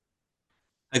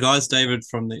Hey guys, David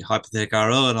from the Hypothetical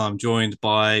RL, and I'm joined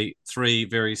by three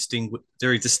very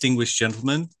distinguished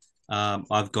gentlemen.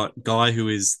 I've got Guy, who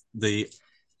is the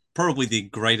probably the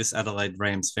greatest Adelaide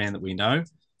Rams fan that we know.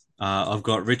 I've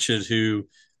got Richard, who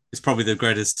is probably the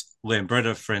greatest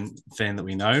Lambretta fan that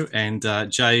we know, and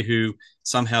Jay, who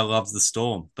somehow loves the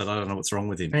Storm, but I don't know what's wrong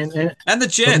with him. And And the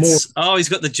but more Jets. Oh, he's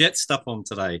got the Jets stuff on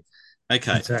today.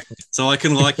 Okay, exactly. so I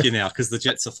can like you now because the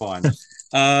Jets are fine.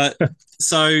 Uh,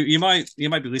 so you might be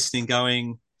listening,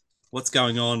 going, "What's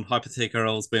going on?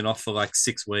 Hypothecaral's been off for like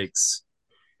 6 weeks.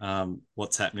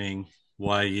 What's happening?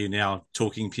 Why are you now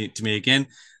talking to me again?"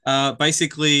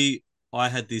 Basically, I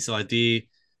had this idea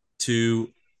to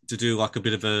to do like a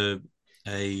bit of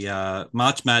a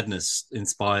March Madness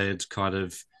inspired kind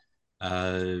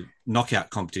of knockout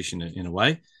competition in a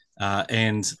way.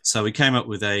 And so we came up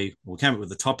with a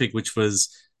topic which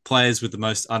was players with the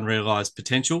most unrealized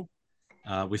potential.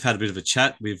 We've had a bit of a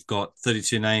chat. We've got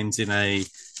 32 names in a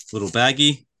little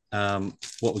baggie.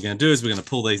 What we're going to do is we're going to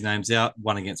pull these names out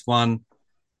one against one.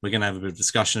 We're going to have a bit of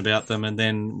discussion about them, and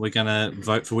then we're going to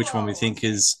vote for which one we think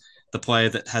is the player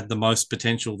that had the most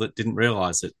potential that didn't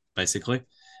realize it, basically.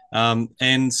 And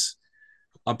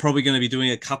I'm probably going to be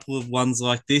doing a couple of ones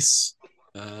like this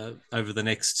over the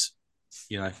next,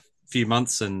 few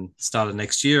months and start of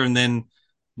next year, and then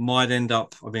might end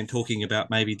up. I've been talking about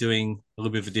maybe doing a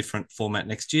little bit of a different format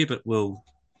next year, but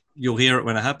you'll hear it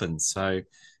when it happens. So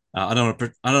I don't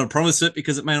want to promise it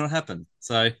because it may not happen.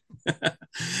 So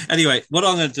anyway, what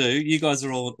I'm going to do, you guys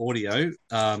are all on audio.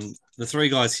 The three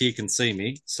guys here can see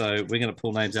me, so we're going to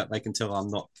pull names out. They can tell I'm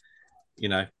not, you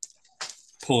know,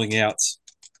 pulling out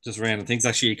just random things.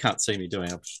 Actually, you can't see me doing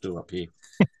it. I'll just do it up here.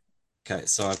 Okay,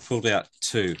 so I've pulled out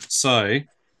two. So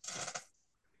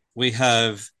we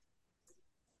have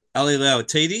Ali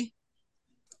Lauatiti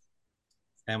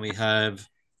and we have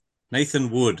Nathan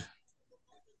Wood.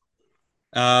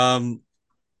 Um,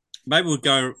 maybe we'll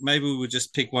go. Maybe we'll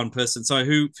just pick one person. So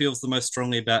who feels the most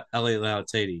strongly about Ali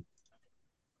Lauatiti?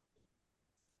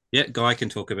 Yeah, Guy can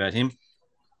talk about him.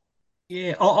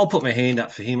 Yeah, I'll put my hand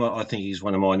up for him. I think he's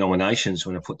one of my nominations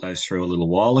when I put those through a little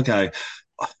while ago.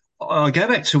 I go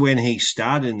back to when he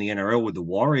started in the NRL with the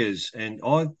Warriors, and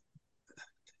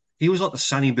he was like the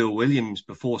Sonny Bill Williams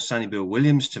before Sonny Bill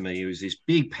Williams to me. He was this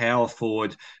big power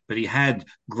forward, but he had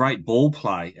great ball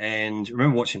play. And I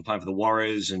remember watching him play for the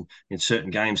Warriors and in certain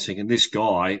games thinking this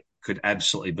guy could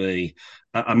absolutely be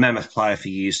a mammoth player for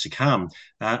years to come.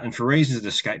 And for reasons that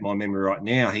escape my memory right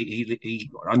now,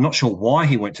 I'm not sure why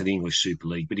he went to the English Super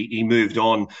League, but he moved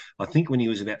on. I think when he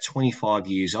was about 25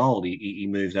 years old, he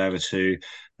moved over to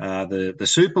the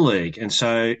Super League. And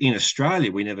so in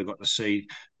Australia, we never got to see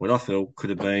what I felt could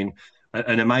have been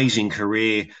an amazing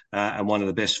career and one of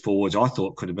the best forwards I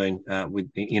thought could have been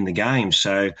in the game.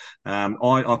 So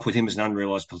I put him as an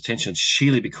unrealised potential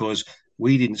sheerly because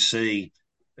we didn't see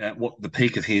what the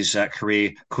peak of his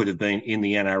career could have been in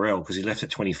the NRL because he left at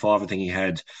 25. I think he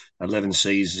had 11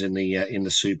 seasons in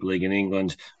the Super League in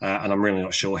England, and I'm really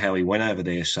not sure how he went over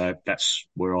there. So that's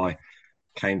where I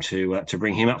came to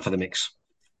bring him up for the mix.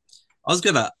 I was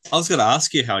gonna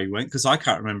ask you how he went because I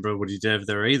can't remember what he did over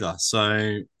there either. So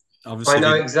I obviously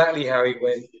know did. exactly how he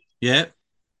went. Yeah.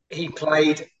 He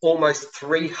played almost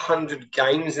 300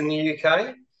 games in the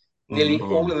UK, nearly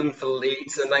Mm. all Mm. of them for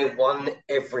Leeds, and they won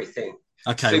everything.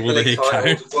 Okay. Super Well, there League you go.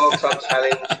 titles, World Cup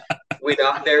Challenge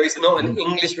winner. There is not an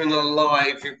Englishman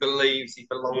alive who believes he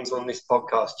belongs on this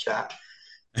podcast chat.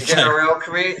 His Okay. NRL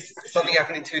career, something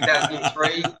happened in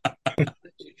 2003.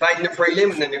 He played in the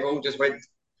prelim, and then it all just went,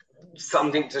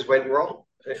 something just went wrong.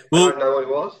 I Well, don't know what it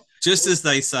was. just as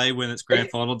they say when it's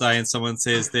grand final day and someone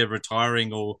says they're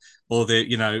retiring or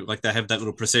they're like they have that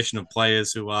little procession of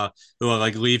players who are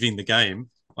like leaving the game.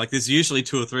 Like there's usually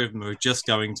two or three of them who are just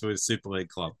going to a Super League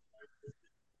club.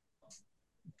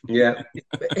 Yeah,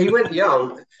 he went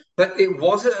young, but it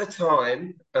was at a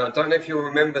time. I don't know if you'll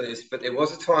remember this, but there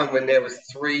was a time when there was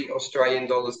 $3 Australian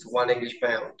to one English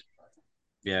pound.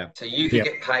 Yeah. So you could Yeah.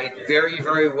 get paid very,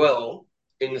 very well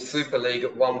in the Super League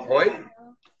at one point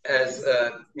as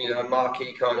a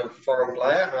marquee kind of foreign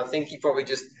player. And I think he probably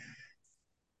just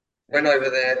went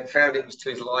over there, found it was to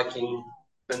his liking,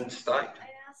 and stayed.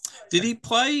 Did he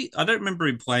play? I don't remember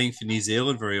him playing for New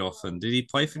Zealand very often. Did he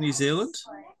play for New Zealand?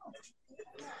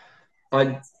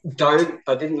 I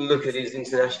didn't look at his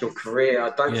international career. I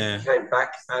don't think Yeah. he came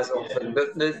back as often.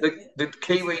 But the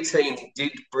Kiwi team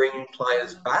did bring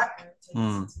players back,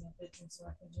 Hmm.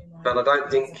 but I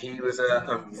don't think he was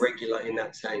a regular in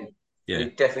that team. But Yeah. he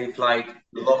definitely played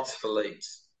lots for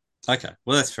Leeds. Okay.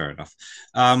 Well, that's fair enough.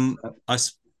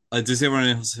 I does everyone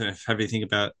else have anything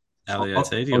about I was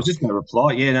just going to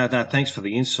reply. Yeah, no, thanks for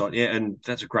the insight. Yeah, and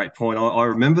that's a great point. I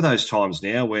remember those times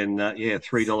now when,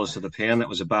 $3 to the pound. That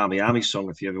was a Barmy Army song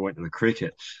if you ever went to the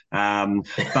cricket. But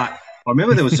I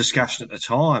remember there was discussion at the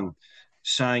time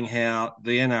saying how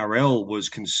the NRL was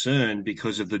concerned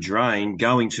because of the drain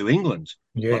going to England,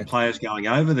 like players going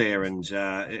over there, and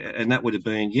that would have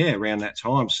been around that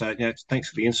time. So thanks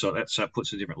for the insight. That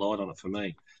puts a different light on it for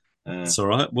me. That's all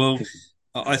right. Well,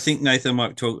 I think Nathan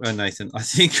might talk. Nathan, I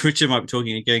think Richard might be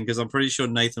talking again because I'm pretty sure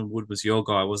Nathan Wood was your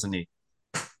guy, wasn't he?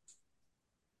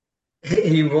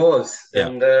 He was, Yeah.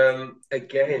 and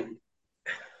again,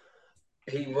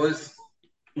 he was.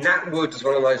 Nat Wood was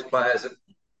one of those players that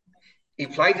he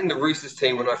played in the Roosters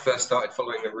team when I first started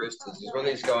following the Roosters. He's one of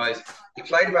these guys. He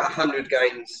played about 100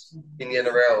 games in the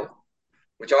NRL,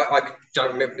 which I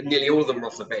don't remember. Nearly all of them were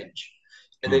off the bench,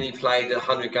 and then he played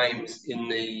 100 games in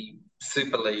the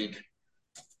Super League,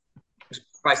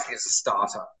 basically as a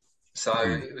starter. So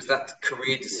it was that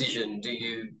career decision. Do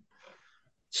you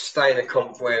stay in a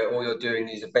comp where all you're doing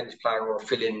is a bench player or a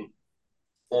fill-in,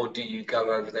 or do you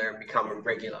go over there and become a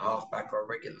regular halfback or a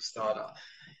regular starter?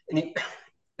 And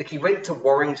he went to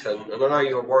Warrington, and I know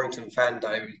you're a Warrington fan,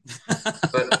 David,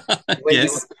 but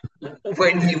Yes.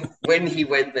 when he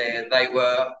went there, they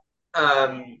were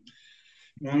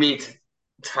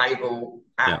mid-table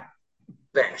at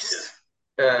best.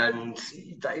 And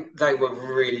they were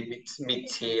really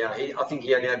mid-tier. I think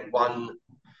he only had one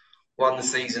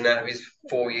season out of his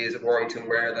 4 years at Warrington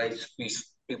where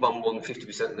he won more than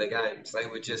 50% of their games. They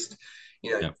were just,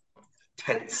 10th,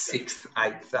 6th,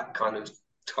 8th, that kind of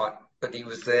type. But he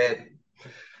was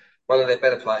one of their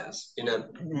better players in a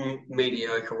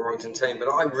mediocre Warrington team. But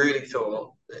I really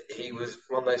thought that he was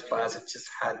one of those players that just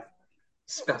had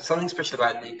something special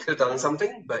about him. He could have done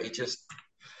something, but he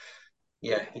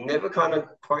never kind of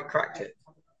quite cracked it.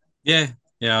 Yeah,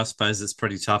 I suppose it's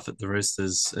pretty tough at the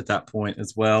Roosters at that point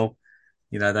as well.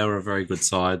 They were a very good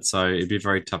side, so it'd be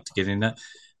very tough to get in it.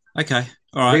 Okay,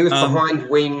 all right. He was behind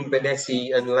Wing,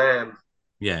 Benessi, and Lamb.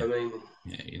 Yeah,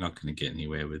 you're not going to get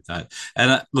anywhere with that.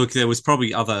 And look, there was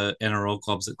probably other NRL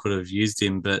clubs that could have used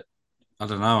him, but I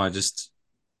don't know.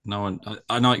 No one.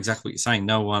 I know exactly what you're saying.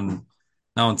 No one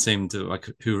seemed to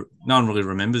no one really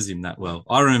remembers him that well.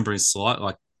 I remember him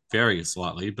very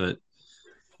slightly, but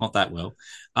not that well.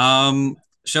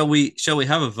 Shall we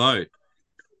have a vote?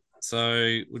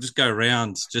 So we'll just go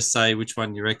around, just say which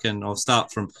one you reckon. We'll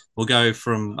go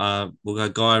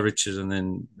Guy, Richard, and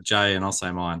then Jay, and I'll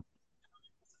say mine.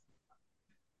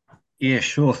 Yeah,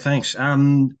 sure. Thanks.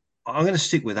 I'm going to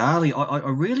stick with Ali. I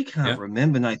really can't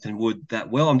remember Nathan Wood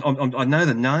that well. I know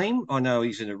the name. I know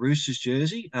he's in a Roosters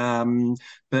jersey.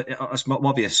 But it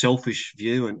might be a selfish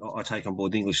view, and I take on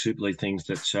board the English Super League things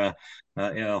that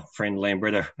our friend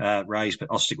Lambretta raised. But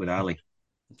I'll stick with Ali.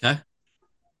 Okay.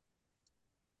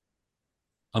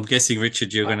 I'm guessing,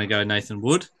 Richard, you're going to go Nathan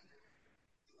Wood.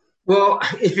 Well,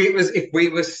 if we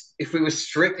were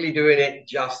strictly doing it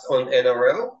just on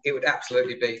NRL, it would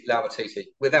absolutely be Lauatiti,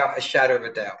 without a shadow of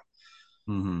a doubt.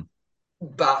 Mm-hmm.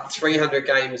 But 300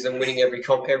 games and winning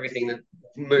everything that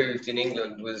moved in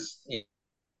England was,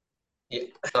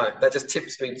 that just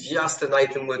tips me just to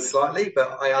Nathan Wood slightly.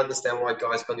 But I understand why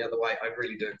Guy's gone the other way. I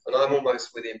really do, and I'm almost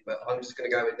with him. But I'm just going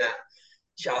to go with that,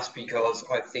 just because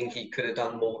I think he could have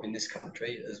done more in this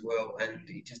country as well, and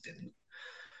he just didn't.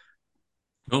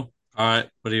 Cool. All right.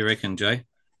 What do you reckon, Jay?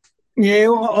 Yeah,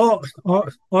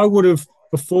 I would have,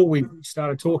 before we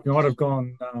started talking, I'd have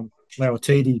gone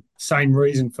Lauatiti. Same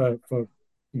reason for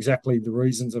exactly the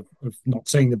reasons of not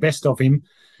seeing the best of him.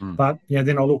 But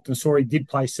then I looked and saw he did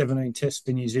play 17 tests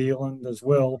for New Zealand as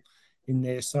well in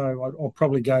there. So I'll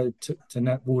probably go to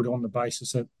Nat Wood on the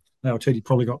basis that Lauatiti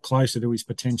probably got closer to his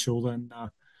potential than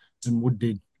Wood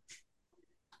did.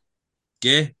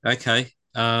 Yeah. Okay.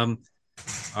 All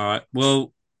right.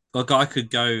 Well, look, I could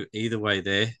go either way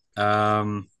there.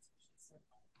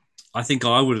 I think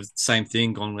I would have same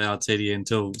thing gone Lauatiti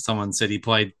until someone said he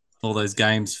played all those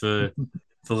games for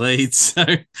Leeds. So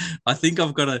I think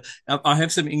I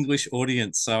have some English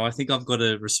audience, so I think I've got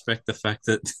to respect the fact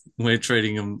that we're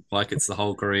treating them like it's the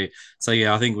whole career. So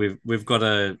yeah, I think we've got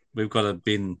to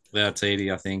bin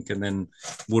Lauatiti, I think, and then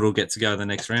Wood will get to go the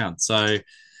next round. So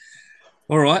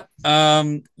all right,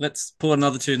 let's pull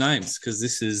another two names because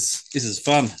this is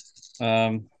fun.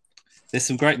 There's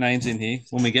some great names in here.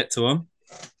 When we get to them,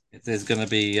 there's going to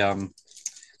be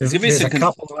there's a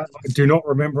couple I do not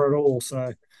remember at all.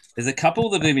 So there's a couple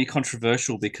that are going to be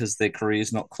controversial because their career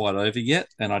is not quite over yet,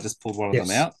 and I just pulled one of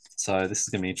them out. So this is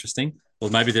going to be interesting. Or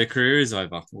maybe their career is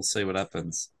over. We'll see what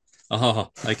happens.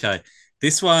 Oh, okay.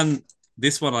 This one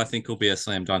I think will be a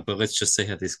slam dunk, but let's just see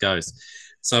how this goes.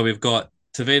 So we've got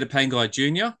Tavita Pangai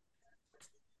Jr.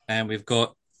 and we've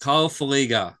got Kyle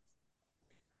Faliga.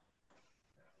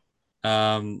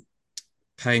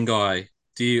 Pangai.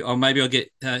 Do you? Or maybe I'll get.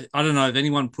 I don't know if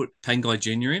anyone put Pangai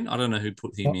Jr. in. I don't know who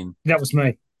put him in. That was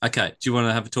me. Okay. Do you want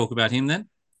to have a talk about him then?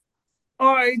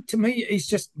 To me, he's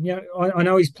just I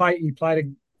know he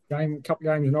played a couple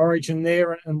of games in Origin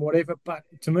there and whatever, but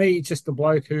to me, it's just the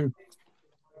bloke who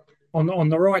on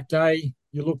the right day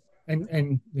you look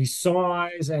and his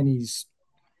size and his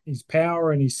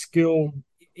power and his skill,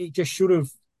 he just should have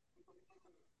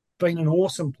been an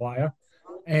awesome player,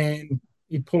 and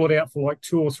he'd pull it out for like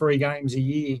 2 or 3 games a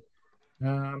year,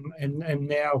 and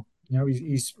now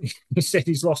he's he said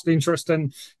he's lost interest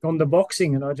and gone to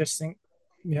boxing, and I just think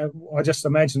I just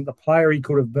imagine the player he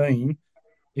could have been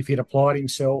if he'd applied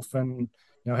himself and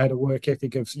had a work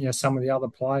ethic of some of the other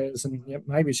players, and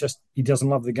maybe it's just he doesn't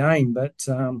love the game, but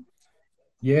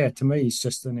to me he's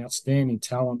just an outstanding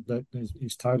talent that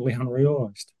is totally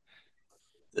unrealised.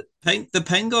 The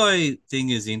Pangai thing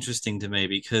is interesting to me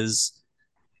because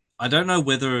I don't know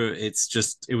whether it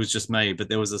was just me, but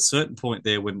there was a certain point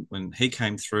there when he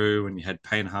came through and you had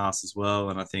Payne Haas as well,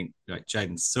 and I think like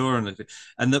Jaden Sewer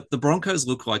and the Broncos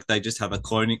look like they just had a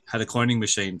cloning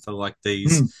machine for like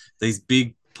these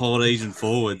big Polynesian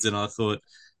forwards, and I thought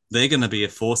they're going to be a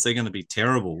force. They're going to be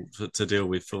terrible to deal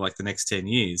with for like the next 10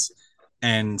 years,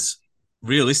 and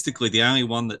realistically, the only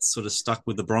one that's sort of stuck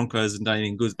with the Broncos and done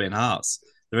anything good has been Haas.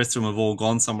 The rest of them have all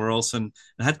gone somewhere else and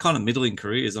had kind of middling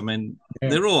careers. I mean,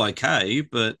 they're all okay,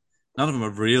 but none of them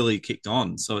have really kicked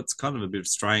on. So it's kind of a bit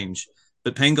strange.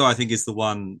 But Pengai, I think, is the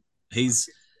one. He's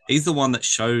the one that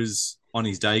shows on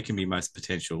his day can be most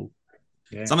potential.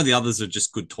 Yeah. Some of the others are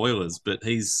just good toilers, but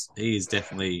he is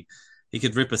definitely he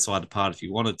could rip a side apart if he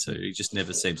wanted to. He just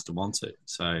never seems to want to.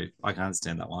 So I can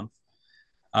understand that one.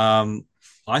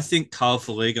 I think Carl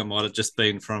Faliga might have just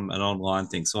been from an online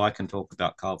thing, so I can talk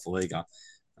about Carl Faliga.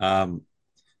 I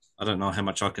don't know how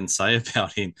much I can say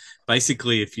about him.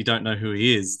 Basically, if you don't know who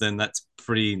he is, then that's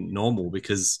pretty normal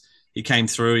because he came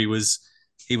through. He was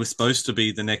supposed to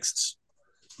be the next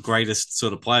greatest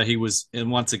sort of player. He was,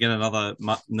 and once again,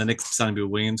 the next Sonny Bill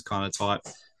Williams kind of type.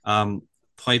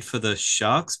 Played for the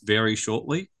Sharks very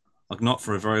shortly, like not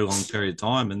for a very long period of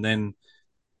time, and then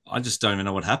I just don't even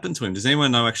know what happened to him. Does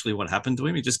anyone know actually what happened to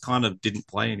him? He just kind of didn't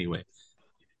play anywhere.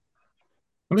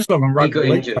 I'm just looking rugby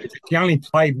league. He only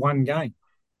played 1 game.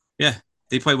 Yeah,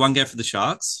 he played 1 game for the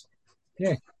Sharks.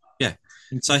 Yeah.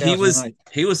 So he was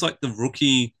like the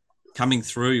rookie coming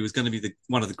through. He was going to be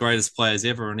one of the greatest players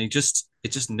ever, and it just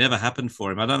never happened for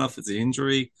him. I don't know if it's an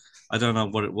injury. I don't know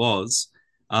what it was.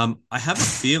 I have a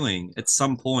feeling at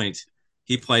some point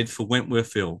he played for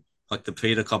Wentworthville, like the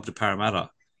Peter Club to Parramatta.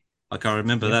 Like I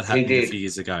remember that happening a few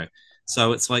years ago.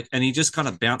 So it's like, and he just kind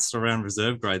of bounced around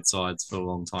reserve grade sides for a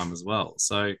long time as well.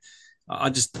 So I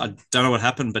don't know what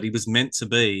happened, but he was meant to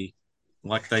be,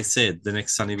 like they said, the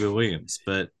next Sonny Bill Williams.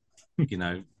 But,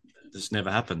 just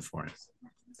never happened for him.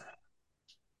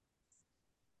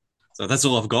 So that's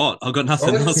all I've got. I've got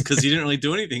nothing else because he didn't really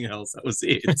do anything else. That was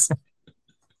it.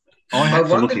 I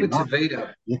wondered with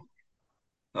Tavita. Yeah.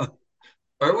 I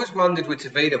always wondered with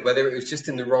Tavita whether it was just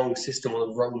in the wrong system or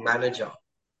the wrong manager.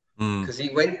 Because he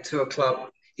went to a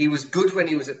club. He was good when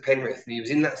he was at Penrith, and he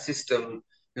was in that system.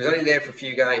 He was only there for a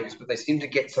few games, but they seemed to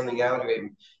get something out of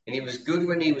him. And he was good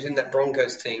when he was in that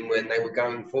Broncos team when they were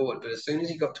going forward. But as soon as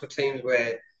he got to a team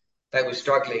where they were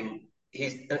struggling,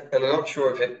 and I'm not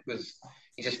sure if it was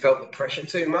he just felt the pressure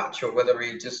too much or whether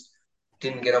he just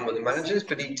didn't get on with the managers.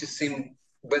 But he just seemed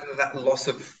whether that loss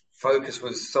of focus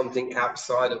was something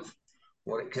outside of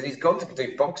what, because he's gone to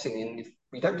do boxing, and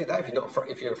you don't do that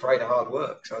if you're afraid of hard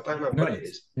work. So I don't know what it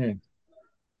is. Yeah.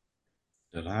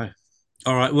 Don't know.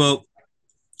 All right. Well,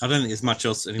 I don't think there's much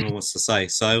else anyone wants to say.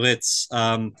 So let's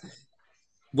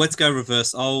go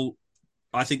reverse.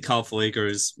 I think Carl Faliga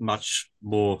is much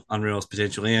more unreal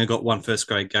potential. He only got 1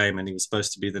 first-grade game, and he was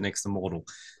supposed to be the next immortal.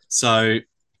 So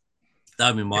that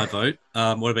would be my vote.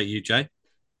 What about you, Jay?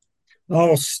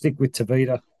 I'll stick with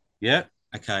Tavita. Yeah.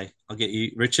 Okay. I'll get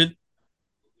you, Richard.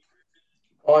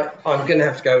 I'm going to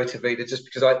have to go with Tavita just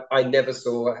because I never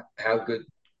saw how good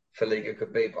Faliga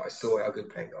could be, but I saw how good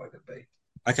Pangai could be.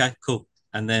 Okay, cool.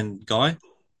 And then Guy?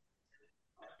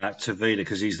 Tavita,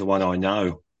 because he's the one I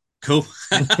know. Cool.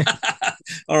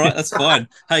 All right, that's fine.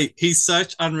 Hey, he's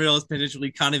such unreal potential,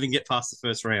 he can't even get past the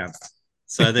first round.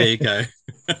 So there you go.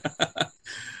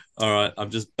 All right, I'm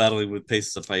just battling with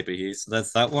pieces of paper here. So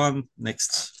that's that one.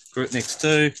 Group next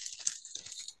 2.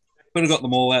 Could have got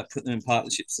them all out, put them in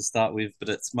partnerships to start with, but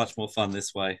it's much more fun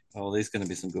this way. Oh, these are going to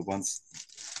be some good ones.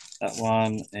 That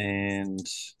one, and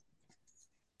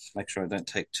just make sure I don't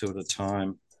take 2 at a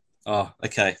time. Oh,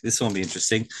 okay. This one will be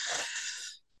interesting.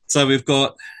 So we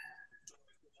got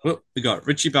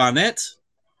Richie Barnett.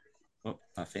 Oh,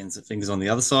 our fingers on the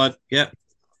other side. Yep.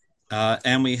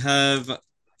 And we have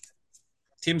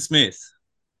Tim Smith.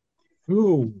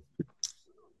 Ooh, interesting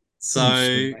So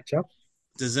matchup.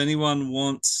 does anyone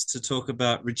want to talk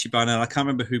about Richie Barnett? I can't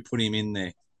remember who put him in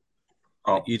there.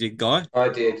 Oh, You did, Guy? I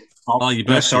did. Oh, you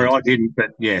no, both sorry, did. I didn't.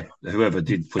 But yeah, whoever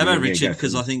did put How him about in, yeah, Richard? go for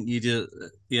Because I it. think you did.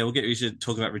 Yeah, we'll get you should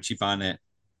talk about Richie Barnett.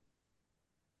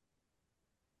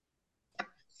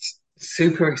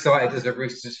 Super excited as a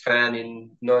Roosters fan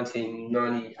in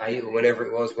 1998 or whenever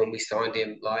it was when we signed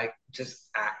him. Like, just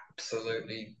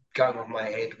absolutely going off my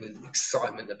head with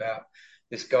excitement about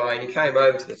this guy. And he came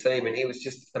over to the team and he was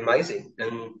just amazing.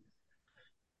 And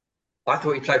I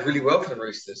thought he played really well for the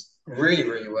Roosters, really,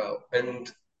 really well.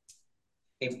 And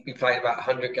he played about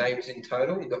 100 games in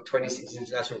total. He got 26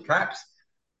 international caps.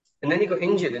 And then he got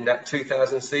injured in that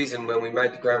 2000 season when we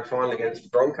made the grand final against the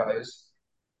Broncos.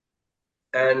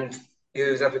 And he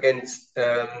was up against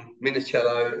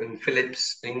Minicello and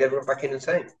Phillips. And he never got back in the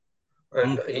team.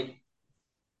 And Mm.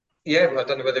 yeah, I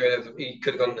don't know whether he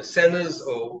could have gone to centres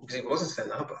or because he was a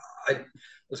centre, but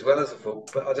as well as a full.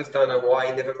 But I just don't know why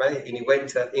he never made it. And he went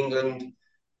to England.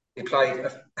 He played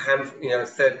a handful,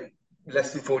 30,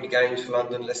 less than 40 games for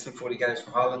London, less than 40 games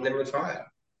for Hull, and then retired.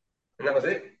 And that was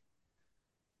it.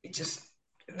 It just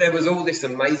there was all this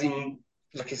amazing,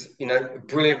 like his,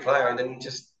 brilliant player, and then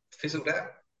just fizzled out.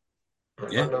 I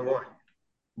Yeah. don't know why.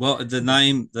 Well, the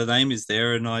name is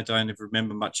there, and I don't ever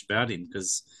remember much about him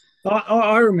because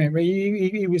I remember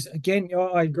he was again.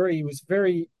 I agree. He was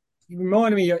very. He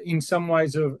reminded me in some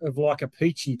ways of like a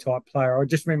Peachy type player. I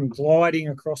just remember gliding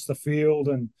across the field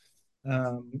and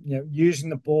using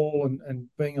the ball and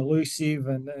being elusive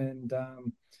and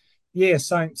yeah,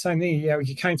 same thing. Yeah,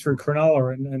 he came through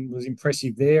Cronulla and was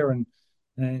impressive there and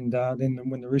then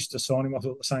when the Roosters signed him, I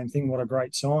thought the same thing. What a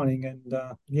great signing! And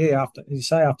yeah, after you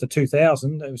say after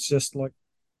 2000, it was just like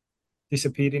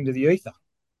disappeared into the ether.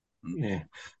 Yeah.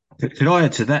 Could I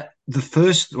add to that? The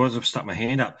first, well, I've stuck my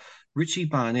hand up. Richie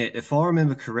Barnett, if I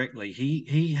remember correctly,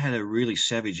 he had a really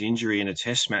savage injury in a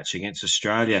test match against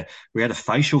Australia. We had a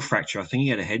facial fracture. I think he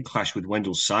had a head clash with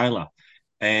Wendell Saylor.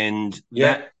 And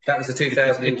Yeah, that was a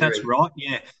 2000 if that's injury. right,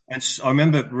 yeah. And I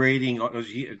remember reading, like it was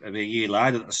a year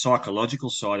later, that the psychological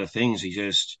side of things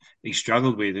he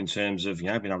struggled with in terms of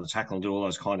being able to tackle and do all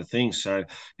those kind of things. So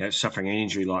suffering an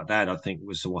injury like that, I think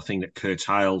was the one thing that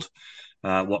curtailed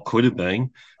what could have been.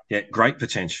 Yeah, great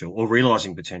potential or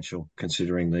realizing potential,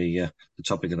 considering the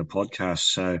topic of the podcast.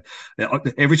 So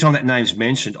every time that name's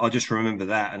mentioned, I just remember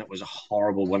that, and it was a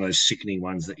horrible one of those sickening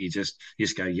ones that you just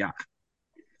go yuck.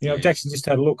 yeah. Jackson just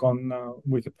had a look on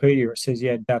Wikipedia. It says he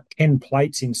had 10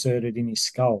 plates inserted in his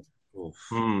skull. Oof,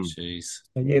 Mm. jeez.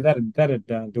 So, yeah, that'd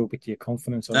do a bit to your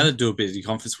confidence, I think. That'd do a bit of your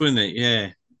confidence, wouldn't it?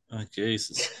 Yeah. Oh,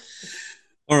 Jesus.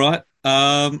 All right.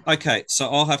 Okay, so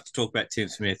I'll have to talk about Tim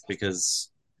Smith because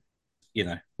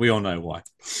we all know why.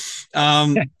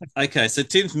 Okay, so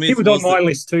Tim He Smith was on was my the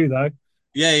list too, though.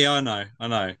 yeah, I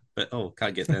know, but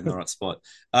can't get there in the right spot.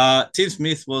 Tim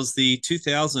Smith was the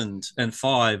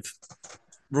 2005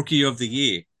 Rookie of the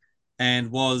Year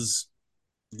and was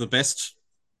the best,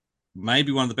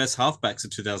 maybe one of the best halfbacks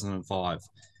of 2005.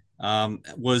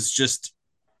 Was just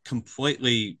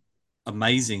completely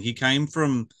amazing. He came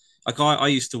from like I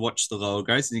used to watch the lower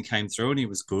grades and he came through and he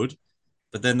was good.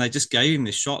 But then they just gave him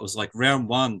this shot. It was like round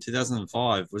one,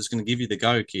 2005. We're just going to give you the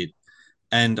go, kid.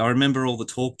 And I remember all the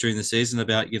talk during the season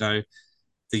about,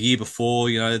 the year before,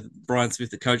 Brian Smith,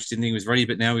 the coach, didn't think he was ready,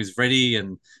 but now he's ready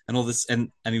and all this. And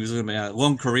he was going to be a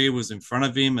long career was in front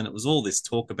of him. And it was all this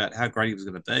talk about how great he was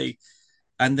going to be.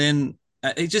 And then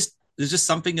there's just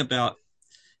something about,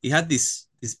 he had this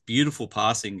beautiful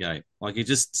passing game. Like he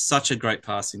just such a great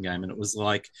passing game. And it was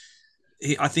like,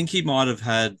 I think he might have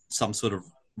had some sort of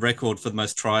record for the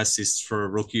most try assists for a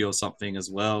rookie or something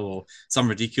as well, or some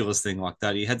ridiculous thing like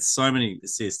that. He had so many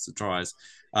assists and tries,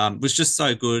 was just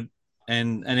so good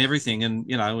and everything. And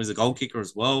he was a goal kicker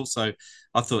as well. So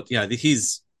I thought,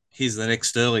 he's the next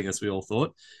Sterling, as we all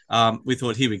thought. We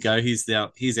thought, here we go. He's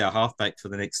our halfback for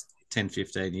the next 10,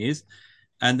 15 years.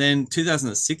 And then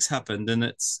 2006 happened, and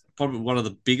it's probably one of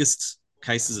the biggest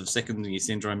cases of second year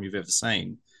syndrome you've ever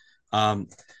seen.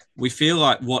 We feel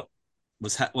like what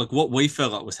we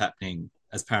felt like was happening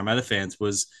as Parramatta fans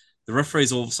was the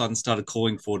referees all of a sudden started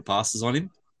calling forward passes on him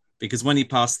because when he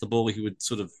passed the ball, he would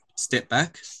sort of step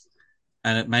back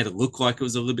and it made it look like it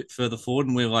was a little bit further forward.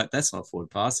 And we were like, that's not a forward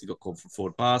pass. He got called for a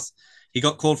forward pass. He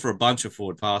got called for a bunch of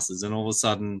forward passes and all of a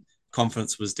sudden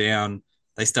confidence was down.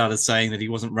 They started saying that he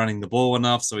wasn't running the ball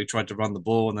enough. So he tried to run the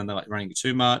ball and then they're like running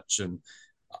too much. And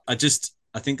I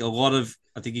think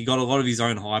he got a lot of his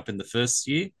own hype in the first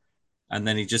year, and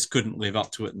then he just couldn't live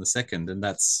up to it in the second, and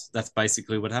that's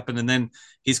basically what happened. And then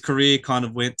his career kind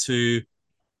of went to,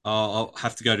 I'll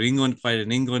have to go to England, played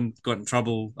in England, got in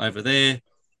trouble over there,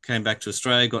 came back to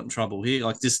Australia, got in trouble here,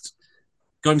 like just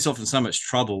got himself in so much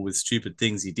trouble with stupid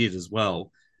things he did as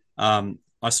well.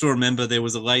 I still remember there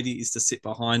was a lady that used to sit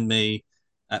behind me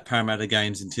at Parramatta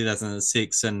games in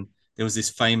 2006, and there was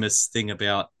this famous thing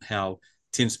about how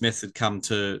Tim Smith had come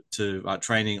to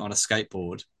training on a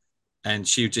skateboard, and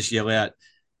she would just yell out,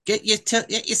 get your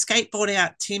skateboard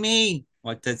out, Timmy!"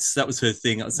 Like that was her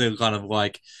thing. It was her kind of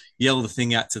like yell the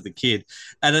thing out to the kid,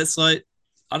 and it's like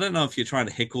I don't know if you're trying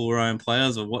to heckle her own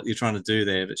players or what you're trying to do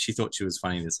there, but she thought she was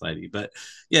funny, this lady. But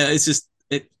yeah,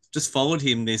 it just followed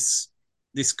him this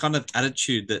kind of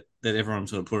attitude that everyone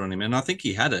sort of put on him, and I think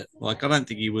he had it. Like I don't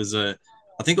think he was a,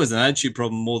 I think it was an attitude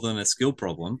problem more than a skill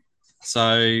problem.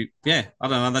 So yeah, I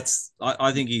don't know.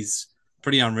 I think he's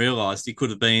pretty unrealized. He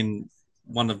could have been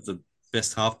one of the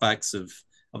best halfbacks of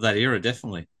that era,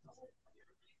 definitely.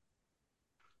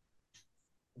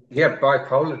 Yeah,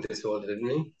 bipolar disorder, didn't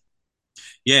he?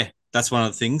 Yeah, that's one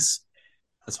of the things.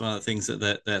 That's one of the things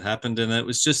that happened, and it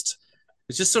just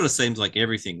sort of seems like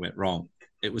everything went wrong.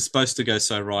 It was supposed to go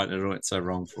so right, and it went so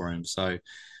wrong for him. So,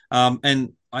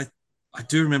 and I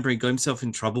do remember he got himself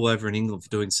in trouble over in England for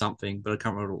doing something, but I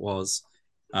can't remember what it was.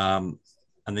 And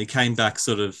he came back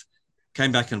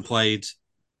and played.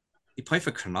 He played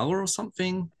for Cronulla or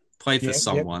something. Played for Yeah,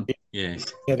 someone. Yeah,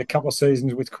 yeah. A couple of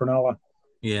seasons with Cronulla,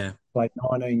 yeah, played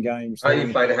 19 games. I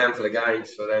only played a handful of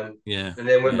games for them, yeah, and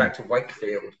then went yeah, back to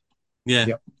Wakefield. yeah,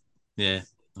 Yep. yeah.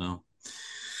 Oh.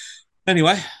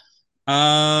 Anyway,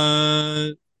 uh,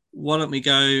 why don't we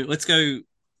go? Let's go.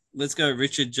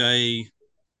 Richard J,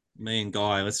 me and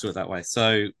Guy. Let's do it that way.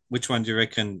 So, which one do you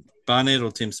reckon, Barnett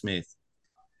or Tim Smith?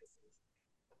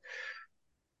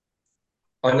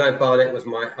 I know Barnett was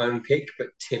my own pick, but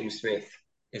Tim Smith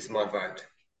is my vote.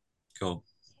 Cool.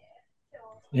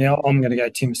 Yeah, I'm going to go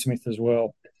Tim Smith as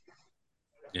well.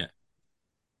 Yeah.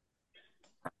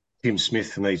 Tim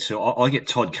Smith for me too. I get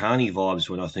Todd Carney vibes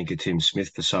when I think of Tim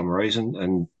Smith for some reason,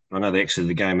 and I know they exited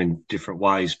the game in different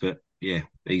ways, but yeah,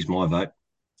 he's my vote.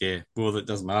 Yeah. Well, it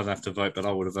doesn't matter. I don't have to vote, but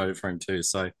I would have voted for him too.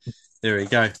 So, there we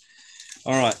go.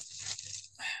 All right.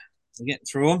 We're getting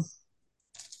through them.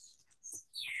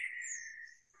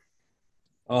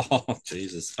 Oh,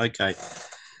 Jesus. Okay.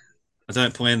 I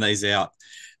don't plan these out.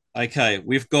 Okay.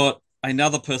 We've got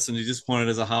another person who disappointed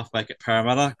as a halfback at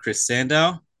Parramatta, Chris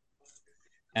Sandow.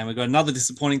 And we've got another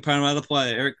disappointing Parramatta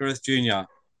player, Eric Groth Jr.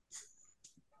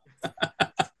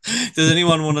 Does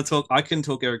anyone want to talk? I can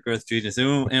talk Eric Groth Jr. Does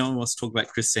anyone wants to talk about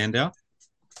Chris Sandow?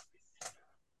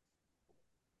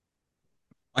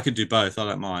 I could do both. I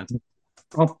don't mind.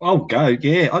 I'll go.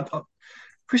 Yeah,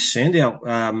 Chris Sandow,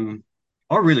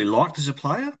 I really liked as a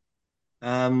player.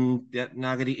 Yeah,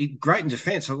 Nugget, great in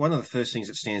defence. One of the first things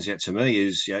that stands out to me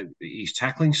is his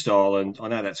tackling style, and I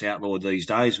know that's outlawed these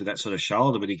days with that sort of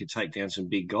shoulder, but he could take down some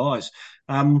big guys.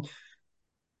 Yeah,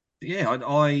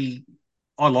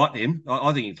 I liked him.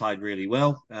 I think he played really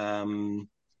well. Yeah,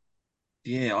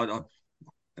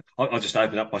 I just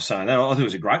opened up by saying that. I thought he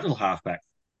was a great little halfback.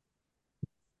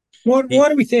 Why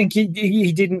do we think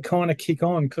he didn't kind of kick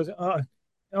on? Because I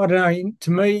don't know.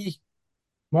 To me,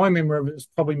 my memory of it was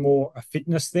probably more a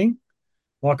fitness thing.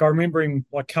 Like I remember him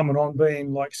like coming on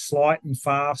being like slight and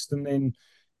fast, and then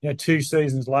 2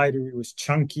 seasons later he was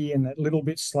chunky and that little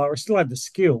bit slower. He still had the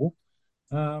skill.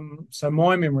 So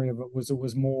my memory of it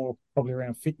was more probably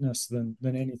around fitness than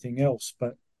anything else.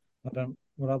 But I don't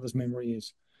what others' memory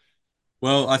is.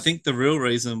 Well, I think the real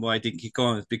reason why he didn't kick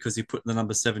on is because he put the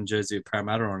number 7 jersey of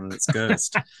Parramatta on and it's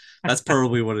cursed. That's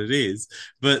probably what it is.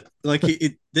 But like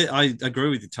I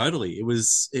agree with you totally.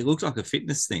 It looked like a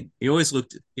fitness thing. He always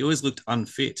looked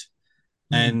unfit,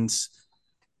 and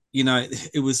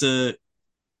it was an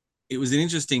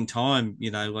interesting time.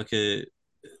 Like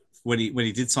when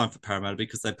he did sign for Parramatta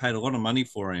because they paid a lot of money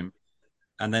for him,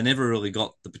 and they never really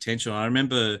got the potential. I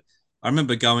remember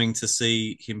going to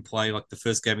see him play like the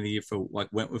first game of the year for like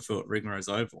Wentworth at Ringrose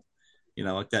Oval.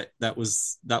 Like that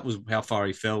was how far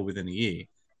he fell within a year.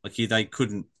 Like he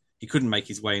couldn't make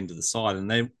his way into the side,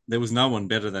 and there was no one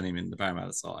better than him in the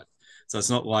Parramatta side. So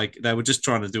it's not like they were just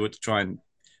trying to do it to try and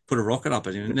put a rocket up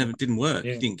at him. It didn't work.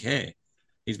 Yeah. He didn't care.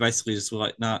 He's basically just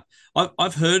like, nah.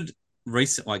 I've heard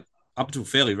like up until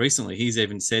fairly recently, he's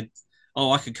even said,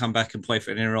 "Oh, I could come back and play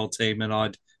for an NRL team, and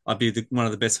I'd be one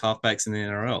of the best halfbacks in the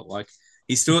NRL." Like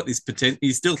he's still at this potential.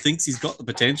 He still thinks he's got the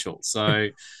potential. So,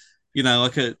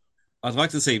 I'd like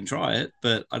to see him try it,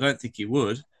 but I don't think he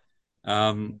would.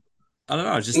 I don't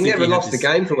know. I just he think never lost the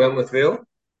game for Wentworthville.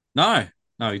 No,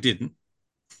 no, he didn't.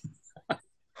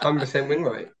 100% win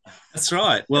rate. That's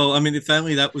right. Well, I mean, if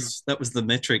only that was the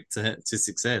metric to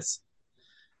success.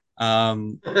 Yeah,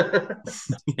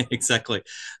 exactly.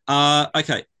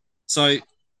 Okay, so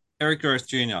Eric Groth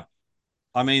Jr.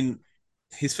 I mean,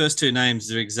 his first two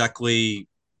names are exactly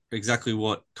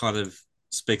what kind of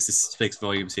speaks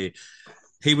volumes here.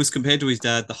 He was compared to his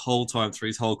dad the whole time through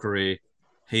his whole career.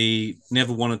 He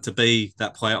never wanted to be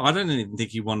that player. I don't even think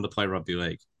he wanted to play rugby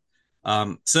league.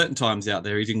 Certain times out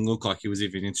there, he didn't look like he was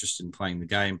even interested in playing the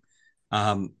game.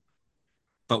 Um,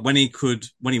 but when he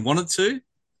wanted to,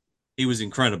 he was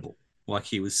incredible. Like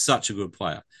he was such a good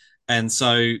player. And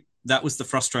so that was the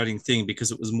frustrating thing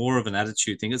because it was more of an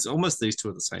attitude thing. It's almost these two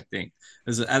are the same thing. It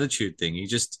was an attitude thing. He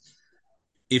just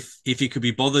if he could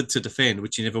be bothered to defend,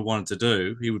 which he never wanted to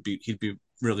do, he'd be a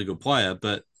really good player,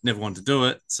 but never wanted to do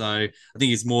it. So I think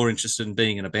he's more interested in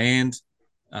being in a band,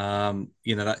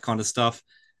 that kind of stuff.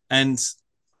 And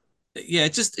yeah,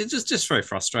 it's just very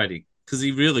frustrating because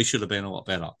he really should have been a lot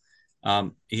better.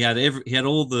 He had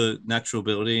all the natural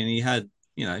ability, and he had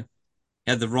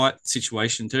the right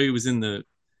situation too. He was in the.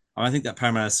 I think that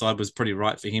Parramatta side was pretty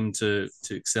right for him to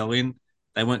excel in.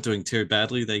 They weren't doing too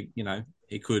badly.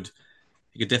 He could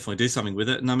definitely do something with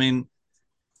it. And I mean,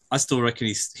 I still reckon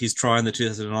he's trying the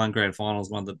 2009 Grand Finals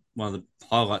one of the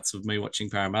highlights of me watching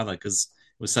Parramatta because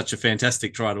it was such a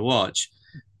fantastic try to watch.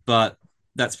 But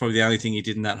that's probably the only thing he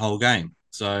did in that whole game.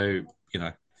 So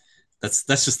that's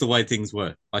just the way things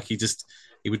were. Like he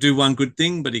would do one good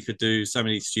thing, but he could do so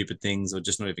many stupid things or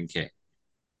just not even care.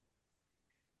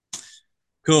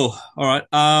 Cool. All right.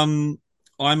 I'll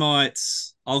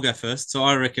go first. So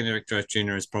I reckon Eric Drake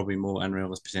Jr. is probably more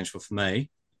unrealistic potential for me.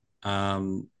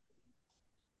 Um,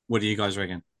 what do you guys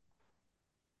reckon?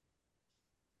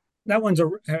 That one's a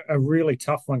really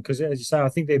tough one because, as you say, I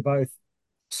think they're both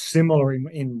similar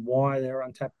in why they're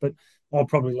untapped, but I'll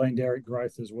probably lean Derek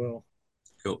Growth as well.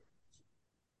 Cool.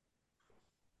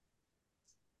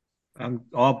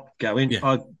 I'll go in. Yeah.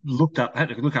 I had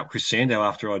to look up Chris Sandow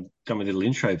after I'd done my little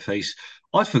intro piece.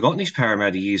 I'd forgotten his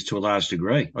Parramatta years to a large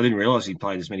degree. I didn't realise he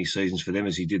played as many seasons for them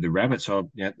as he did the Rabbits.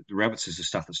 The Rabbits is the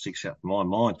stuff that sticks out in my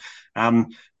mind.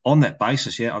 On that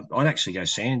basis, yeah, I'd actually go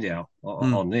Sandow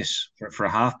on this for a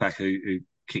halfback who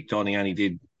kicked on. He only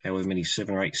did however many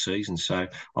 7 or 8 seasons, so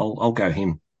I'll go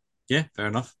him. Yeah, fair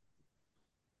enough.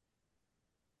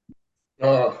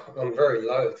 Oh, I'm very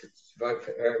loath to vote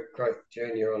for Eric Grove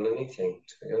Jr. on anything,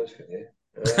 to be honest with you.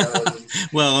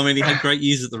 Well, I mean, he had great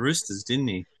years at the Roosters, didn't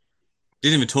he?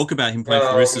 Didn't even talk about him playing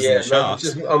for the Roosters and the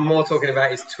Sharks. I'm more talking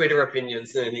about his Twitter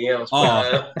opinions than anything else.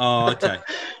 Okay.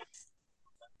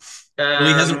 Well,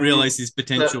 he hasn't realised his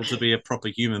potential to be a proper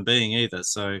human being either.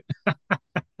 So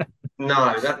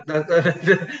no,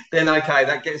 then okay,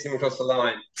 that gets him across the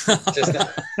line. Just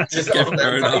okay, on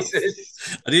that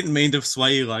basis. I didn't mean to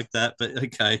sway you like that, but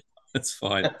okay, that's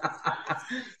fine.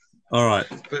 All right,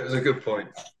 but it was a good point.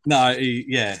 No,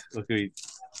 look,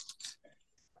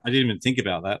 I didn't even think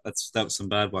about that. That was some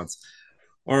bad ones.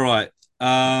 All right,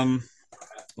 we're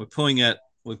pulling out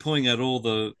all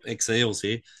the ex-Eels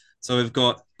here. So we've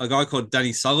got a guy called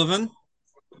Danny Sullivan.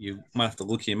 You might have to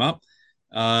look him up.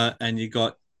 And you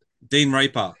got Dean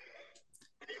Raper.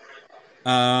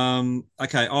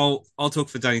 Okay, I'll talk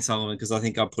for Danny Sullivan because I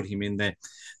think I'll put him in there.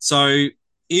 So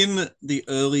in the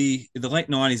late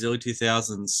 90s, early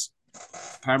 2000s,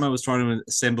 Parramatta was trying to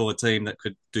assemble a team that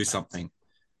could do something.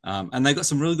 And they got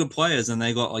some really good players, and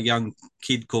they got a young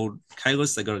kid called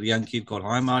Kalis. They got a young kid called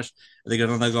Highmarsh. They got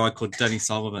another guy called Danny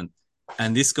Sullivan.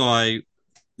 And this guy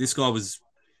was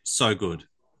so good.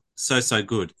 So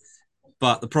good.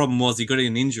 But the problem was he got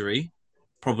an injury,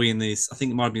 probably in this, I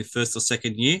think it might have been the first or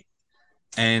second year,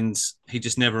 and he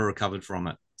just never recovered from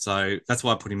it. So that's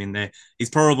why I put him in there. He's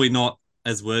probably not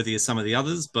as worthy as some of the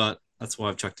others, but that's why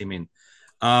I've chucked him in.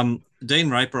 Dean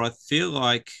Raper, I feel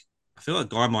like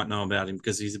Guy might know about him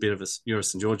because he's a bit of you're a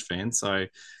St. George fan, so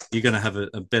you're going to have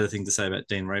a better thing to say about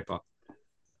Dean Raper.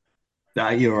 No,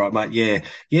 you're right, mate.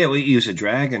 Yeah. Well, he was a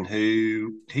Dragon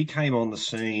he came on the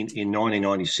scene in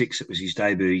 1996. It was his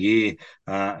debut year,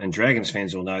 and Dragons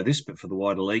fans will know this, but for the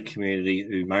wider league community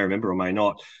who may remember or may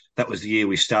not, that was the year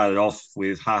we started off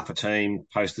with half a team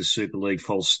post the Super League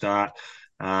false start.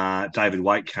 David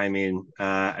Waite came in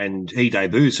and he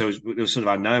debuted, so it was sort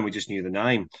of unknown. We just knew the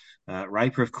name.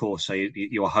 Raper, of course, so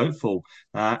you were hopeful,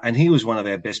 and he was one of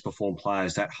our best performed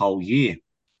players that whole year.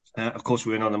 Of course,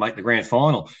 we went on to make the grand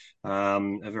final,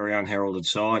 a very unheralded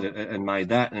side, and made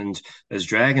that. And as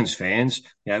Dragons fans,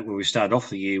 we started off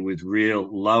the year with real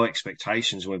low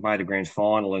expectations, and we've made a grand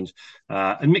final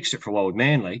and mixed it for a while with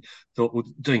Manly. Thought, well,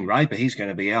 Dean Raper, he's going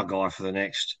to be our guy for the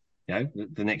next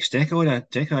the next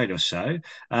decade or so.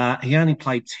 He only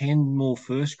played 10 more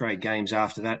first grade games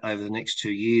after that over the next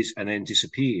 2 years and then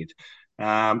disappeared.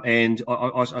 And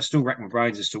I still rack my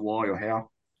brains as to why or how.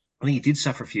 I think he did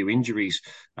suffer a few injuries,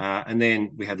 and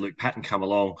then we had Luke Patton come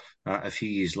along a few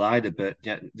years later. But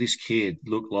this kid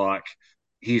looked like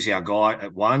he's our guy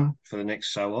at one for the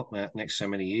next so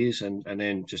many years, and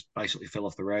then just basically fell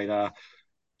off the radar.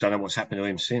 Don't know what's happened to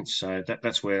him since. So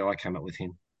that's where I came up with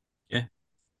him. Yeah.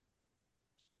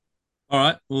 All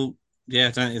right. Well, yeah,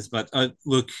 Danny's, but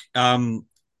look,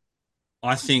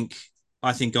 I think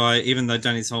even though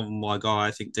Danny's Holman my guy,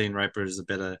 I think Dean Raper is a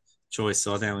better choice.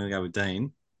 So I think I'm going to go with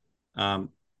Dean.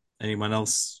 Anyone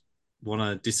else want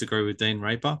to disagree with Dean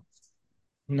Raper?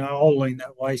 No, I'll lean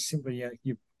that way. Simply,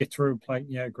 you get through and play,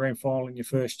 grand final in your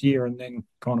first year, and then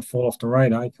kind of fall off the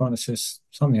radar. It kind of says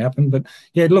something happened. But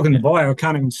yeah, look in the bio, I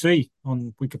can't even see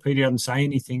on Wikipedia. It doesn't say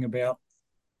anything about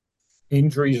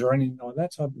injuries or anything like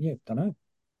that. So yeah, don't know.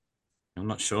 I'm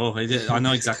not sure. I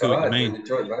know exactly what you mean.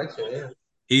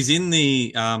 He's in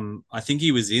the. I think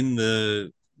he was in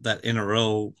that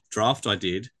NRL draft I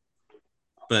did,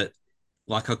 but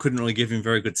like I couldn't really give him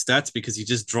very good stats because he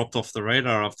just dropped off the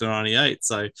radar after 98.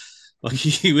 So like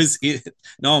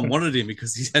no one wanted him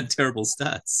because he had terrible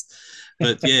stats.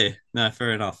 But yeah, no,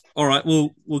 fair enough. All right,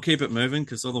 we'll keep it moving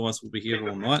because otherwise we'll be here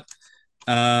all night.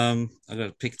 I got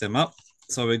to pick them up.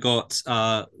 So we got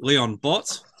Leon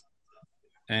Bott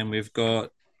and we've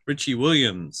got Richie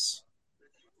Williams.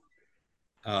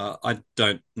 I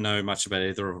don't know much about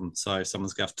either of them, so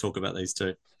someone's going to have to talk about these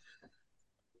two.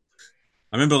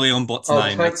 I remember Leon Bott's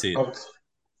name. That's it.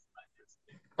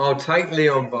 I'll take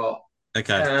Leon Bott.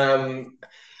 Okay.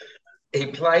 He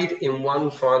played in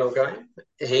one final game.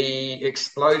 He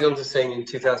exploded onto the scene in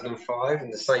 2005, in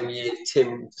the same year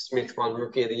Tim Smith won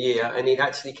Rookie of the Year, and he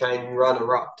actually came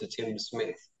runner-up to Tim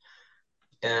Smith.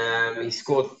 He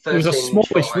scored 13 He was a smallish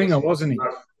tries. winger, wasn't he?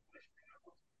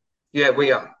 Yeah,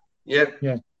 winger. Yep.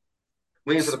 Yeah.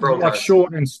 Winger for the Broncos. Like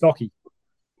short and stocky,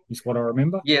 is what I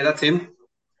remember. Yeah, that's him.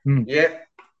 Yeah.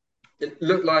 It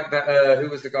looked like that. Who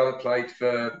was the guy that played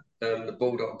for the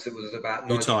Bulldogs? It was about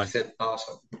 90%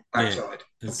 backside. Yeah,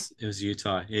 it was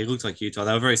Utah. Yeah, it looked like Utah.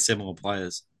 They were very similar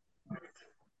players.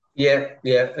 Yeah,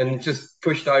 and just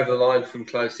pushed over the line from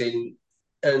close in.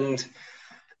 And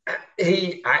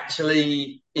he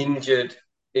actually injured.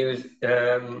 He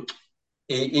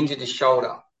injured his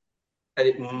shoulder, and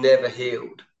it never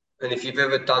healed. And if you've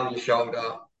ever done your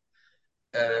shoulder,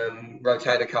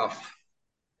 rotator cuff,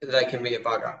 they can be a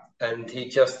bugger. And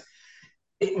it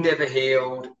never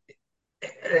healed.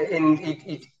 And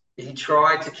he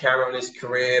tried to carry on his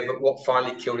career, but what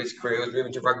finally killed his career was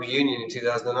moving to rugby union in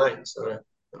 2008. So that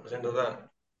was the end of that.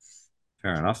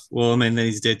 Fair enough. Well, I mean, then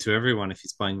he's dead to everyone if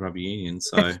he's playing rugby union.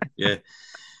 So, yeah.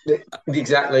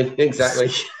 Exactly. But,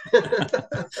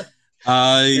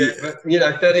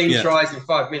 13 tries in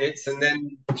 5 minutes and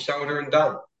then shoulder and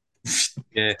done.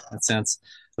 Yeah, that sounds.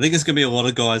 I think there's going to be a lot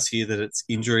of guys here that it's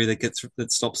injury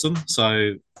that stops them.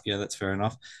 So yeah, that's fair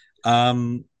enough.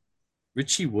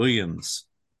 Richie Williams.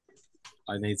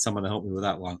 I need someone to help me with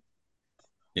that one.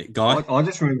 Yeah, Guy. I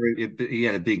just remember he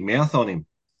had a big mouth on him.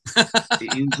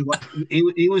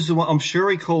 he was the one. I'm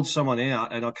sure he called someone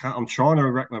out, and I'm trying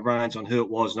to rack my brains on who it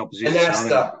was in opposition.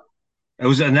 Anasta. It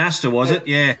was Anasta, was it?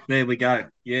 Yeah, there we go.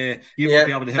 Yeah, you might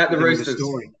be able to help me with the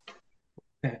story.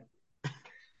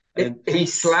 He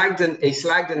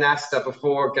slagged Anasta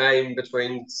before a game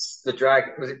between the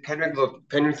Was it Penrith or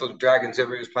the Dragons?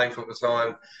 Whoever he was playing for at the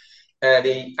time. And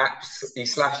he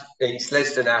sledged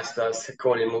Anasta,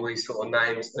 calling him all these sort of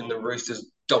names, and the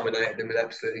Roosters dominated him and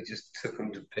absolutely just took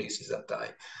him to pieces that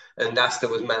day. And Nasta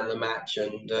was man of the match.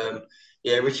 And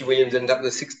Richie Williams ended up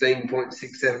with a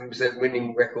 16.67%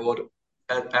 winning record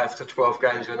after 12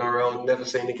 games in NRL, never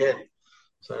seen again.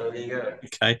 So there you go.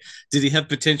 Okay. Did he have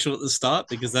potential at the start?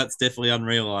 Because that's definitely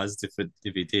unrealised if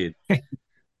he did.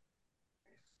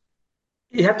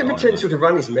 He had the potential to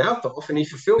run his mouth off, and he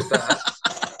fulfilled that.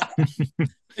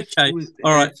 Okay.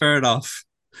 All right. Fair enough.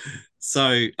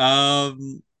 So,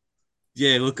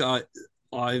 look, I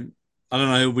don't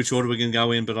know which order we're going to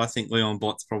go in, but I think Leon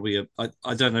Bott's probably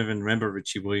I don't even remember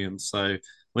Richie Williams. So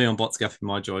Leon Bott's going to be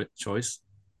my choice.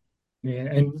 Yeah,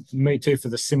 and me too for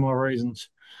the similar reasons.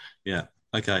 Yeah.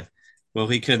 Okay. Well,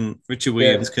 Richie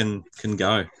Williams can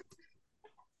go.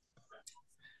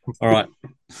 All right.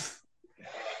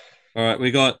 All right.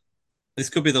 We got, this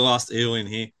could be the last eel in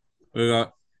here. We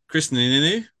got Chris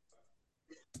Nininu.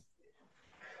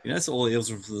 It's all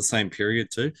eels are for the same period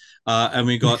too. And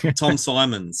we got Tom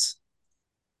Simons.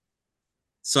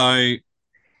 So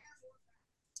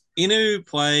Inu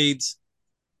played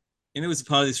Inu was a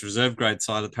part of this reserve grade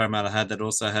side that Parramatta had that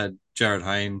also had Jared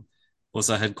Hayne,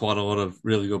 also had quite a lot of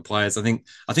really good players. I think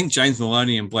James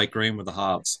Maloney and Blake Green were the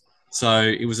halves. So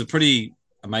it was a pretty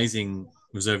amazing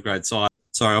reserve grade side.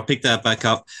 Sorry, I'll pick that back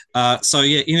up. So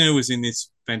yeah, Inu was in this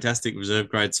fantastic reserve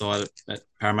grade side at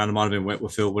Parramatta, might have been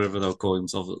Wentworthville, whatever they were calling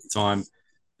themselves at the time.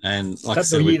 And Is like I that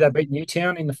the said, year they beat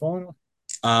Newtown in the final?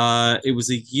 it was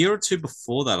a year or two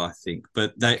before that, I think,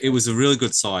 but it was a really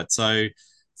good side. So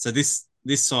this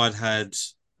side had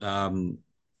um,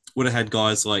 would have had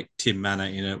guys like Tim Manor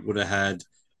in it. Would have had,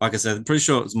 like I said, I'm pretty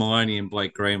sure it was Maloney and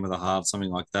Blake Green with a half,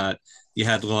 something like that. You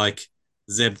had like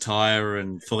Zeb Tyre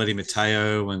and Feletti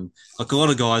Mateo and like a lot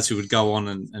of guys who would go on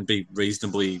and be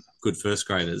reasonably good first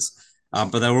graders.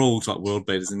 But they were all like world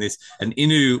beaters in this. And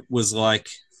Inu was like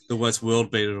the worst world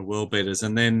beater of world beaters.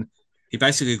 And then he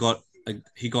basically got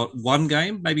one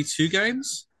game, maybe two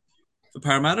games for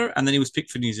Parramatta, and then he was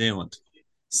picked for New Zealand.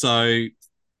 So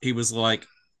he was like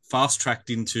fast tracked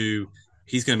into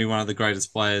he's going to be one of the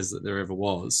greatest players that there ever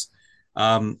was.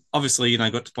 Obviously,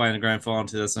 got to play in the grand final in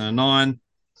 2009,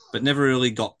 but never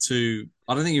really got to.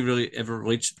 I don't think he really ever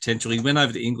reached potential. He went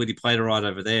over to England. He played all right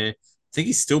over there. I think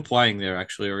he's still playing there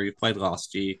actually, or he played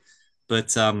last year.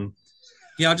 But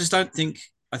yeah, I just don't think.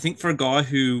 I think for a guy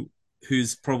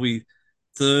who's probably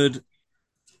third,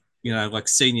 like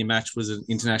senior match was an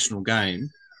international game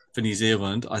for New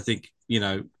Zealand, I think,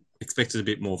 expected a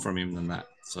bit more from him than that.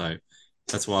 So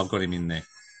that's why I've got him in there.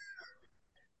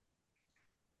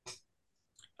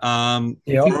 Yeah,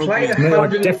 He played I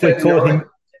definitely call him. 139.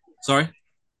 Sorry?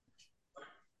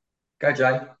 Go,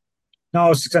 Jay.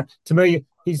 No, to me,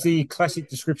 he's the classic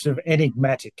description of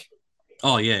enigmatic.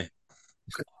 Oh, yeah.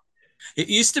 It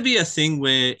used to be a thing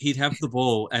where he'd have the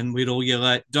ball and we'd all yell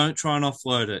out, don't try and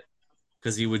offload it,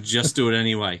 because he would just do it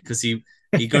anyway, because he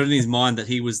got in his mind that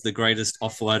he was the greatest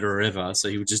offloader ever, so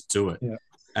he would just do it. Yeah.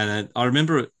 And I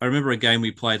remember a game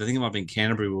we played. I think it might have been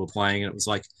Canterbury we were playing, and it was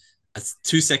like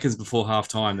 2 seconds before half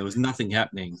time. There was nothing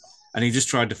happening, and he just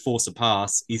tried to force a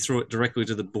pass. He threw it directly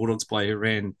to the Bulldogs player who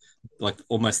ran like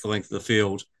almost the length of the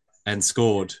field and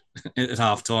scored at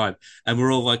half time. And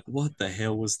we're all like, "What the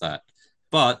hell was that?"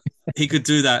 But he could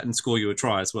do that and score you a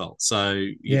try as well. So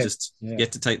you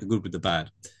have to take the good with the bad.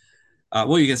 What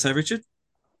were you going to say, Richard?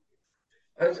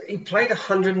 He played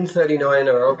 139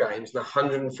 NRL games and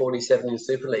 147 in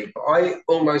Super League. But I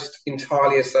almost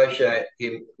entirely associate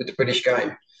him with the British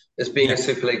game as being a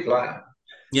Super League player.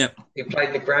 Yep. He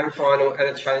played the grand final and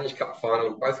a Challenge Cup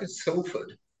final, both with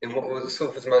Salford, in what was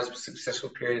Salford's most successful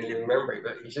period in living memory.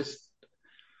 But he just,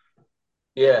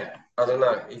 I don't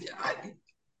know.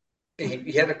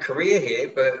 He had a career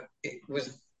here, but it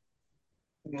was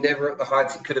never at the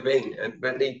heights it could have been.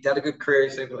 But he had a good career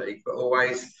in Super League, but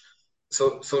always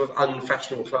sort of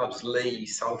unfashionable clubs, Lee,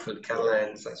 Salford,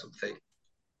 Catalans, that sort of thing.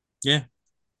 Yeah.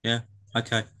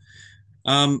 Okay.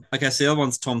 Okay, so the other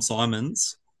one's Tom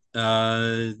Simons.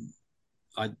 Does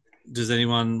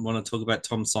anyone want to talk about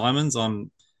Tom Simons?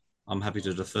 I'm happy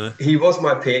to defer. He was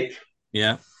my pick.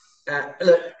 Yeah.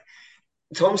 Look,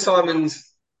 Tom Simons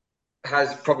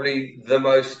has probably the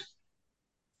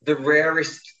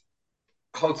rarest,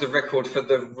 holds the record for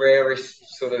the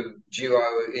rarest sort of duo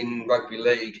in rugby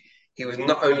league. He was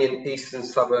not only an Eastern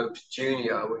Suburbs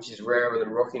junior, which is rarer than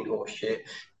rocking horse shit,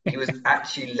 he was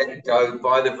actually let go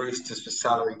by the Roosters for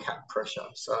salary cap pressure.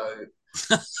 So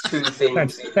two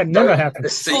things that never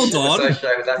happens. Hold on.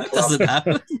 Associate with that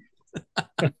happen.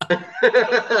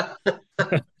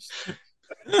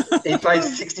 He played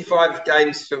 65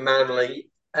 games for Manly,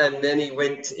 and then he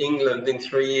went to England in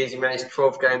 3 years. He managed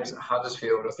 12 games at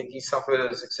Huddersfield. I think he suffered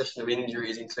a succession of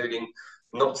injuries, including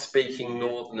not speaking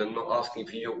Northern and not asking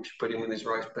for Yorkshire pudding with his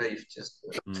roast beef. Just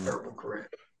a terrible career.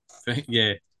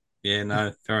 Yeah,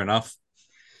 no, fair enough.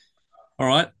 All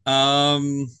right.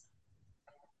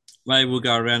 Maybe we'll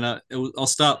go around. I'll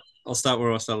start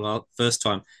where I started first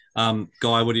time.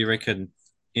 Guy, what do you reckon?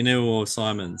 Inu or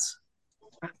Simons?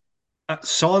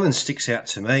 Simon sticks out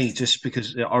to me just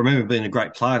because I remember being a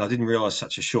great player. I didn't realise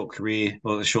such a short career,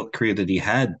 or the short career that he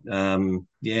had.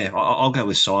 I'll go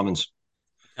with Simons.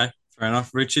 Okay, fair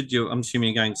enough. Richard, I'm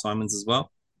assuming you're going Simons as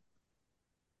well?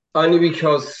 Only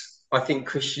because I think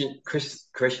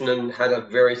Krishnan had a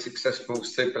very successful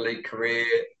Super League career.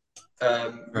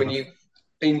 When you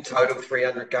in total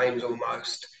 300 games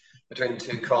almost between the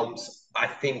two comps, I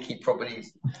think he probably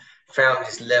found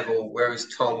his level, whereas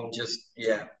Tom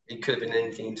he could have been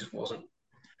anything, he just wasn't.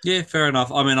 Yeah, fair enough.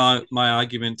 I mean, my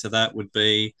argument to that would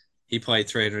be he played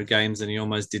 300 games and he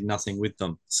almost did nothing with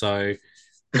them. So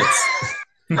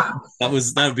that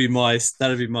would be my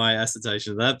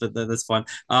assertion of that, but that's fine.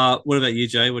 What about you,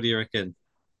 Jay? What do you reckon?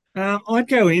 I'd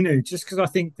go Inu just because I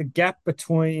think the gap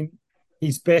between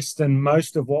his best and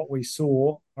most of what we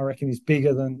saw, I reckon, is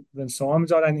bigger than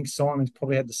Simons. I don't think Simons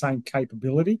probably had the same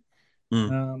capability.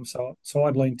 Mm. So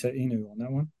I'd lean to Inu on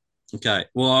that one. Okay.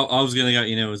 Well, I was going to go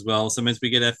Inu as well. So it means we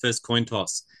get our first coin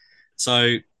toss.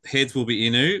 So heads will be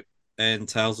Inu and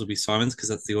tails will be Simons because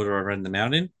that's the order I ran them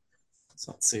out in.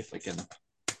 So let's see if we can.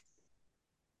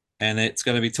 And it's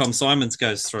going to be Tom Simons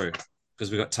goes through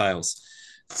because we got tails.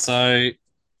 So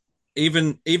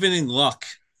even in luck,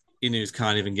 Inus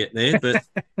can't even get there, but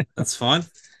that's fine.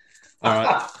 All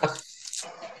right.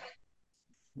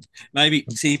 Maybe,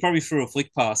 see, he probably threw a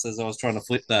flick pass as I was trying to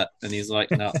flip that, and he's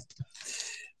like, no.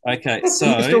 Okay, so.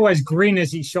 He used to always grin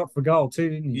as he shot for goal, too,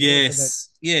 didn't he? Yes.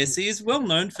 Yes, he is well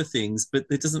known for things, but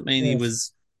it doesn't mean he Yes.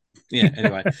 was. Yeah,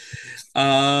 anyway.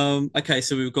 Okay,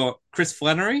 so we've got Chris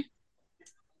Flannery,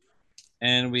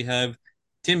 and we have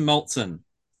Tim Maltson.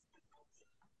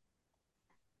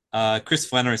 Chris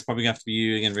Flannery is probably going to have to be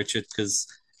you again, Richard, because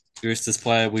Roosters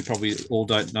player we probably all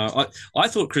don't know. I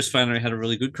thought Chris Flannery had a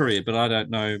really good career, but I don't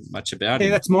know much about Yeah,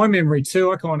 him. that's my memory too.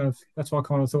 That's why I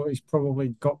kind of thought he's probably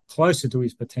got closer to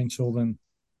his potential than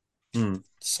some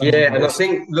of Yeah, the and I rest.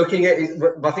 think looking at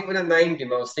I think when I named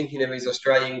him, I was thinking of his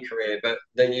Australian career, but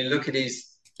then you look at his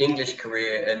English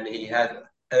career, and he had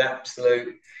a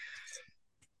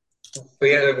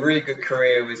really good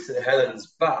career with St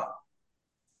Helens, but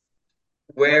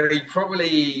where he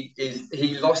probably is,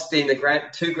 he lost in the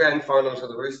two grand finals of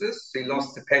the Roosters. So he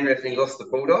lost to Penrith and he lost to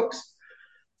Bulldogs,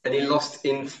 and he lost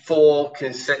in 4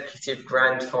 consecutive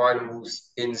grand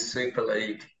finals in Super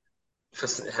League for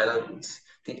St Helens.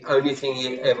 The only thing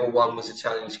he ever won was a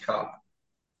Challenge Cup,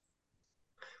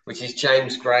 which is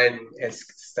James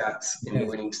Graham-esque stats in the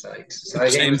winning stakes. So he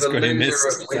was James a Graham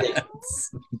loser at winning.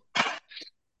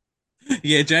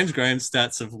 Yeah, James Graham's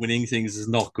stats of winning things is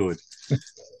not good.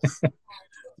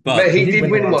 But he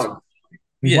did win one. one.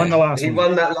 He won the last He one.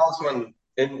 won that last one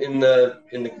in the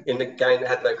game that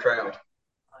had no crowd.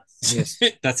 Yes.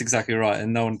 That's exactly right,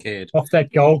 and no one cared. Off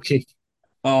that goal kick.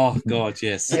 Oh God,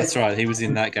 yes, that's right. He was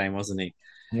in that game, wasn't he?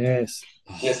 Yes.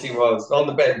 Yes, he was on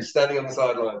the bench, standing on the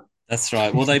sideline. That's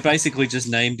right. Well, they basically just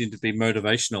named him to be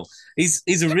motivational.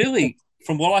 He's a really,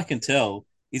 from what I can tell,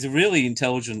 he's a really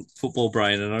intelligent football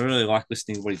brain, and I really like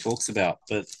listening to what he talks about.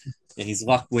 But yeah, his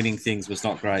luck winning things was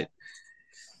not great.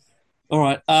 All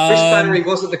right. Chris Flannery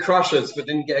was at the Crushers, but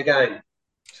didn't get a game.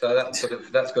 So that's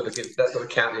got to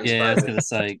count in his Yeah, I was going favour. to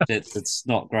say that's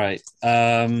not great.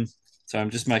 So I'm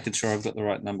just making sure I've got the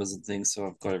right numbers and things, so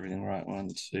I've got everything right. 1,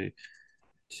 2,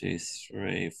 2,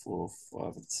 3, 4,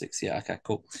 5, and 6. Yeah, okay,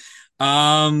 cool.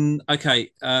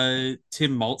 Okay.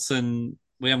 Tim Maltson.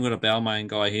 We haven't got a Balmain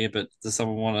guy here, but does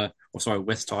someone want to? Or sorry,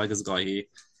 West Tigers guy here.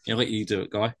 Yeah, I'll let you do it,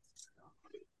 guy.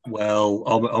 Well,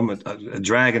 I'm a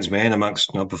Dragons man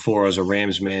amongst, before I was a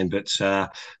Rams man, but so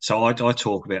I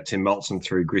talk about Tim Maltson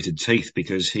through gritted teeth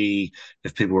because he,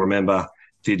 if people remember,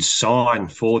 did sign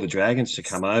for the Dragons to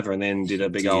come over and then did a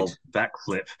big old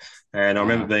backflip. And I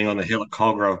remember being on the hill at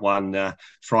Cogra one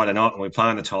Friday night when we were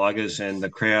playing the Tigers, and the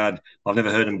crowd, I've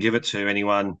never heard them give it to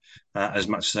anyone as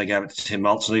much as they gave it to Tim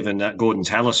Maltson, even Gordon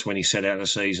Tallis when he set out the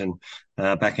season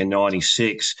back in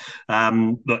 '96.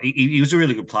 Look, he was a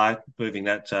really good player, moving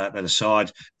that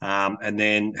aside, and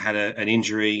then had an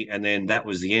injury, and then that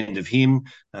was the end of him.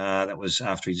 That was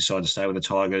after he decided to stay with the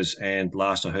Tigers. And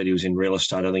last I heard, he was in real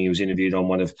estate. I think he was interviewed on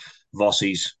one of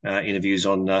Vossi's interviews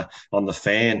on the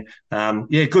Fan.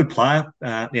 Yeah, good player.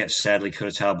 Yeah, sadly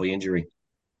curtailed by injury.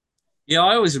 Yeah,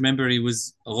 I always remember he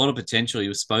was a lot of potential. He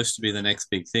was supposed to be the next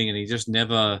big thing, and he just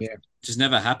never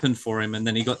happened for him. And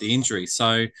then he got the injury.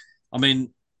 So, I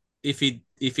mean, if he'd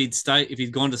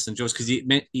gone to St George, because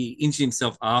he injured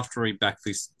himself after he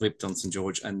backflipped on St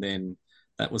George, and then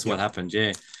that was what happened.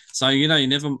 Yeah. So you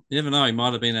never know. He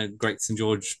might have been a great St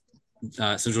George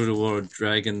Illawarra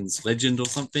Dragons legend or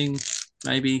something.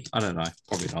 Maybe, I don't know.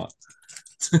 Probably not.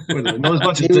 Not as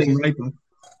much as Dean Raper.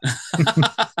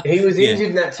 He was injured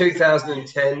in that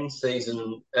 2010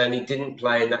 season, and he didn't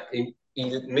play in that. He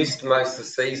missed most of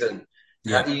the season.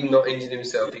 Had he not injured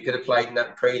himself, he could have played in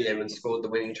that prelim and scored the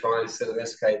winning try instead of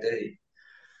SKD.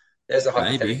 There's a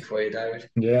hypothetical for you, David.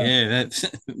 Yeah,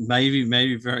 that maybe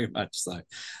very much so.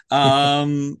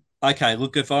 Okay,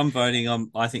 look, if I'm voting,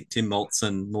 I think Tim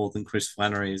Maltson more than Chris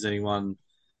Flannery. Does anyone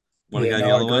want to go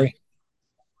the other way?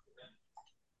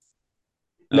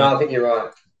 No, I think you're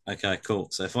right. Okay, cool.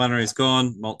 So Flannery's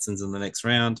gone. Maltson's in the next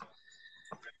round.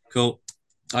 Cool.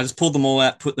 I just pulled them all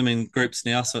out, put them in groups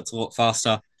now, so it's a lot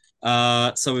faster.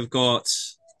 So we've got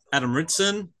Adam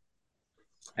Ritson,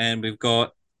 and we've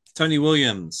got Tony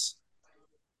Williams.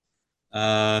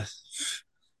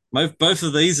 Both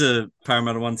of these are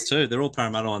Parramatta ones too. They're all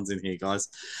Parramatta ones in here, guys.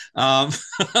 Um,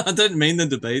 I don't mean them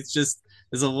to be. It's just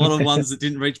there's a lot of ones that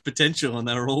didn't reach potential, and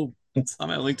they were all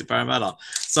somehow linked to Parramatta.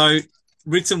 So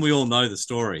Ritson, we all know the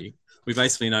story. We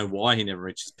basically know why he never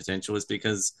reached his potential is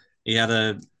because he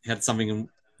had something.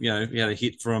 He had a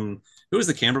hit from who was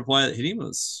the Canberra player that hit him? It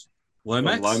was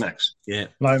Lomax. Lomax. Yeah,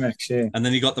 Lomax, yeah. and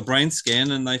then he got the brain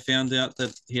scan, and they found out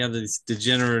that he had this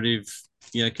degenerative,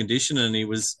 condition, and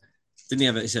didn't he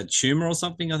have he had a tumor or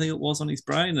something? I think it was on his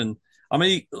brain, and I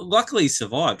mean, luckily he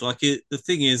survived. The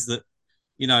thing is that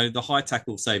the high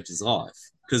tackle saved his life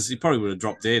because he probably would have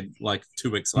dropped dead like 2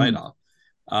 weeks later.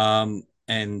 And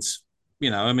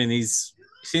I mean, he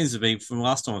seems to be from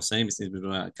last time I've seen him, he seems to be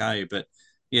doing okay, but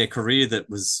yeah, career that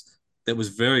was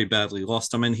very badly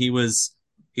lost. I mean, he was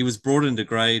brought into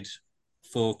grade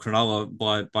for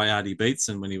Cronulla by Artie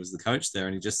Beetson when he was the coach there,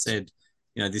 and he just said,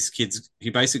 he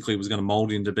basically was going to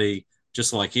mold him to be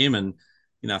just like him, and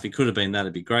if he could have been that,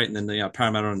 it'd be great. And then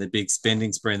Parramatta on their big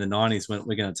spending spree in the '90s went,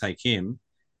 we're going to take him,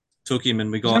 took him,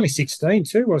 and we He was got only 16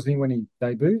 too, wasn't he, when he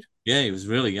debuted? yeah, he was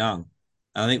really young.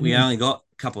 I think we only got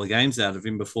a couple of games out of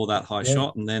him before that high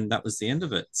shot, and then that was the end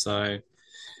of it. So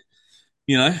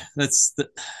that's the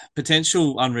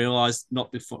potential unrealized,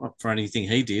 not for anything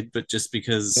he did, but just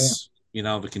because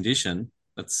of a condition.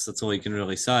 That's all you can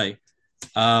really say.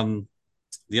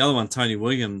 The other one, Tony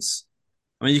Williams.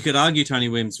 I mean, you could argue Tony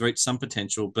Williams reached some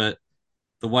potential, but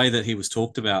the way that he was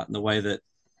talked about and the way that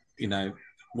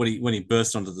when he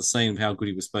burst onto the scene, how good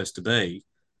he was supposed to be,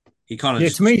 he kind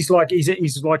of to me, he's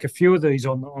like a few of these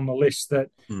on the list that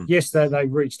yes, they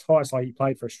reached heights, like he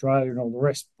played for Australia and all the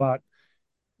rest, but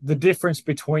the difference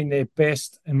between their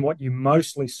best and what you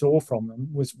mostly saw from them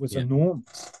was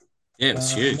enormous. Yeah, it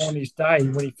was huge. On his day,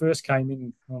 when he first came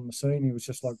in on the scene, he was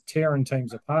just like tearing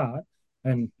teams apart,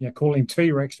 and calling him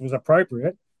T-Rex was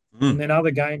appropriate. And then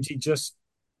other games, he just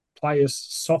play as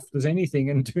soft as anything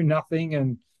and do nothing.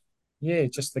 And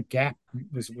just the gap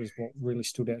was what really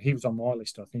stood out. He was on my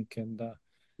list, I think, and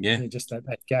just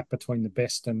that gap between the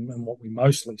best and what we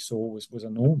mostly saw was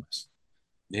enormous.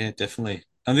 Yeah, definitely.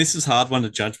 And this is a hard one to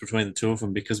judge between the two of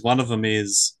them because one of them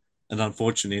is an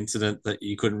unfortunate incident that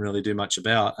you couldn't really do much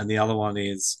about, and the other one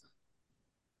is,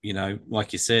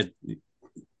 like you said,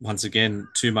 once again,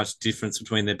 too much difference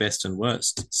between their best and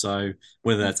worst. So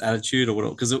whether that's attitude or what,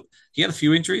 because he had a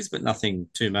few injuries, but nothing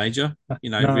too major.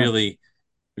 No.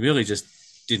 really just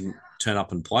didn't turn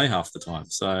up and play half the time.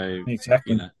 So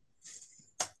exactly, I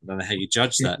don't know how you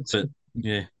judge that, but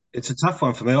yeah. It's a tough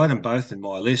one for me. I had them both in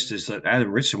my list. Is that Adam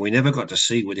Ritson? We never got to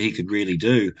see what he could really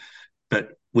do, but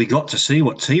we got to see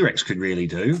what T-Rex could really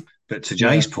do. But to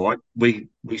Jay's point, we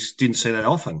didn't see that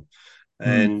often.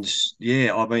 And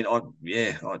I mean, I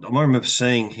remember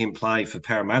seeing him play for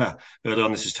Parramatta early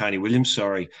on. This is Tony Williams,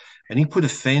 sorry, and he put a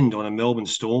fend on a Melbourne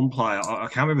Storm player. I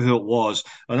can't remember who it was.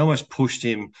 And almost pushed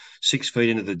him 6 feet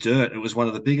into the dirt. It was one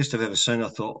of the biggest I've ever seen. I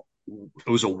thought it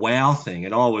was a wow thing,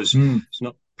 and I was it's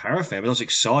not Para fan, but I was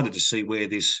excited to see where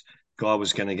this guy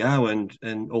was going to go,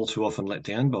 and all too often let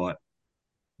down by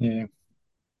it.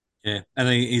 Yeah, and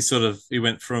he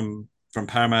went from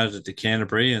Parramatta to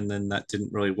Canterbury, and then that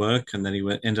didn't really work, and then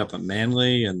ended up at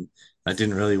Manly, and that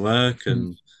didn't really work,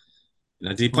 and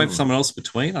did he play for someone else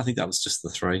between? I think that was just the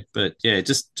three, but yeah, it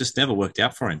just never worked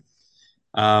out for him.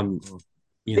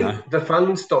 The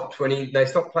fun stopped when they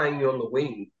stopped playing you on the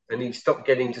wing, and he stopped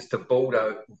getting just to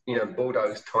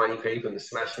bulldoze tiny people and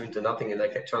smash them into nothing, and they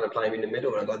kept trying to play him in the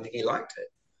middle, and I don't think he liked it.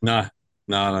 No,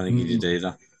 I don't think he did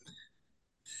either.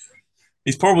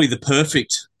 He's probably the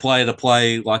perfect player to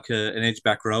play like an edge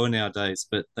back rower nowadays,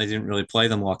 but they didn't really play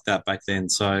them like that back then,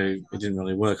 so it didn't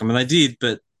really work. I mean, they did,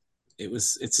 but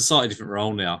it's a slightly different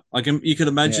role now. You could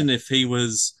imagine if he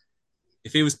was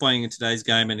playing in today's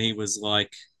game and he was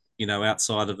like,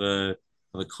 outside of a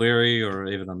Cleary or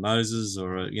even a Moses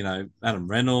or Adam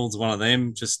Reynolds, one of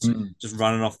them, just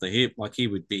running off the hip, like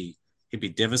he'd be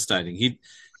devastating.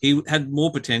 He had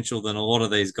more potential than a lot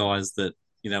of these guys that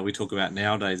we talk about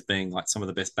nowadays being like some of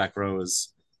the best back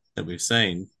rowers that we've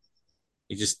seen.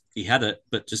 He had it,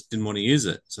 but just didn't want to use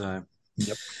it. So,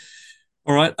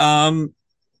 all right.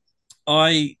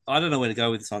 I don't know where to go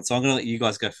with this one, so I'm going to let you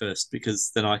guys go first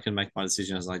because then I can make my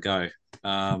decision as I go.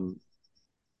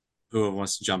 Whoever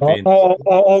wants to jump in.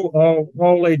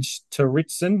 I'll edge to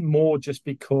Ritson more just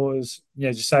because,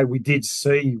 as you say, we did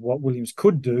see what Williams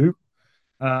could do.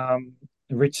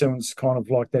 Ritson's kind of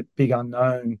like that big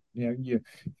unknown.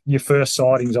 Your first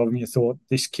sightings of him, you thought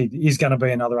this kid is going to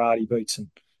be another Artie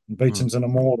Beetson. And Beetson's an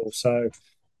immortal, so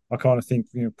I kind of think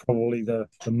probably the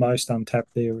most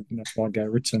untapped there. That's why I go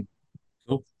Ritson.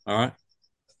 Cool. All right.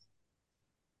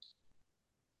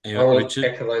 I want to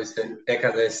Richard?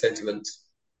 echo their sentiments.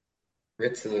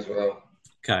 Ritson as well.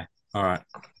 Okay. All right.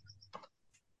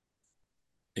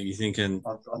 Are you thinking?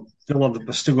 I've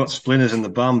still got splinters in the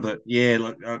bum, but yeah,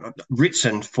 look,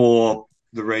 Ritson for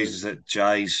the reasons that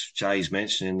Jay's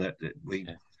mentioning that we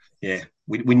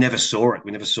never saw it.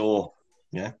 We never saw,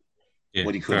 Yeah,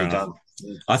 what he could fair have enough.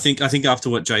 done. I think after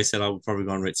what Jay said, I would probably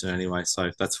go on Ritson anyway.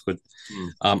 So that's good.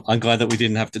 Mm. I'm glad that we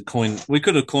didn't have to coin. We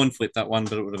could have coin flipped that one,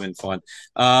 but it would have been fine.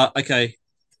 Okay,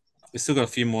 we've still got a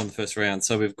few more in the first round.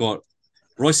 So we've got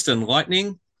Royston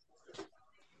Lightning,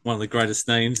 one of the greatest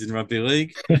names in rugby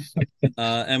league,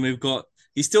 and we've got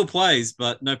he still plays,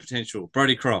 but no potential.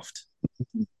 Brodie Croft.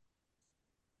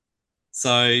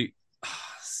 So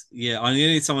yeah, I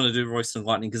need someone to do Royston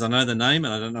Lightning because I know the name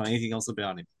and I don't know anything else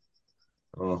about him.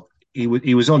 Oh, he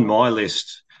was on my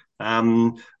list.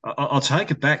 I'll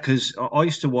take it back because I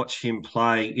used to watch him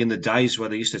play in the days where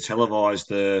they used to televise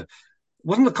the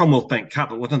wasn't the Commonwealth Bank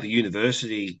Cup, it wasn't the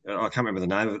university. I can't remember the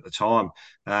name of it at the time.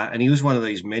 And he was one of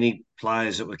these many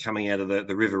players that were coming out of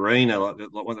the Riverina, like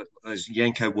one of those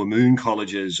Yanko Wamoon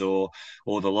colleges or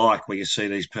the like, where you see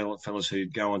these fellas who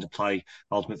go on to play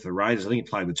ultimate for the Raiders. I think he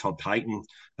played with Todd Payton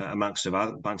amongst a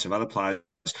bunch of other players.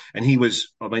 And he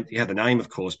was, I mean, he had the name, of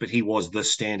course, but he was the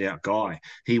standout guy.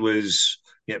 He was,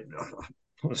 yeah,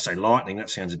 I want to say lightning. That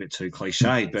sounds a bit too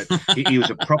cliched, but he was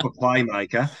a proper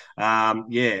playmaker.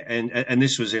 And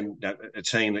this was in a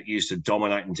team that used to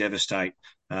dominate and devastate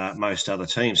most other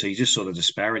teams. So you just saw the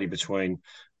disparity between.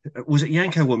 Was it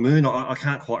Yanko Wamoon? I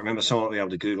can't quite remember. Someone will be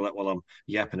able to Google that while I'm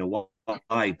yapping away.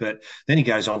 But then he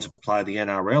goes on to play the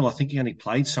NRL. I think he only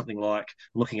played something like,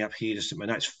 looking up here just at my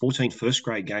notes, 14 first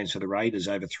grade games for the Raiders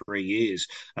over 3 years.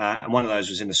 And one of those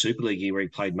was in the Super League year where he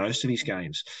played most of his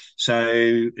games. So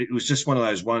it was just one of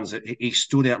those ones that he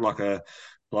stood out like a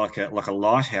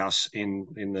lighthouse in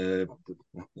the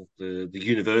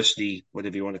university,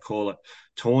 whatever you want to call it,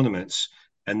 tournaments.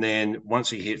 And then once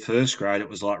he hit first grade, it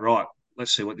was like, right,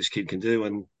 let's see what this kid can do.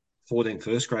 And 14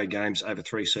 first grade games over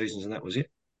 3 seasons, and that was it.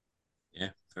 Yeah,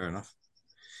 fair enough.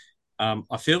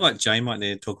 I feel like Jay might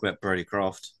need to talk about Brodie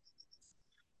Croft.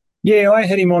 Yeah, I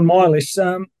had him on my list.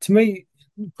 To me,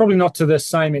 probably not to the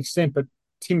same extent, but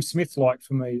Tim Smith like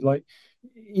for me. Like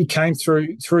he came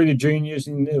through the juniors,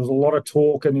 and there was a lot of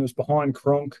talk, and he was behind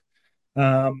Cronk,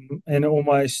 and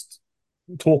almost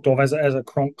talked of as a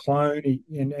Cronk clone.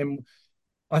 And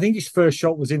I think his first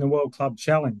shot was in the World Club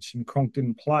Challenge, and Cronk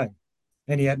didn't play,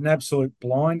 and he had an absolute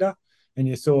blinder. And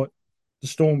you thought the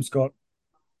Storm's got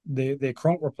their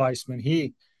Cronk replacement here.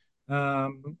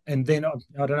 And then I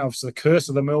don't know if it's the curse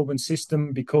of the Melbourne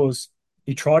system because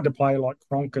he tried to play like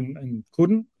Cronk and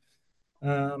couldn't.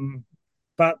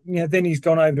 But then he's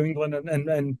gone over to England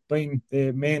and been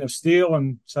their man of steel,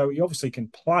 and so he obviously can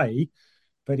play,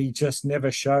 but he just never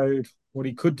showed what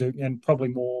he could do, and probably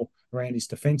more around his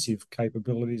defensive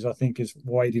capabilities, I think, is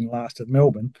why he didn't last at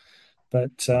Melbourne.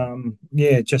 But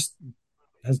just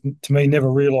has to me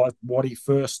never realised what he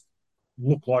first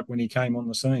looked like when he came on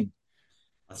the scene.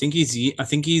 I think he's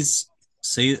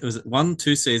see it was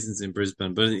 1-2 seasons in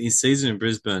Brisbane, but his season in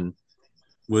Brisbane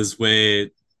was where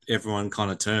everyone kind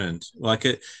of turned. Like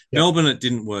at Melbourne, it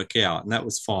didn't work out, and that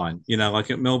was fine. Like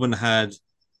at Melbourne had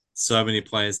so many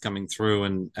players coming through,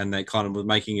 and they kind of were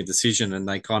making a decision, and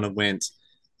they kind of went,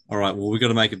 all right, well, we've got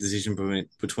to make a decision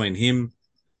between him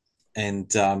and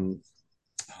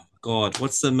God,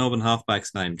 what's the Melbourne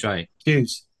halfback's name? Jay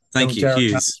Hughes. Thank you,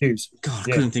 Hughes. Hughes. God,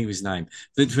 I couldn't think of his name.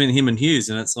 Between him and Hughes,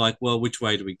 and it's like, well, which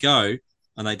way do we go?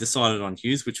 And they decided on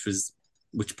Hughes, which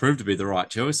proved to be the right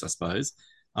choice, I suppose.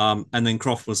 And then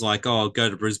Croft was like, "Oh, I'll go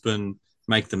to Brisbane,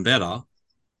 make them better,"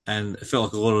 and it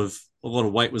felt like a lot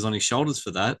of weight was on his shoulders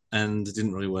for that, and it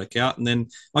didn't really work out. And then,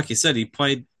 like you said, he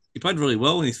played really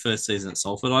well in his first season at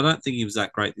Salford. I don't think he was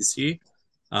that great this year,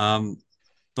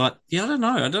 but yeah, I don't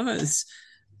know.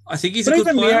 I think he's a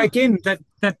good player. Again,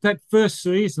 that first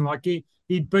season, like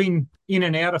he'd been in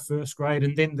and out of first grade,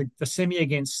 and then the semi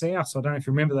against South. I don't know if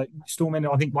you remember that Storm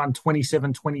ended, I think, won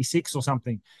 27-26 or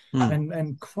something.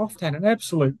 And Croft had an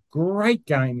absolute great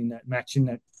game in that match, in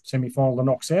that semi-final to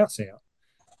knock South out.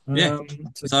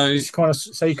 So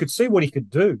you could see what he could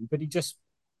do, but he just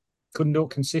couldn't do it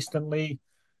consistently.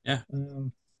 Yeah.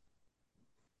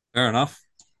 Fair enough.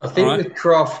 I think with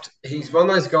Croft, he's one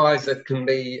of those guys that can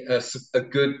be a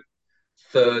good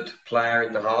third player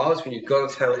in the halves. When you've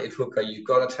got a talented hooker, you've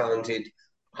got a talented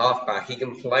halfback. He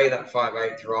can play that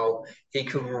 5/8 role. He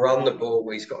can run the ball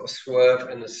where he's got a swerve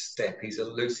and a step. He's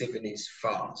elusive and he's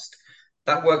fast.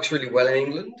 That works really well in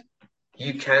England.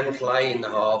 You can play in the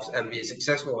halves and be a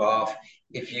successful half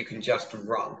if you can just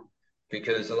run.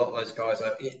 Because a lot of those guys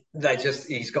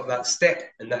he's got that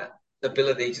step and that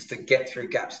ability just to get through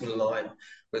gaps in the line.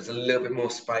 There's a little bit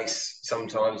more space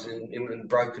sometimes in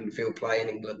broken field play in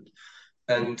England,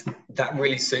 and that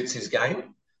really suits his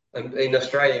game. And in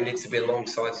Australia, he needs to be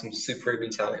alongside some supremely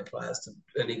talented players,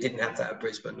 and he didn't have that at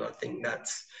Brisbane. And I think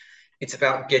it's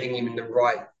about getting him in the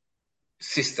right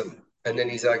system, and then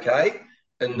he's okay,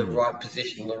 and the right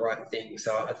position, the right thing.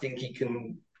 So I think he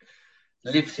can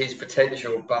lift his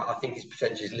potential, but I think his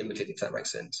potential is limited, if that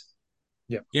makes sense.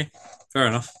 Yeah, fair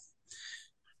enough.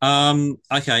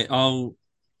 Okay,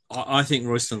 I think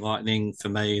Royston Lightning for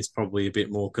me is probably a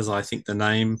bit more because I think the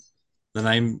name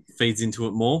feeds into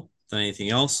it more than anything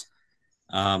else.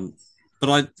 But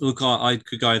I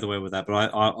could go either way with that,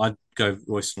 but I'd go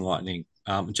Royston Lightning.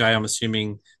 Jay, I'm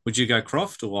assuming, would you go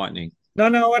Croft or Lightning?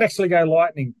 No, I'd actually go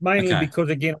Lightning, mainly Okay. because,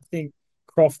 again, I think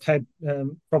Croft had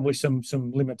probably some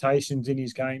limitations in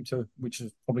his game, which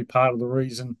is probably part of the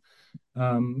reason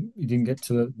he didn't get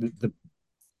to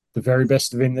the very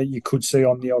best of him that you could see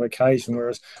on the odd occasion.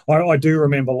 Whereas I do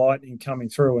remember Lightning coming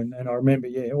through, and I remember,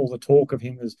 all the talk of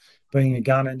him as being a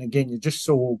gunner. And again, you just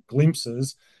saw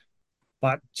glimpses,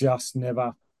 but just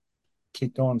never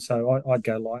kicked on. So I'd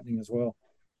go Lightning as well.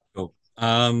 Cool.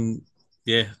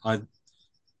 Yeah, I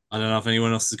don't know if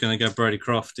anyone else is going to go Brody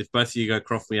Croft. If both of you go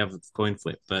Croft, we have a coin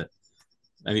flip. But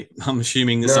maybe I'm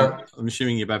assuming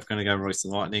you're both going to go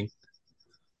Royston Lightning.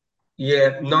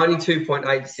 Yeah,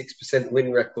 92.86%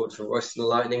 win record for Royston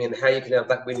Lightning, and how you can have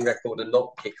that win record and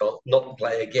not kick on, not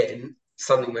play again,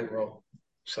 something went wrong.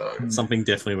 So something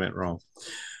definitely went wrong.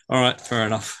 All right, fair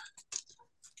enough.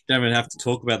 You don't even have to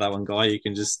talk about that one, Guy. You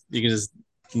can just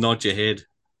nod your head.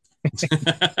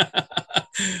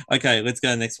 Okay, let's go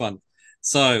to the next one.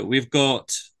 So we've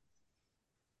got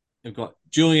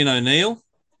Julian O'Neill.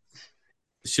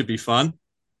 This should be fun.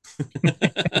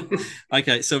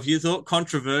 Okay, so if you thought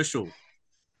controversial,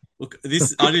 look,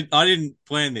 this I didn't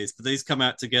plan this, but these come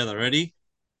out together. Ready?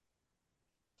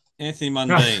 Anthony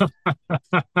Mundine.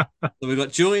 So we've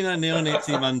got Julian O'Neill and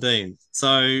Anthony Mundine.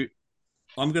 So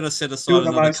I'm going to set aside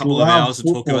another couple of hours to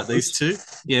talk about these two.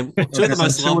 Yeah, two of the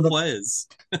most loved players.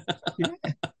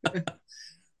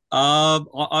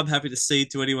 I'm happy to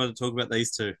cede to anyone to talk about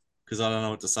these two because I don't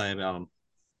know what to say about them.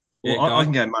 Well, Yeah, I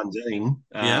can go Mundine.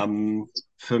 Yeah.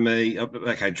 For me,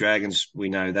 okay, Dragons, we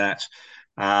know that.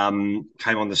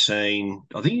 Came on the scene.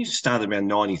 I think he started around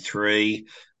 93.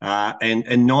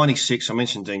 And 96, I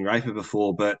mentioned Dean Raper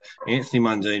before, but Anthony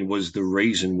Mundine was the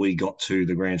reason we got to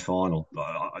the grand final,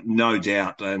 no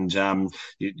doubt. And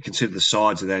you consider the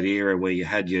sides of that era where you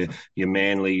had your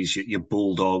Manleys, your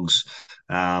Bulldogs,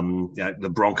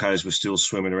 the Broncos were still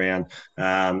swimming around.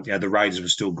 The Raiders were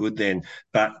still good then,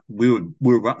 but we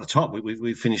were up the top.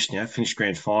 We finished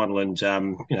grand final,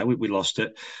 and we lost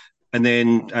it. And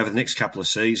then over the next couple of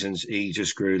seasons, he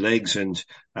just grew legs. And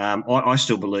I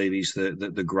still believe he's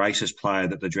the greatest player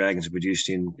that the Dragons have produced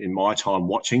in my time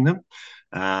watching them.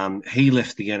 He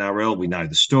left the NRL. We know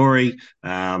the story.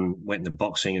 Went into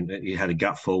boxing and he had a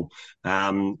gutful.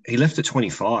 He left at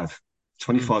 25.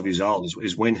 25 years old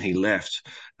is when he left.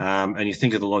 And you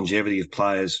think of the longevity of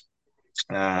players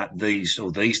these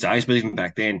days, but even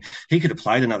back then, he could have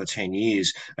played another 10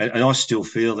 years. And I still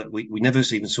feel that we never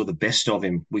even saw the best of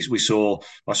him. I saw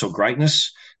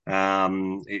greatness.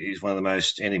 He's one of the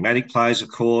most enigmatic players, of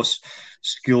course,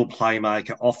 skilled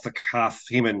playmaker, off the cuff.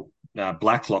 Him and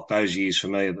Blacklock, those years for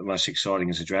me are the most exciting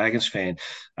as a Dragons fan.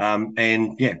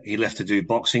 He left to do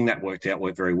boxing. That worked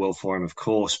very well for him, of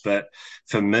course. But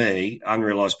for me,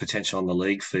 unrealised potential on the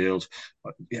league field.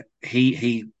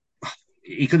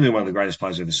 He could have been one of the greatest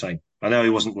players I've ever seen. I know he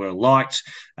wasn't well liked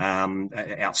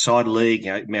outside the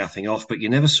league, mouthing off, but you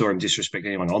never saw him disrespect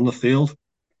anyone on the field.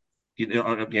 You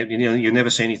never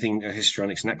see anything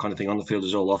histrionics and that kind of thing on the field.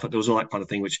 Is all off it. There was all that kind of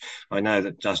thing, which I know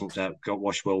that doesn't go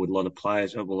wash well with a lot of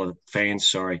players, a lot of fans.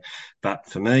 Sorry, but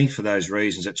for me, for those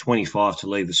reasons, at 25 to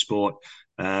leave the sport,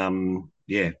 there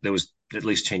was at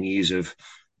least 10 years of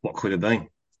what could have been.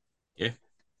 Yeah,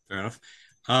 fair enough.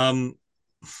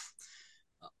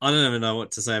 I don't even know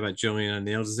what to say about Julian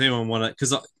O'Neill. Does anyone want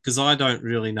to? Because I don't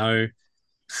really know.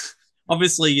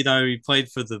 Obviously, he played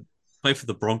for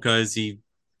the Broncos. He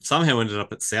somehow ended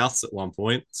up at Souths at one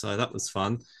point, so that was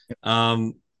fun.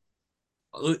 Does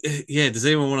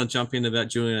anyone want to jump in about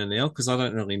Julian O'Neill? Because I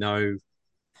don't really know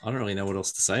what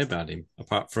else to say about him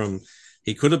apart from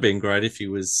he could have been great if he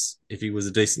was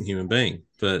a decent human being,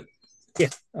 but. Yeah,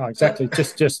 exactly.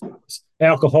 Just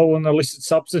alcohol and illicit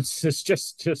substances.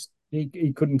 Just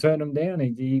he couldn't turn them down.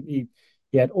 He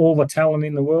had all the talent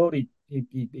in the world.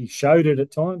 He showed it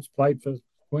at times. Played for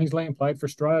Queensland. Played for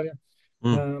Australia.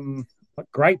 A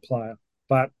great player,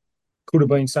 but could have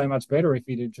been so much better if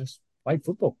he'd have just played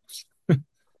football.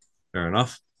 Fair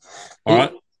enough. All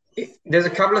right. There's a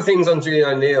couple of things on Julian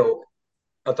O'Neill.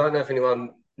 I don't know if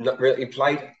anyone really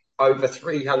played over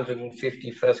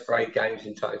 350 first grade games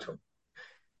in total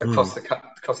across the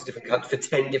different countries for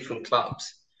 10 different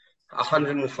clubs.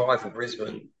 105 for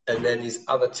Brisbane, and then his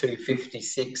other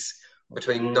 256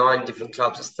 between 9 different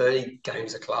clubs. It's 30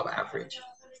 games a club average.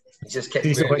 He just kept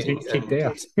moving. Kicked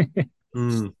out.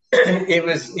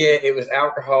 It was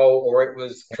alcohol, or it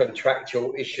was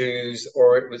contractual issues,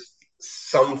 or it was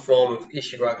some form of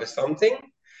issue over something.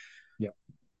 Yeah.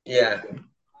 Yeah,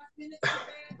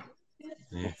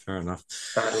 fair enough.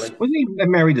 Totally. Wasn't he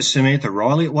married to Samantha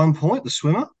Riley at one point, the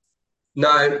swimmer?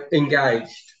 No,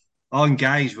 engaged. Oh,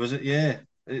 engaged, was it? Yeah.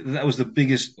 That was the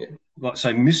biggest, like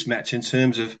say, mismatch in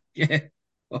terms of,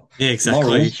 exactly.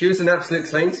 Morals. She was an absolute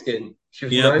clean skin. She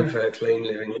was known for her clean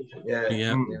living.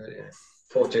 Yeah.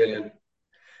 Poor Julian.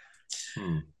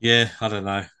 Yeah, I don't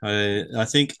know. I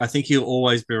think he'll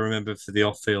always be remembered for the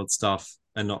off-field stuff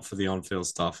and not for the on-field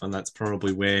stuff, and that's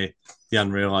probably where the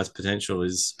unrealized potential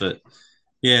is. But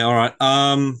yeah, all right.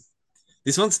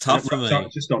 This one's tough for me.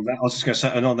 Just on that, I was just going to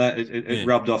say, and on that, it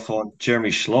rubbed off on Jeremy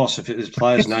Schloss. If his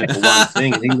player's known for one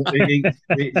thing, it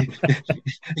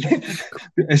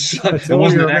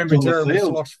wasn't an act on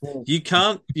the field.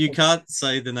 You can't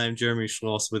say the name Jeremy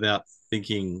Schloss without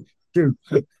thinking. I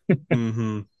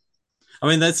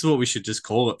mean, that's what we should just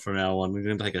call it from now on. We're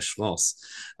going to take a Schloss.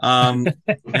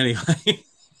 Anyway,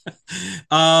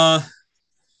 I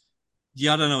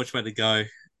don't know which way to go.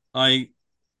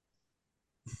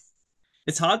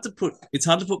 It's hard to put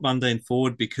Mundine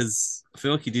forward because I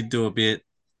feel like he did do a bit.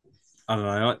 I don't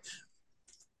know.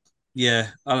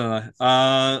 I don't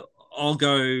know. I'll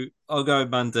go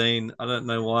Mundine. I don't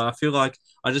know why. I feel like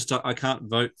I can't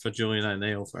vote for Julian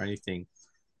O'Neill for anything.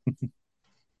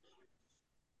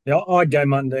 Yeah, I'd go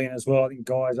Mundine as well. I think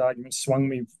Guy's argument swung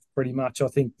me pretty much. I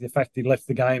think the fact he left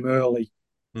the game early,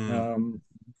 we know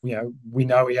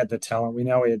he had the talent, we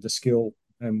know he had the skill,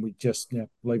 and we just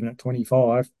leaving at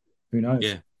 25. Who knows?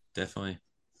 Yeah, definitely.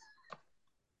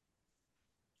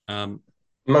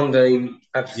 Mundine,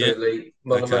 absolutely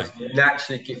one of the most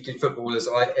naturally gifted footballers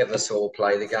I ever saw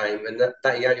play the game, and that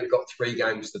he only got 3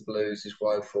 games. The Blues is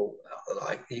woeful.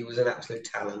 Like, he was an absolute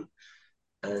talent.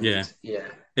 And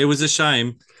it was a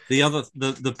shame.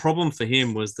 The problem for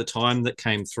him was the time that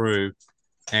came through,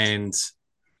 and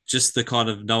just the kind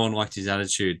of no one liked his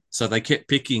attitude. So they kept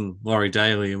picking Laurie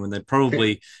Daly, and when they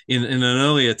probably in an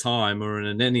earlier time or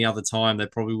in any other time, they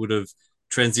probably would have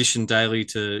transitioned Daly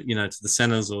to to the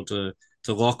centres or to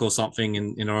lock or something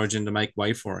in Origin to make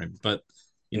way for him. But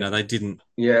they didn't.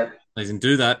 Yeah, they didn't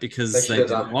do that because they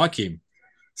didn't like him.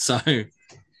 So I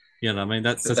mean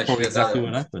that's probably exactly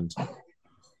what happened.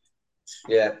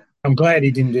 Yeah. I'm glad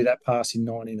he didn't do that pass in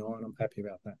 99. I'm happy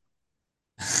about that.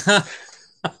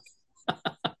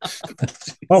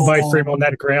 I'll vote for him on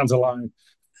that grounds alone.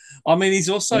 I mean, he's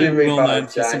also well known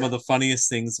for some of the funniest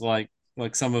things, like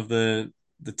some of the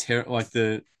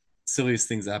silliest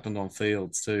things that happened on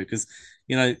fields too. Because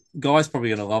Guy's probably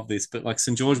going to love this, but like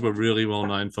St George were really well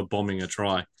known for bombing a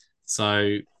try,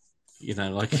 so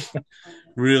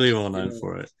really well known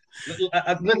for it.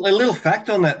 A little fact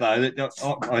on that though,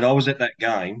 I was at that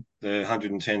game, the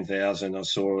 110,000. I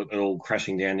saw it all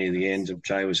crashing down near the end.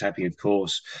 Jay was happy, of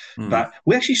course, but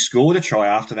we actually scored a try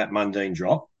after that Mundine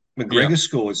drop. McGregor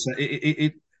scored. So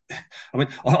I mean,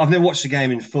 I've never watched the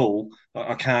game in full.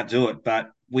 I can't do it,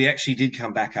 but we actually did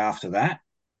come back after that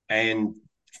and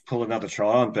pull another try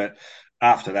on. But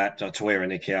after that, Tawera and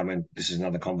Nicky, I mean, this is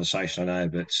another conversation, I know,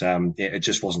 but it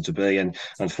just wasn't to be. And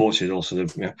unfortunately, it all sort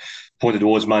of pointed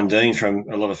towards Mundine from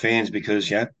a lot of fans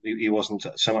because, he wasn't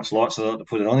so much light, so they had to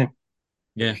put it on him.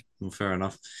 Yeah, well, fair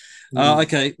enough.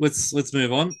 Okay, let's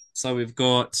move on. So we've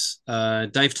got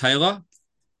Dave Taylor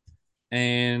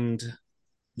and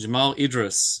Jamal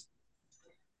Idris.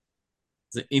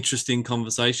 It's an interesting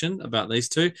conversation about these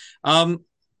two.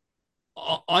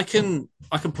 I can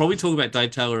probably talk about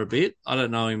Dave Taylor a bit. I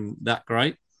don't know him that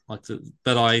great, but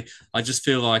I just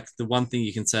feel like the one thing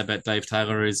you can say about Dave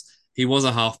Taylor is he was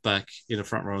a halfback in a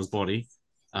front rower's body.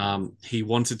 He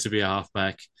wanted to be a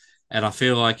halfback, and I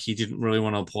feel like he didn't really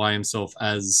want to apply himself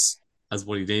as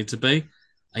what he needed to be.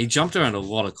 He jumped around a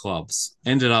lot of clubs.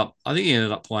 I think he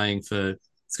ended up playing for.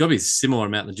 It's got to be a similar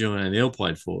amount that Julian O'Neill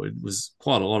played for. It was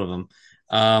quite a lot of them,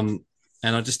 and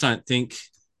I just don't think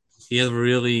he ever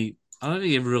really. I don't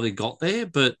think he ever really got there,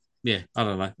 but I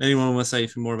don't know. Anyone want to say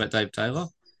anything more about Dave Taylor?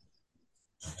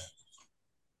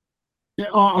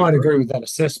 Yeah, I'd agree with that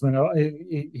assessment.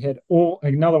 He had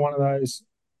another one of those,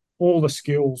 all the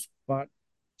skills, but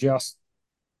just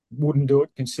wouldn't do it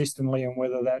consistently. And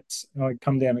whether that's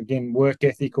come down again work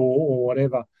ethic or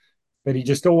whatever, but he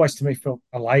just always to me felt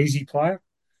a lazy player.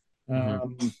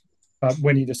 Mhm. But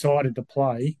when he decided to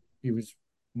play, he was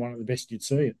one of the best you'd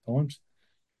see at times.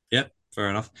 Yep, fair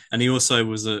enough. And he also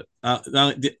was one of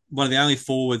the only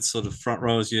forward sort of front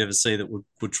rowers you ever see that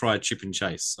would try a chip and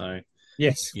chase. So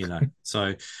Yes.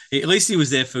 so at least he was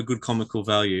there for good comical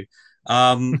value.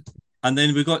 And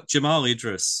then we got Jamal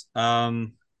Idris.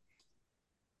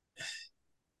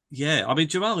 Yeah, I mean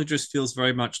Jamal Idris feels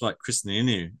very much like Chris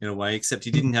Ninu in a way, except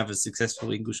he didn't have a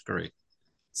successful English career.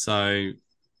 So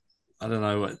I don't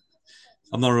know what.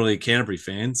 I'm not really a Canterbury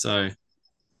fan, so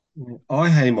I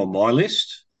had him on my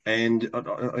list. And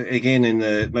again, in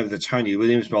maybe the Tony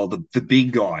Williams role, the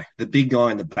big guy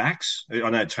in the backs. I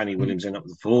know Tony Williams ended up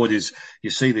with the forward. Is you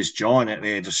see this giant out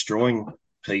there destroying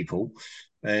people,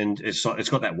 and it's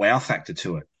got that wow factor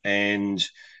to it. And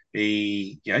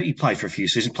he played for a few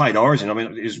seasons, played Origin. I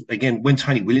mean, it was, again, when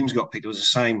Tony Williams got picked, it was the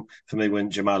same for me when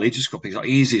Jamal Idris got picked. Like,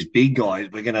 here's this big guy.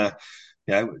 We're gonna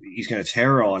he's going to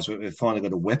terrorise. We've finally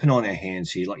got a weapon on our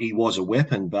hands here. Like, he was a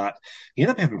weapon, but he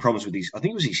ended up having problems with I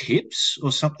think it was his hips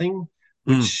or something,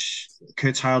 which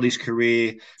curtailed his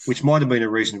career, which might have been a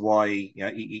reason why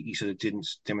he sort of didn't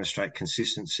demonstrate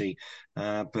consistency.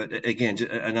 But again,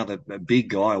 another big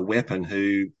guy, a weapon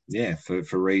who,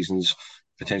 for reasons,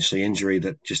 potentially injury,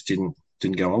 that just didn't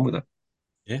go on with it.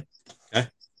 yeah, okay.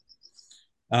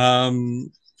 I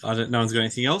don't. No one's got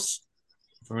anything else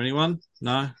from anyone.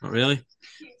 No, not really.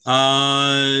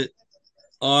 I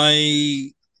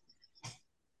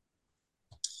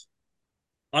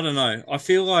I don't know. I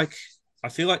feel like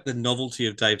the novelty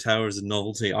of Dave Taylor is a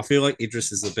novelty. I feel like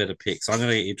Idris is a better pick, so I'm going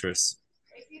to get Idris.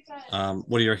 What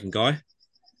do you reckon, Guy?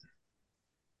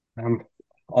 Um,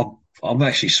 I'm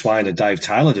actually swaying to Dave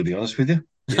Taylor, to be honest with you.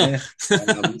 Yeah.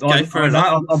 Okay, fair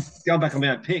enough. I'm going back on my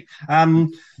own pick.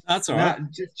 That's all right.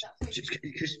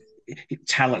 Just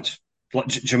talent. Like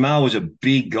Jamal was a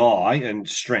big guy and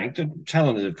strength and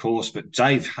talented, of course, but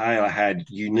Dave Taylor had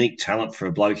unique talent for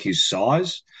a bloke his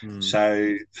size.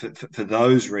 So for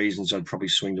those reasons, I'd probably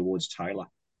swing towards Taylor.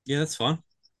 Yeah, that's fine.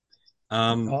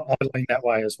 I lean that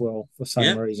way as well for the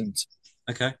same reasons.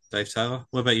 Okay, Dave Taylor.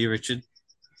 What about you, Richard?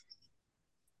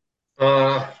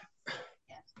 I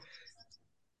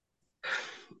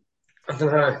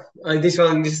don't know. This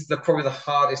is probably the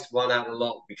hardest one out of the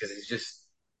lot because it's just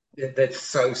they're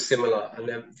so similar, and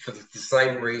then for the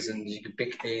same reasons you could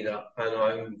pick either. And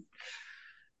I'm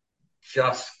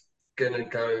just gonna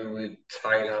go with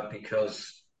Taylor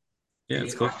because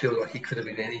Cool. I feel like he could have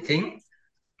been anything.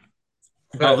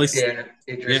 But at least,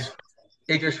 Idris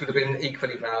would have been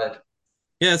equally valid.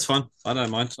 Yeah, it's fine. I don't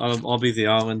mind. I'll be the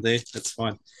island there. That's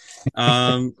fine.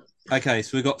 Okay,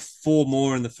 so we've got 4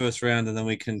 more in the first round, and then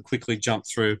we can quickly jump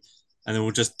through, and then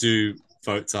we'll just do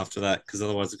votes after that because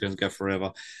otherwise it's going to go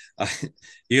forever.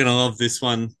 You're going to love this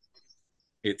one.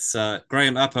 It's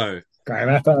Graham Appo. Graham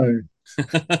Appo.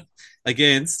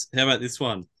 Against, how about this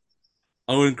one?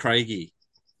 Owen Craigie.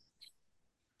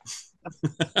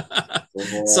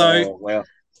 So, well,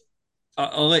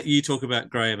 I'll let you talk about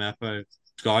Graham Appo,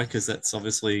 Guy, because that's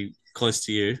obviously close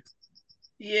to you.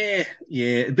 Yeah,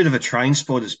 a bit of a train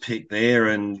spotter's pick there,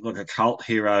 and like a cult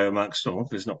hero amongst all.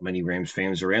 There's not many Rams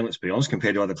fans around, let's be honest,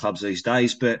 compared to other clubs these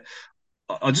days. But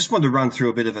I just wanted to run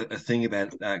through a bit of a thing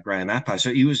about Graham Appo.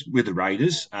 So he was with the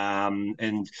Raiders,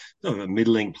 and sort of a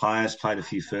middling players, played a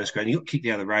few first grade. He got kicked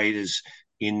out of the Raiders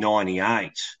in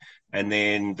 '98, and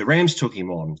then the Rams took him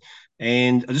on.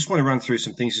 And I just want to run through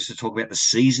some things just to talk about the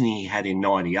season he had in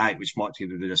 '98, which might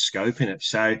give a bit of scope in it.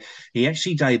 So he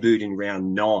actually debuted in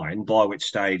round 9, by which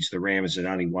stage the Rams had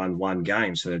only won 1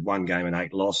 game. So they had 1 game and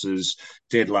 8 losses,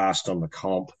 dead last on the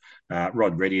comp.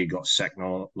 Rod Reddy had got sacked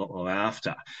not long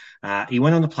after. He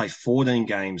went on to play 14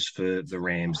 games for the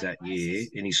Rams that year,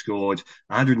 and he scored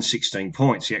 116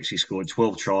 points. He actually scored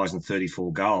 12 tries and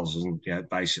 34 goals. And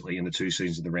basically, in the 2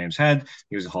 seasons that the Rams had,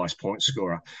 he was the highest point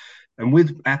scorer. And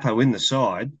with Appo in the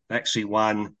side, they actually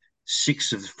won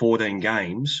 6 of the 14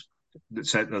 games.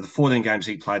 So the 14 games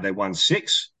he played, they won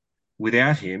 6.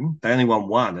 Without him, they only won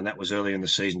 1, and that was early in the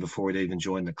season before he'd even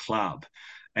joined the club.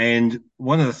 And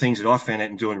one of the things that I found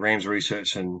out in doing Rams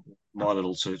research and my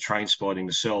little sort of train spotting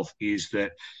myself is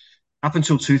that up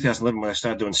until 2011, when I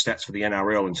started doing stats for the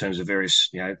NRL in terms of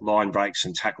various line breaks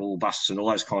and tackle busts and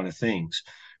all those kind of things,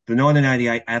 the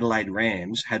 1988 Adelaide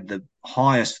Rams had the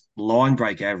highest line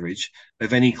break average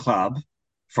of any club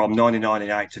from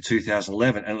 1998 to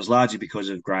 2011, and it was largely because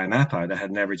of Graham Appo. They had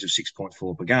an average of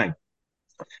 6.4 per game.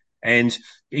 And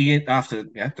after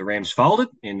the Rams folded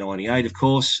in '98, of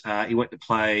course, he went to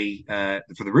play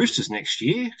for the Roosters next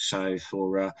year. So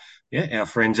for our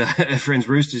friends, friends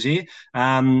Roosters here,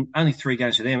 only 3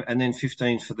 games for them, and then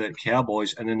 15 for the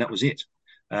Cowboys, and then that was it.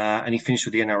 And he finished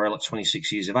with the NRL at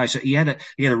 26 years of age. So he had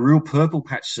a real purple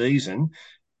patch season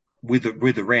with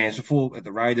the Rams. Before at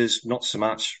the Raiders, not so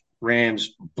much.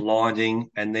 Rams blinding,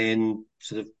 and then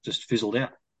sort of just fizzled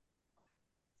out.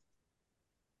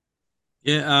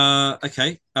 Yeah.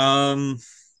 Okay. I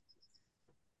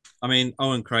mean,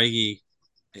 Owen Craigie.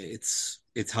 It's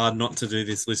hard not to do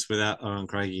this list without Owen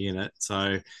Craigie in it.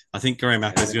 So I think Graham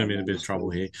Apple is going to be in a bit of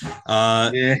trouble here.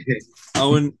 Yeah.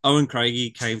 Owen Craigie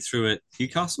came through at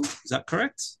Newcastle. Is that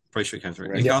correct? Pretty sure he came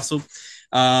through at Newcastle,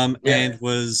 and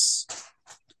was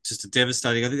just a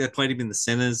devastating. I think they played him in the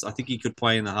centres. I think he could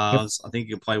play in the halves. I think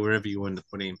he could play wherever you wanted to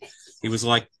put him. He was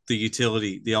like the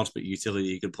utility, the ultimate utility.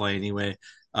 He could play anywhere.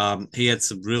 He had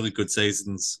some really good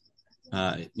seasons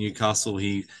at Newcastle.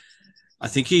 I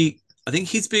think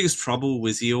his biggest trouble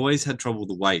was he always had trouble with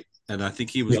the weight, and I think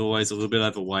he was always a little bit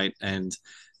overweight, and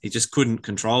he just couldn't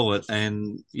control it.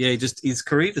 And yeah, his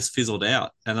career just fizzled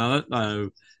out, and I don't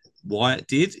know why it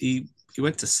did. He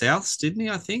went to Souths, didn't he?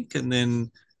 I think, and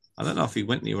then I don't know if he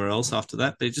went anywhere else after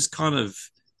that, but it just kind of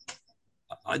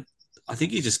I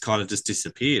think he just kind of just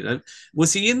disappeared.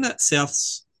 Was he in that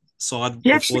Souths side He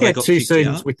before actually they had got 2 kicked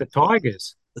seasons out? with the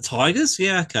Tigers. The Tigers?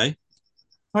 Yeah, okay.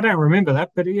 I don't remember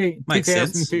that, but yeah, Makes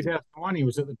 2000, sense. 2001, he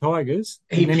was at the Tigers.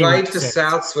 He and then played went for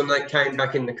Souths when they came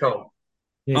back in the comp.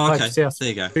 Yeah, he Oh, played okay. for South There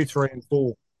you go. 2, 3, and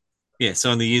 4. Yeah,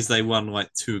 so in the years they won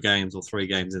like 2 games or 3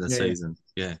 games in a season.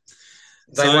 Yeah.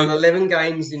 They won 11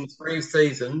 games in 3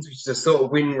 seasons, which is a sort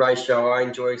of win ratio I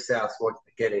enjoy Souths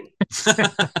getting.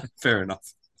 Fair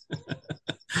enough.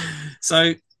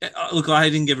 So, look, I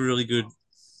didn't give a really good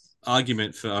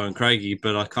argument for Owen Craigie,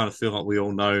 but I kind of feel like we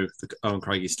all know the Owen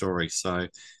Craigie story. So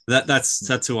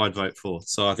that's who I'd vote for.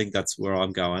 So I think that's where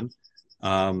I'm going.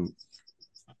 What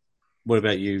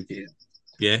about you?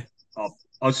 Yeah.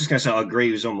 I was just going to say, I agree.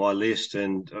 He was on my list,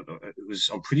 and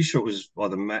I'm pretty sure it was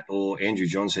either Matt or Andrew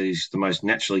John said he's the most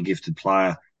naturally gifted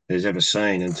player there's ever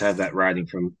seen, and to have that rating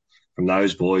from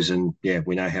those boys, and yeah,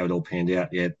 we know how it all panned out.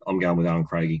 Yeah, I'm going with Owen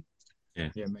Craigie. Yeah,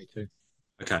 me too.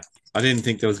 Okay, I didn't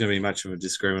think there was going to be much of a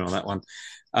disagreement on that one.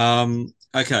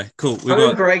 Okay, cool.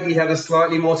 Owen Craigie had a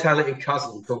slightly more talented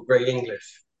cousin called Greg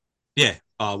English. Yeah.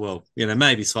 Oh well,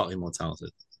 maybe slightly more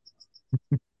talented.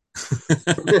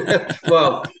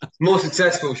 Well, more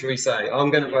successful, should we say?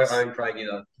 I'm going to vote Owen Craigie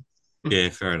though. Yeah,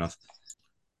 fair enough.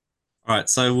 All right,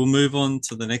 so we'll move on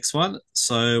to the next one.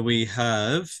 So we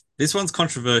have this one's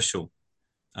controversial.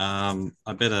 I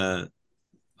better.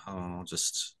 I'll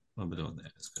just. What am I doing there?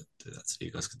 Let's do that so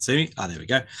you guys can see me. There we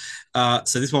go.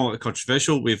 So this one will be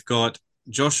controversial. We've got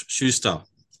Josh Schuster.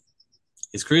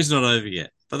 His career's not over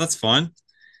yet, but that's fine.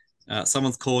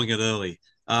 Someone's calling it early.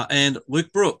 And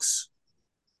Luke Brooks.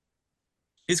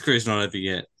 His career's not over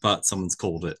yet, but someone's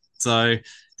called it. So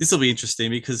this will be interesting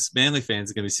because Manly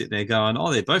fans are going to be sitting there going,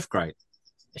 "Oh, they're both great."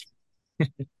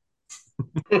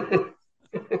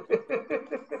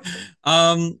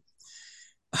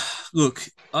 Look,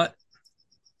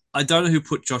 I don't know who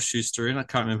put Josh Schuster in. I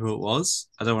can't remember who it was.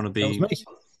 I don't want to be. That was me.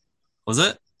 Was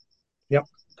it? Yep.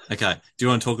 Okay. Do you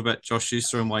want to talk about Josh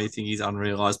Schuster and why you think he's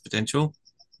unrealized potential?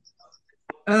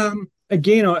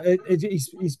 Again,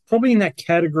 he's probably in that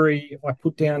category I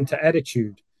put down to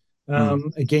attitude.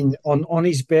 Again, on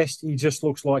his best, he just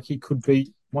looks like he could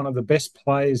be one of the best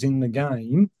players in the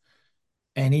game,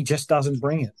 and he just doesn't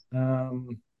bring it.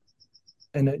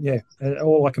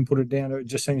 All I can put it down to, it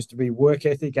just seems to be work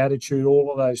ethic, attitude,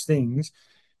 all of those things.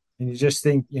 And you just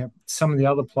think, some of the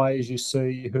other players you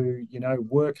see who,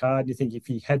 work hard, you think if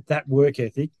he had that work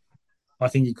ethic, I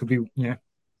think he could be,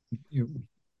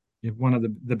 one of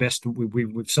the best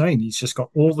we've seen. He's just got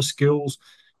all the skills,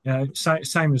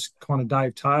 same as kind of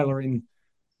Dave Taylor in,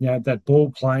 that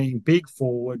ball playing, big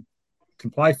forward,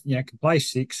 can play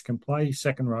 6, can play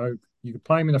second row. You can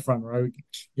play him in the front row,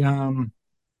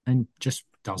 and just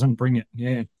doesn't bring it.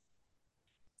 Yeah.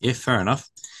 Yeah, fair enough.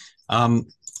 I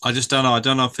just don't know. I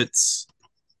don't know if it's,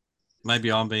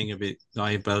 maybe I'm being a bit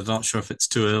naive, but I'm not sure if it's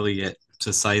too early yet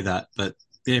to say that. But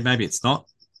yeah, maybe it's not.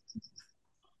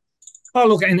 Oh,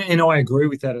 look, and I agree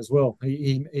with that as well.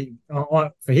 He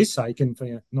for his sake, and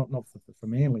for not for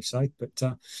Manly's sake, but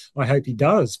I hope he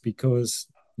does, because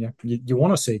you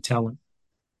want to see talent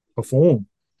perform,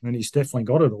 and he's definitely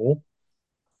got it all.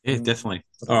 Yeah, definitely.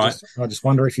 I just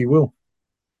wonder if he will.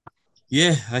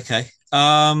 Yeah. Okay.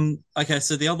 Okay,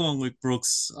 so the other one, Luke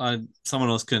Brooks, someone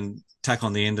else can tack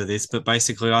on the end of this, but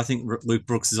basically, I think Luke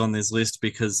Brooks is on this list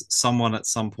because someone at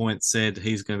some point said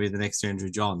he's going to be the next Andrew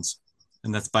Johns,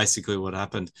 and that's basically what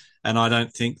happened. And I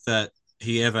don't think that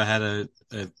he ever had a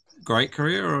great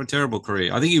career or a terrible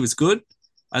career. I think he was good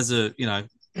as a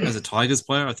Tigers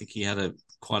player. I think he had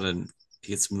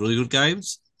he had some really good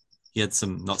games. He had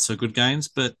some not so good games,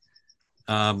 but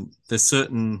there's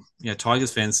certain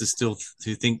Tigers fans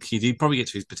who think he did probably get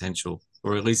to his potential,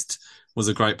 or at least was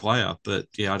a great player. But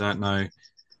yeah, I don't know.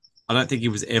 I don't think he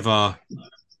was ever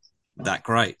that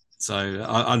great. So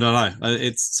I don't know.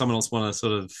 It's someone else want to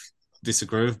sort of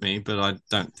disagree with me, but I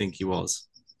don't think he was.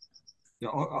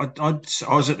 I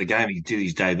was at the game. He did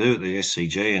his debut at the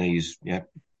SCG, and he's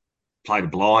played a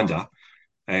blinder.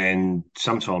 And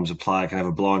sometimes a player can have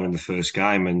a blinder in the first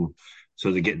game and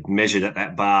sort of get measured at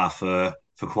that bar for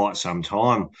quite some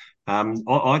time. I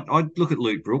look at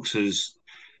Luke Brooks as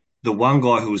the one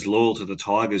guy who was loyal to the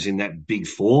Tigers in that big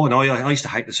four. And I used to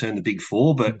hate the term the big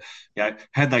four, but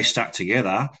had they stuck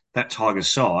together, that Tigers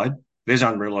side, there's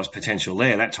unrealised potential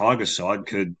there. That Tigers side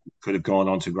could have gone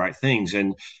on to great things.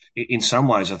 And in some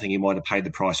ways, I think he might have paid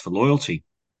the price for loyalty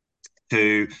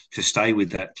to stay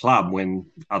with that club when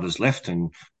others left,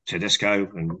 and Tedesco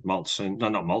and Molson, no,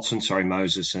 not Molson, sorry,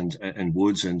 Moses and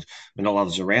Woods and all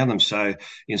others around them. So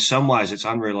in some ways, it's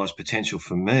unrealised potential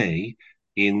for me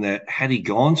in that had he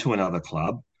gone to another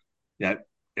club, it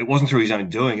wasn't through his own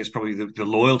doing. It's probably the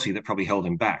loyalty that probably held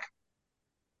him back.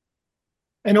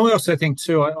 And I also think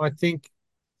too, I think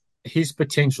his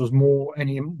potential is more,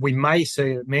 and we may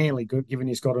see it Manly, given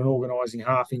he's got an organising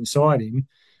half inside him.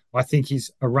 I think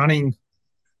he's a running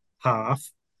half,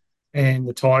 and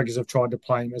the Tigers have tried to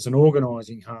play him as an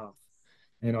organising half.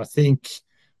 And I think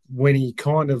when he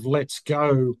kind of lets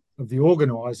go of the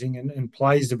organising and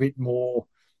plays a bit more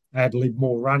ad lib,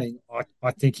 more running,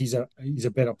 I think he's a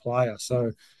better player.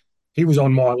 So he was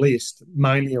on my list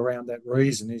mainly around that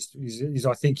reason.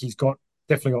 I think he's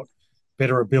definitely got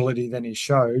better ability than he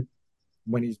showed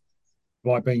when he's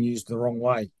by being used the wrong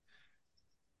way.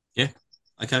 Yeah.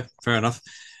 Okay. Fair enough.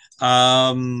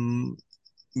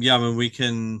 Yeah, I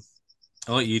mean,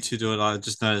 I'll let you two do it. I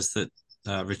just noticed that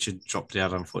Richard dropped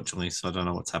out, unfortunately, so I don't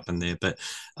know what's happened there. But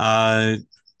I'll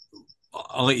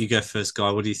let you go first,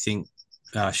 Guy. What do you think,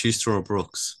 Schuster or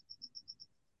Brooks?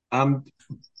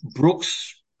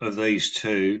 Brooks of these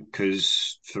two,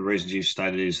 because for the reasons you've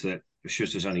stated, is that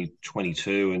Schuster's only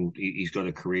 22 and he's got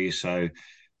a career. So,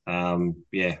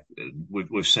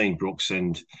 we've seen Brooks,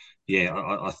 and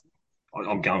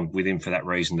I'm going with him for that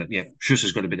reason. That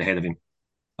Schuster's got a bit ahead of him.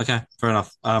 Okay, fair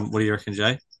enough. What do you reckon,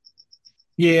 Jay?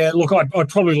 Yeah, look, I'd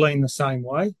probably lean the same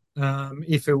way.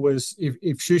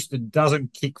 If Schuster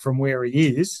doesn't kick from where he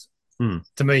is,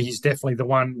 to me, he's definitely the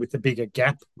one with the bigger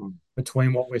gap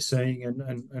between what we're seeing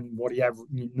and what he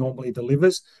normally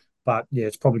delivers. But yeah,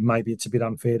 it's a bit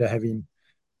unfair to have him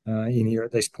in here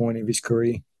at this point of his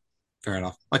career. Fair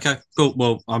enough. Okay, cool.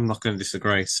 Well, I'm not going to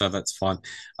disagree, so that's fine.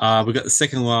 We've got the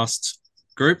second last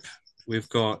group. We've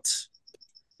got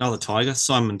another Tiger,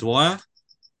 Simon Dwyer,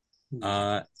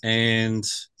 and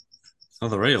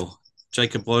another real,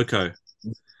 Jacob Loco.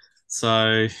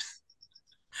 So,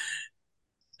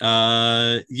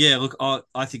 look,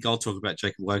 I think I'll talk about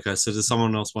Jacob Loco. So does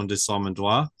someone else want to do Simon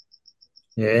Dwyer?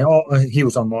 Yeah, he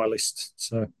was on my list,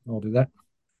 so I'll do that.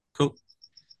 Cool.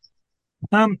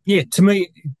 To me,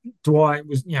 Dwight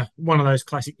was one of those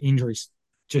classic injuries.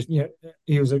 Just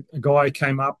he was a guy who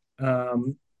came up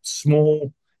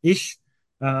small-ish,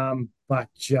 but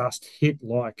just hit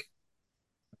like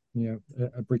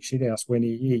a brick shithouse when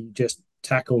he just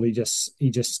tackled. He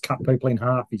just cut people in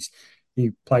half.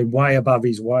 He played way above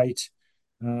his weight,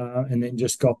 and then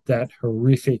just got that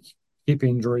horrific hip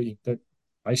injury that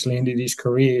basically ended his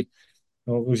career.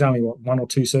 Well, it was only 1 or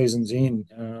 2 seasons in.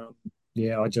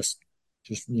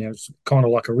 It's kind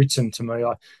of like a Ritson to me.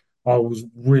 I was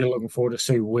really looking forward to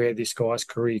see where this guy's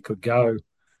career could go,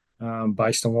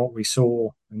 based on what we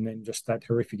saw, and then just that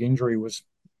horrific injury was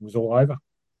all over.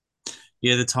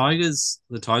 Yeah, the Tigers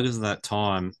at that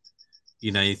time,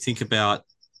 you think about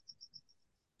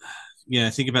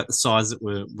the sides that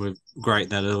were great in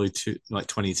that early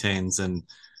 2010s, and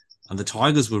the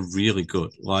Tigers were really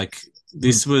good. Like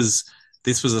this was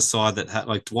a side that had,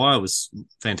 like, Dwyer was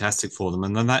fantastic for them,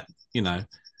 and then that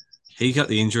he got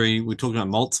the injury. We were talking about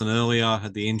Molson earlier,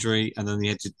 had the injury, and then you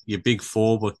had your big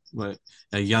four were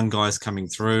young guys coming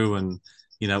through, and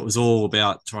it was all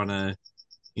about trying to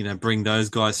bring those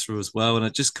guys through as well, and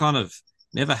it just kind of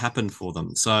never happened for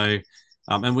them. So,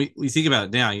 and we think about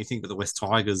it now. You think about the West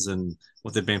Tigers and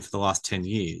what they've been for the last 10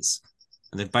 years.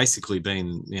 and they've basically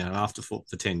been an afterthought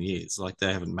for 10 years. Like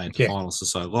they haven't made the Yeah. finals for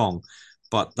so long,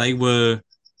 but they were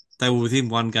within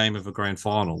one game of a grand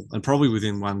final and probably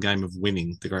within one game of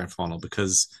winning the grand final,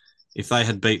 because if they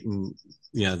had beaten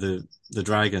the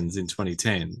Dragons in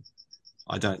 2010,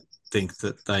 I don't think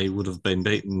that they would have been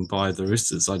beaten by the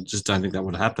Roosters. I just don't think that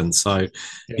would happen. So,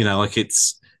 Yeah. like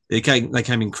they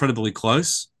came incredibly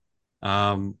close,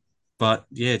 but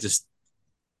yeah, just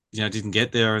didn't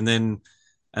get there. And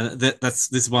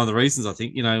this is one of the reasons I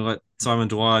think like Simon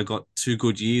Dwyer got 2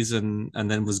 good years and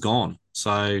then was gone.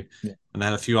 So Yeah. and they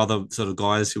had a few other sort of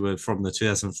guys who were from the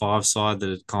 2005 side that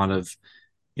had kind of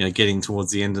getting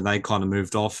towards the end, and they kind of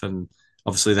moved off. And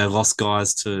obviously they lost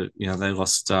guys to they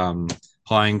lost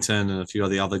Hyington and a few of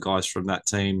the other guys from that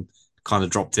team kind of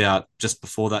dropped out just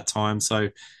before that time. So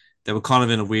they were kind of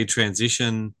in a weird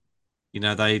transition.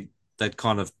 They'd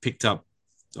kind of picked up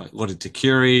like Lottie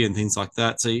Takuri and things like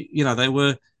that. So they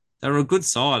were a good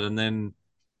side, and then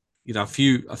a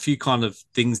few kind of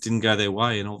things didn't go their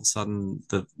way, and all of a sudden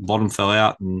the bottom fell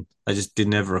out, and they just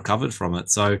didn't ever recovered from it.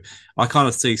 So I kind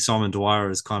of see Simon Dwyer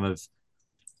as kind of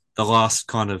the last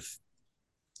kind of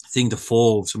thing to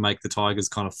fall to make the Tigers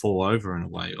kind of fall over in a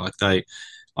way. Like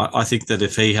I think that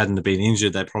if he hadn't been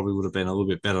injured, they probably would have been a little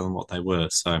bit better than what they were.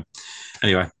 So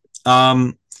anyway,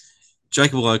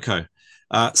 Jacob Loco.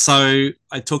 So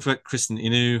I talked about Kristen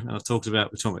Inu, and we're talking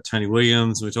about Tony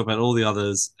Williams, and we talked about all the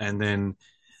others, and then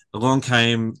along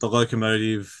came the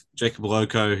locomotive, Jacob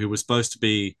Loco, who was supposed to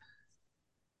be,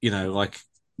 like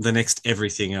the next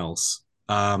everything else.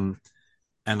 And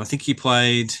I think he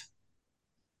played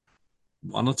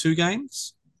 1 or 2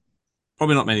 games,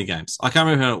 probably not many games. I can't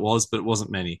remember how it was, but it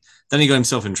wasn't many. Then he got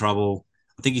himself in trouble.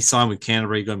 I think he signed with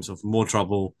Canterbury, got himself in more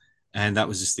trouble, and that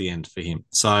was just the end for him.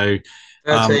 So,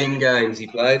 13 games he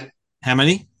played. how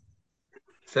many?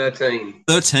 13.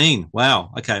 13.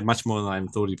 Wow. Okay, much more than I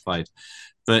thought he played.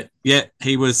 But yeah,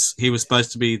 he was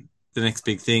supposed to be the next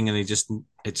big thing, and it just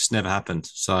never happened.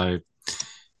 So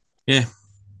yeah,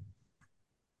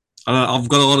 I've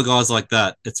got a lot of guys like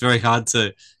that. It's very hard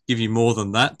to give you more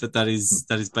than that, but that is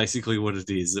basically what it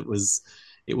is. It was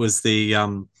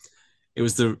the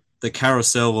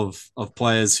carousel of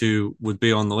players who would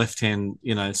be on the left hand,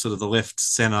 sort of the left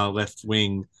center, left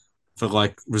wing for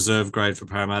like reserve grade for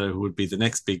Parramatta, who would be the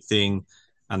next big thing,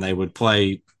 and they would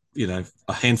play, a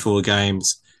handful of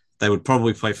games. They would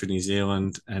probably play for New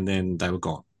Zealand, and then they were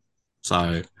gone.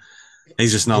 So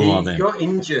he's just another one of He them. got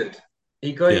injured.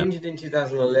 He got Yeah. injured in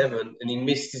 2011 and he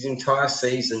missed his entire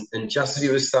season. And just as he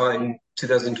was starting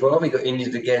 2012, he got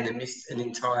injured again and missed an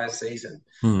entire season.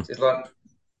 Hmm. So it's like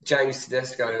James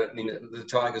Tedesco at the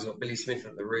Tigers or Billy Smith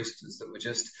at the Roosters that were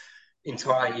just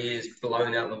entire years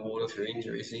blown out the water through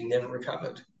injuries and he never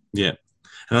recovered. Yeah.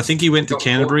 And I think he went to Got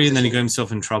Canterbury caught and then he possession. got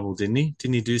himself in trouble, didn't he?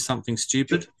 Didn't he do something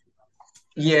stupid?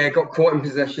 Yeah, got caught in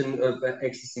possession of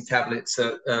ecstasy tablets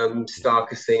at Star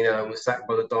Casino and was sacked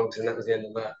by the Dogs, and that was the end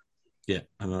of that. Yeah.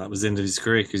 And that was the end of his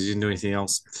career because he didn't do anything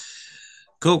else.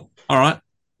 Cool. All right.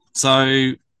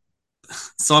 So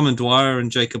Simon Dwyer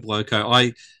and Jacob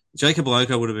Loco. Jacob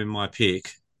Loco would have been my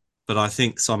pick, but I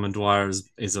think Simon Dwyer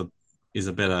is a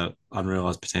better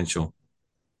unrealized potential.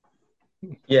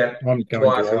 Yeah, I'm going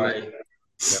Dwyer to for Dwyer. me.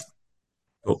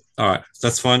 Cool. All right.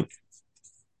 That's fine.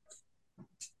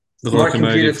 The My computer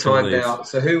locomotive can timed leave. out.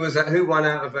 So who was that? Who won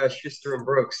out of Schuster and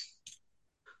Brooks?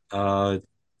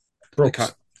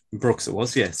 Brooks. Brooks it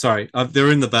was. Yeah. Sorry.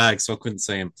 They're in the bag, so I couldn't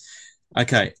see them.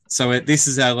 Okay. So this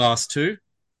is our last two.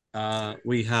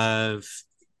 We have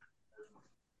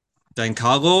Dane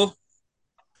Carlaw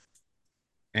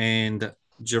and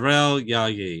Jarrell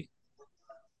Yayi.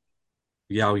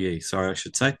 Yaoyi, sorry, I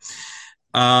should say.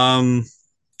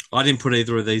 I didn't put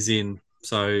either of these in.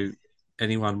 So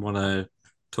anyone want to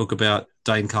talk about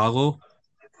Dane Carlaw?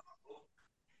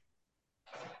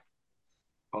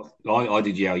 I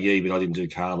did Yao Yi, but I didn't do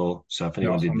Carlo. So if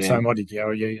anyone did I'm then, saying I did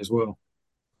Yao Yi as well.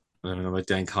 I don't know where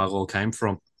Dane Carlaw came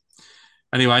from.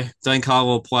 Anyway, Dane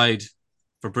Carlaw played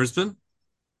for Brisbane.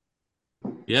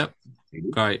 Yep,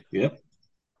 great. Yep.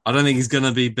 I don't think he's going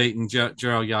to be beating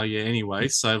Gerald Yaya anyway.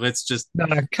 So let's just. No,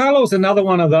 Carlo's another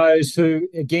one of those who,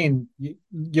 again,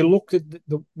 you looked at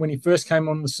when he first came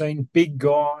on the scene, big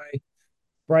guy,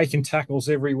 breaking tackles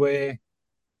everywhere.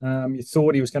 You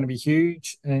thought he was going to be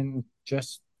huge and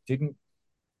just didn't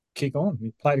kick on.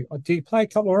 Did he play a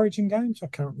couple of Origin games? I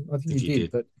think he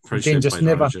did. But Pretty again, sure just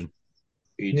never.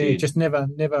 He did. Just never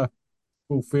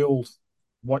fulfilled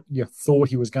what you thought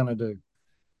he was going to do.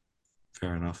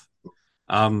 Fair enough.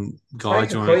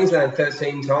 Played for Queensland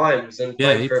 13 times and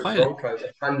played for Broncos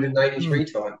 183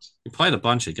 times. He played a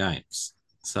bunch of games.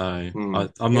 So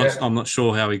Mm. I'm not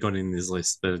sure how he got in this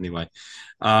list, but anyway.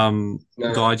 No.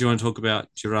 Guy, do you want to talk about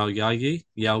Gerald Yagi?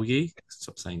 Yagi?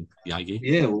 Stop saying Yagi.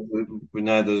 Yeah, we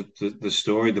know the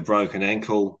story, the broken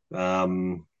ankle,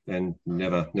 and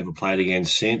never played again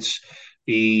since.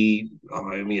 I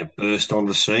mean, burst on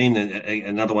the scene, and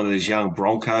another one of these young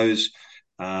Broncos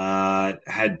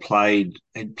had played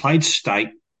state.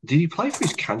 Did he play for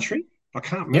his country? I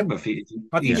can't remember if I he think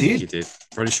I he think did. he did.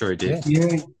 Pretty sure he did.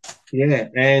 Yeah. Yeah, yeah,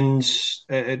 and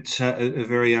at a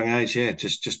very young age, yeah,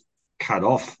 just cut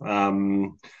off.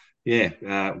 Yeah,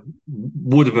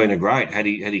 would have been a great had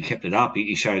he kept it up.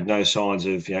 He showed no signs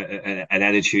of an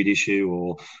attitude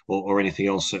issue or anything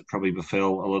else that probably befell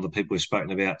a lot of the people we've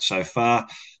spoken about so far.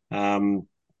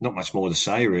 Not much more to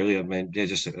say, really. I mean, yeah,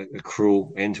 just a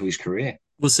cruel end to his career.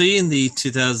 Was he in the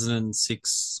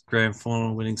 2006 grand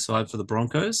final winning side for the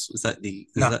Broncos? Is No, that the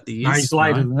no, years? he's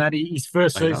later No? than that. His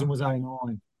first season Later. was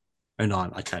 09. Oh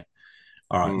nine. Okay.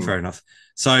 All right, Mm. fair enough.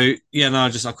 So yeah, no, I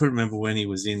couldn't remember when he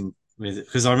was in with it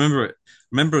because I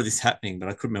remember this happening, but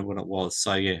I couldn't remember when it was.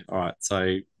 So yeah, all right.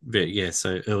 So yeah,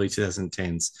 so early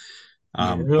 2010s,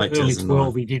 Yeah, late early 2009.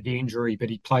 12, he did the injury, but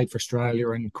he played for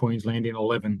Australia and Queensland in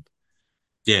 11.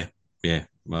 Yeah, yeah.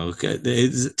 Well, okay,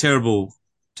 it's a terrible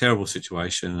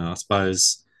situation, and I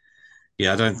suppose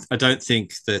yeah, I don't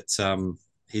think that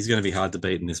he's going to be hard to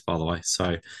beat in this, by the way.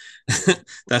 So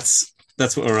that's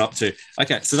what we're up to.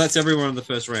 Okay, so that's everyone in the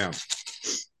first round.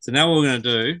 So now what we're going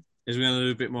to do is we're going to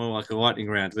do a bit more like a lightning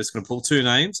round. We're just going to pull two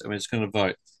names and we're just going to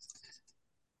vote.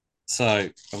 So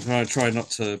I'm going to try not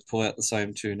to pull out the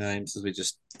same two names as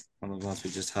one of the ones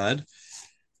we just had.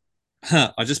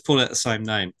 I just pulled out the same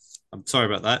name. I'm sorry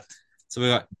about that. So we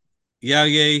got Yao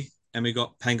Yi and we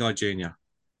got Pangai Jr.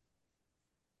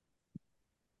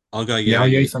 I'll go Yao Yeah,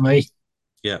 you Yi. for me.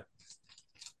 Yeah.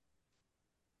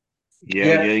 Yeah,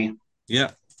 Yeah. yeah.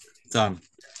 Yeah. Done.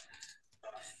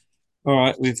 All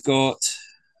right. We've got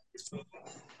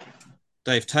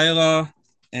Dave Taylor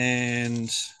and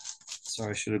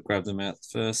sorry, I should have grabbed them out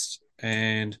first.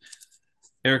 And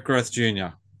Eric Groth Jr.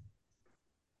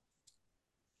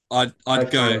 I'd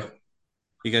go.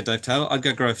 You go Dave Taylor. I'd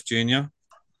go Groth Jr.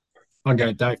 I'll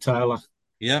go Dave Taylor.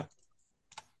 Yeah.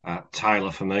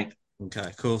 Taylor for me.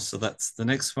 Okay. Cool. So that's the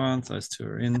next one. Those two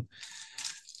are in.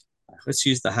 Let's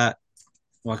use the hat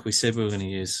like we said we were going to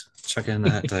use. Chuck it in the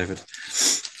hat, David.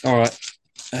 All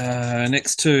right.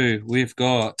 Next two, we've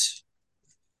got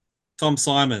Tom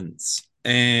Simons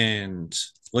and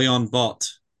Leon Bott.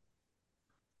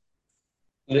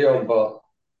 Leon Bott.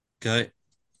 Okay.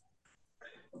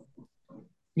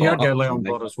 Yeah, I'd go For Leon me.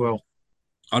 Bott as well.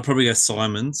 I'd probably go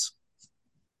Simons.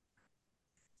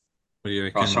 What do you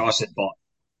reckon? Oh, so I said bot.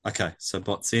 Okay, so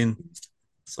Bott's in.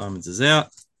 Simons is out.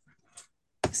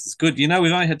 This is good. You know,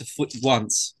 we've only had to flip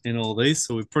once in all these,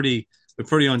 so we're pretty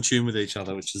on tune with each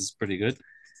other, which is pretty good.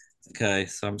 Okay,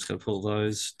 so I'm just going to pull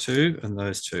those two and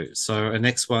those two. So our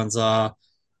next ones are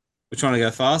we're trying to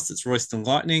go fast. It's Royston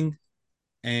Lightning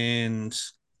and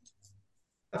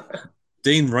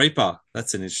Dean Reaper.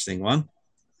 That's an interesting one.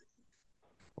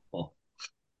 Oh.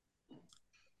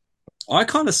 I would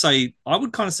kind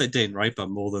of say Dean Reaper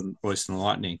more than Royston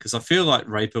Lightning because I feel like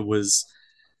there was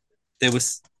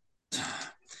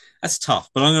that's tough,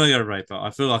 but I'm going to go Raper.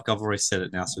 I feel like I've already said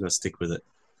it now, so I've got to stick with it.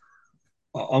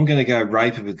 I'm going to go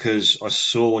Raper because I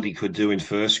saw what he could do in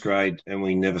first grade, and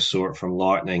we never saw it from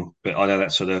Lightning. But I know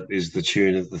that sort of is the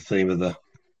tune of the theme of the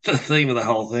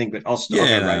whole thing. But I'll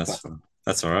Yeah, go no, Raper. that's fine.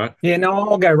 That's all right. Yeah, no,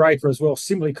 I'll go Raper as well,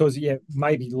 simply because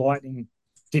maybe Lightning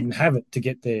didn't have it to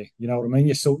get there. You know what I mean?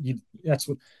 That's what He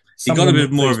some got a of bit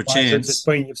the more of first a favourites. chance. It's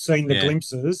been you've seen the Yeah.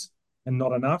 glimpses and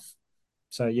not enough.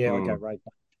 So yeah, I'll go Raper.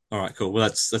 All right, cool. Well,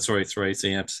 that's already three, so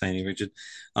you have to say any, Richard.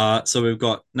 So we've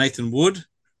got Nathan Wood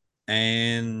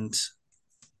and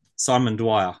Simon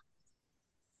Dwyer.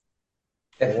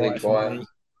 Definitely Dwyer.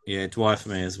 Yeah, Dwyer for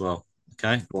me as well.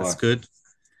 Okay, Dwyer. that's good.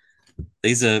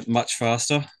 These are much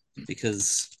faster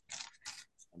because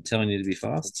I'm telling you to be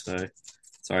fast. So,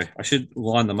 sorry, I should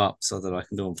line them up so that I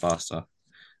can do them faster.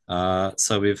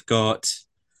 So we've got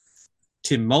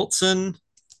Tim Maltson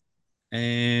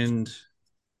and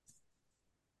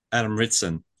Adam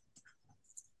Ritson.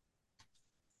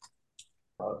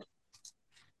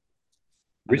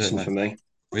 Ritson for me.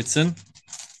 Ritson?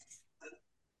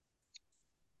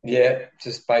 Yeah,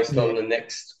 just based on the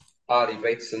next Artie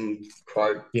Beetson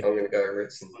quote, Yeah. I'm going to go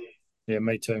Ritson. Yeah,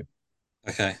 me too.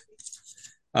 Okay.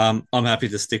 I'm happy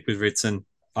to stick with Ritson.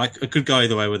 I could go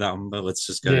either way with that one, but let's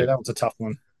just go. Yeah, that was a tough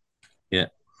one. Yeah.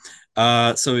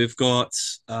 So we've got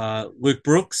Luke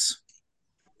Brooks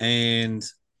and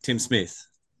Tim Smith.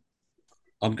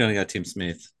 I'm going to go Tim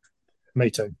Smith.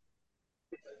 Me too.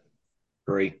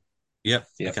 Agree. Yep.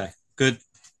 Okay. Good.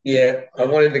 Yeah, I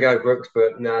wanted to go Brooks,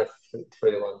 but no,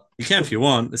 3-1. You can if you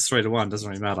want. It's 3-1. Doesn't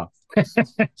really matter.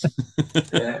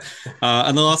 Yeah.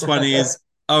 And the last one is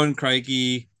Owen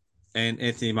Craigie and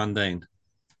Anthony Mundine.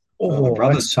 Oh, the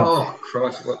brothers. That's tough. Oh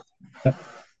Christ! What?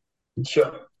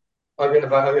 Sure. I'm gonna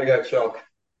go chalk.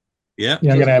 Yeah.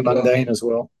 Yeah, I'm going to have because- Mundine as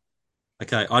well.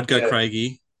 Okay. I'd go Yeah.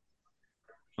 Craigie.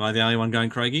 Am I the only one going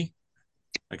Craigie?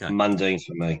 Okay. Mundine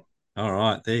for me. All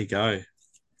right. There you go.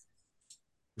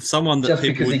 Someone that Just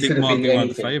people because would he think could have might been be one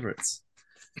of the anything. favourites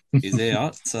is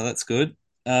out. So that's good.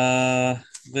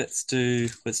 Let's do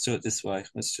it this way.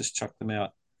 Let's just chuck them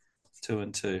out. 2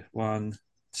 and 2. 1,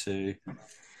 2.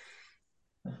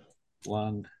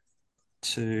 1,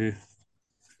 2.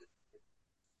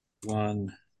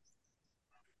 1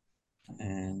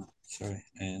 and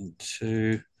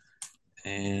 2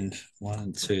 and 1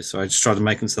 and 2. So I just tried to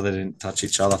make them so they didn't touch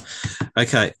each other.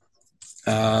 Okay.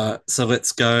 So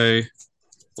let's go.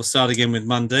 We'll start again with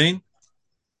Mundine.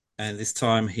 And this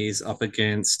time he's up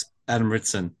against Adam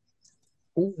Ritson.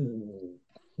 Ooh.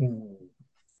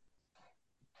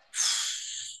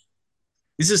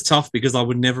 This is tough because I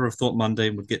would never have thought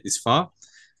Mundine would get this far.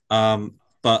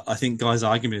 But I think Guy's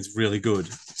argument is really good.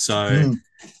 So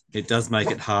it does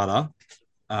make it harder.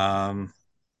 I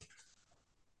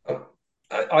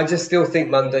just still think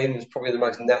Mundine was probably the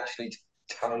most naturally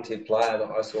talented player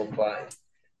that I saw play.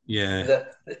 Yeah.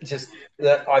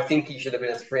 That I think he should have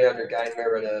been a 300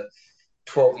 gamer and a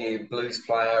 12-year Blues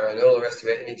player and all the rest of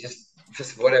it. And he just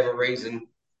for whatever reason,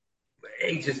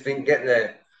 he just didn't get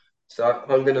there. So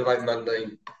I'm going to vote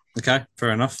Mundine. Okay,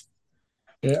 fair enough.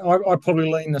 Yeah, I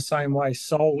probably lean the same way,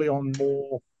 solely on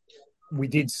more. We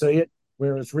did see it,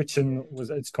 whereas Richard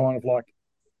it's kind of like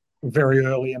very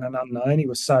early and an unknown. He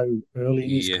was so early in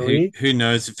his career. Who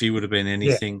knows if he would have been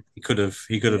anything? Yeah. He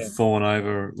could have fallen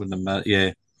over with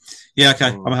the yeah. Okay,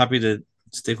 I'm happy to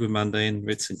stick with Mundine.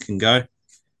 Ritson can go.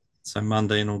 So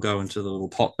Mundine will go into the little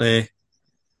pot there.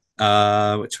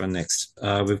 Which one next?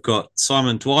 We've got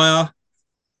Simon Dwyer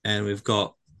and we've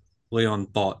got Leon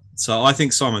Bott. So I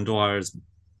think Simon Dwyer is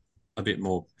a bit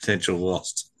more potential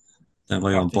lost than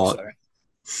Leon Bott. So.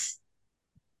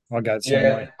 I'll go the same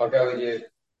way. I'll go with you.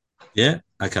 Yeah?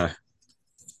 Okay.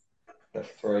 That's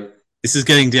 3. This is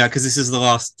getting down because this is the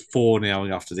last 4 now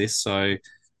after this. So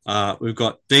we've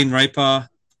got Dean Raper,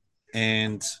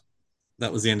 and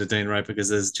that was the end of Dean Raper because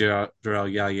there's Jarrell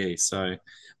Yayi. So,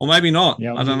 or maybe not.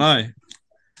 Yeah, I don't know.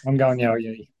 I'm going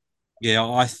Yayi. Yeah,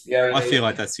 I feel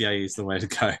like that's Yayi's the way to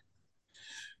go.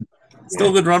 Still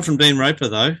a good run from Dean Raper,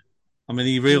 though. I mean,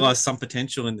 he realised some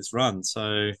potential in this run,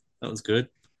 so that was good.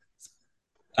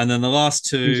 And then the last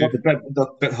 2... He's like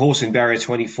the horse in barrier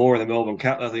 24 in the Melbourne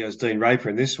Cup. I think it was Dean Raper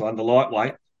in this one, the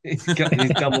lightweight. He's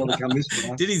done well to come this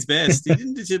far. Did his best. He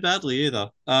didn't do too badly either.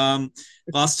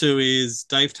 Last 2 is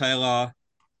Dave Taylor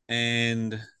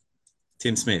and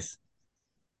Tim Smith.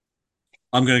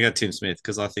 I'm going to go Tim Smith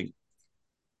because I think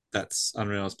that's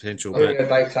unrealised potential. I'm going to go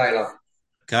Dave Taylor.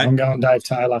 Okay. I'm going Dave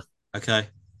Taylor. Okay.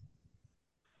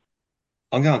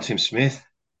 I'm going Tim Smith.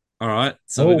 All right.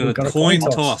 So we've got a coin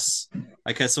toss.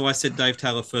 Okay, so I said Dave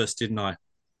Taylor first, didn't I?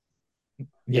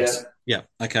 Yes. Yeah.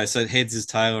 Okay, so heads is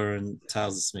Taylor and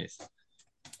tails is Smith.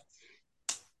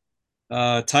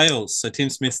 Tails. So Tim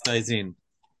Smith stays in.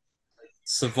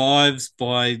 Survives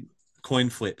by coin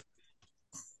flip.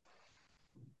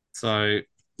 So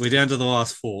we're down to the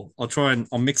last 4.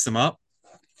 I'll mix them up.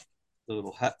 The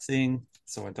little hat thing,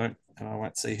 so I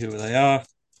won't see who they are.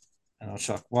 And I'll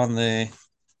chuck 1 there,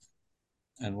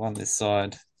 and 1 this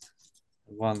side,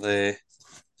 and 1 there,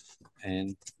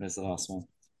 and where's the last one?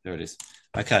 There it is.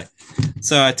 Okay,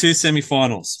 so 2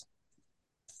 semi-finals.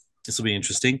 This will be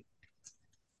interesting.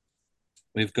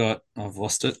 We've got, I've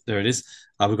lost it. There it is.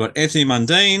 We've got Anthony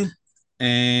Mundine,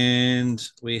 and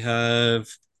we have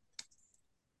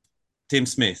Tim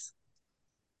Smith.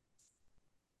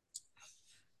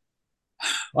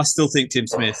 I still think Tim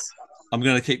Smith. I'm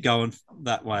going to keep going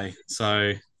that way.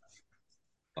 So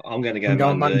I'm going to go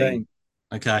Mundine.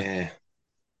 Okay. Yeah.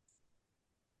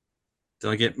 Did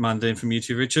I get Mundine from you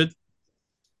too, Richard?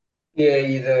 Yeah,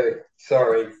 you do.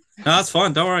 Sorry. No, that's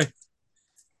fine. Don't worry.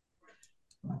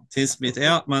 Tim Smith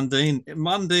out.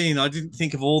 Mundine. I didn't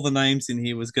think of all the names in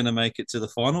here was going to make it to the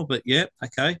final, but yeah,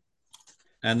 okay.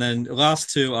 And then the last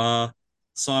 2 are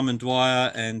Simon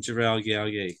Dwyer and Jarrell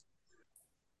Yayi.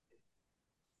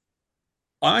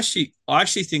 I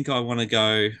actually think I want to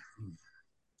go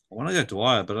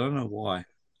Dwyer, but I don't know why.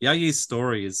 Yayi's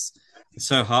story is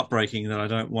so heartbreaking that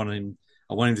I want him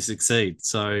to succeed.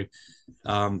 So,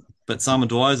 but Simon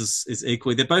Dwyer's is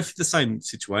equally. They're both the same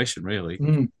situation, really.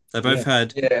 They both Yeah.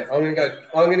 had. Yeah, I'm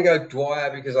gonna go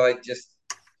Dwyer because I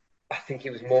think he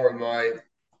was more of my.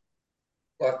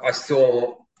 I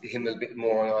saw him a bit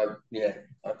more, and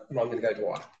I'm gonna go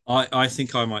Dwyer. I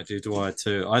think I might do Dwyer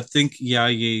too. I think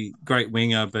Yagi, great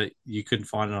winger, but you couldn't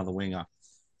find another winger,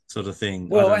 sort of thing. I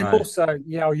Well, don't and know. also,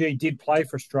 he did play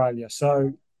for Australia.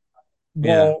 So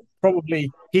Yeah, while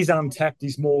probably his untapped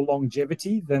is more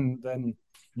longevity than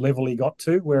level he got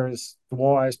to, whereas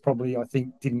Dwyer's probably, I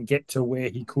think, didn't get to where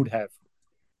he could have.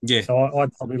 yeah. So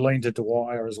I'd probably lean to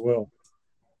Dwyer as well.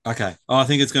 Okay. Oh, I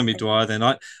think it's going to be Dwyer then.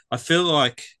 I feel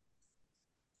like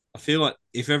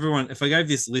if I gave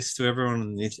this list to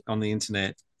everyone on the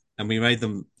internet and we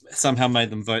somehow made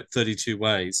them vote 32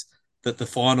 ways, that the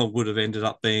final would have ended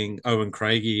up being Owen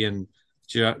Craigie and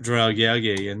Jarrell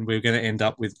Yagi, and we're going to end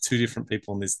up with two different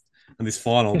people in this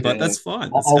final. But Yeah. that's fine.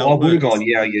 I, That's how I it would have gone works.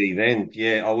 Yao Yao then.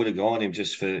 Yeah, I would have gone him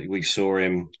just for we saw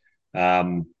him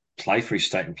play for his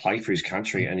state and play for his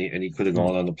country, and he could have Mm.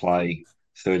 gone on to play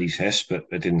 30 tests, but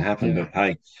it didn't happen. Yeah. But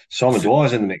hey, Simon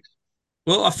Dwyer's in the mix.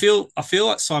 Well, I feel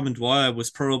like Simon Dwyer was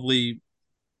probably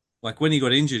like when he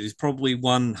got injured, he's probably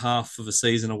one half of a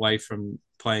season away from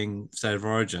playing State of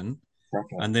Origin,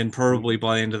 Okay. and then probably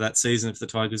by the end of that season, if the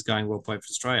Tigers going well, play for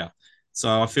Australia.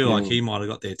 So I feel like he Mm, might have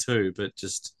got there too, but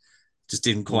just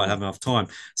didn't quite have mm. enough time.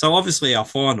 So obviously, our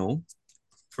final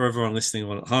for everyone listening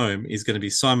on at home is going to be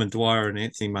Simon Dwyer and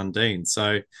Anthony Mundine.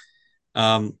 So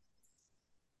um,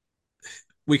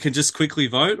 we can just quickly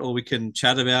vote, or we can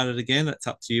chat about it again. It's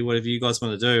up to you. Whatever you guys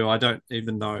want to do. I don't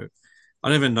even know. I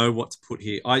don't even know what to put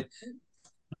here. I,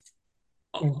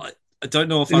 I don't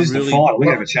know if I This is the really. final. We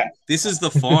have a chat. This is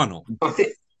the final. I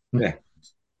think Yeah.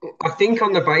 I think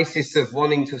on the basis of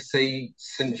wanting to see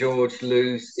St George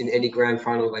lose in any grand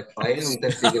final they play, I'm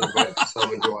definitely going to vote for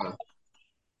Simon Dwyer.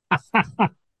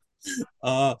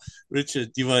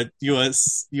 Richard, you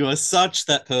are such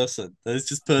that person. That is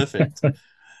just perfect.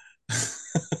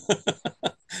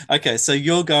 Okay, so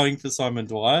you're going for Simon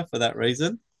Dwyer for that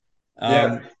reason.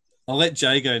 Yeah. I'll let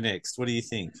Jay go next. What do you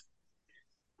think?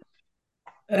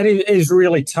 It is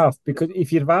really tough because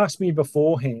if you'd have asked me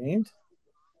beforehand,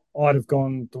 I'd have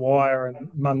gone Dwyer and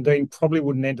Mundine probably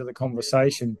wouldn't enter the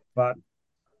conversation. But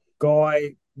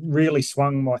Guy really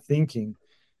swung my thinking.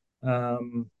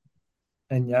 And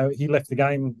he left the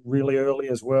game really early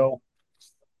as well.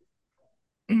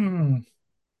 No,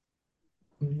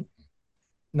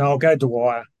 I'll go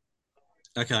Dwyer.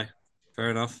 Okay,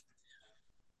 fair enough.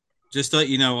 Just to let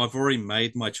you know, I've already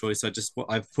made my choice.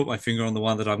 I've put my finger on the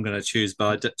one that I'm going to choose,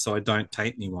 so I don't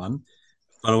taint anyone.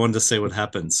 But I wanted to see what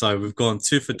happens. So we've gone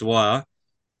two for Dwyer,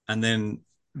 and then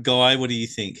Guy. What do you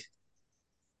think?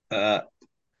 Uh,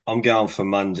 I'm going for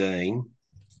Mundine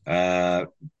uh,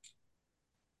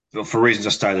 for reasons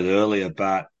I stated earlier,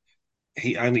 but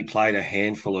he only played a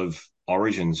handful of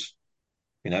origins.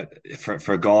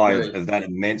 For a guy Really? of that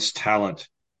immense talent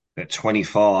at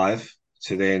 25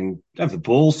 to then have the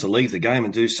balls to leave the game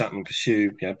and do something,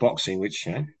 pursue boxing, which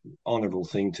honourable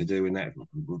thing to do in that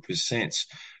sense.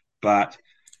 But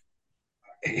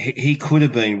he could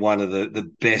have been one of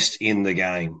the best in the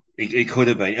game. He could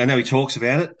have been. I know he talks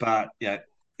about it, but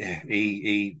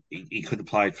he could have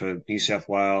played for New South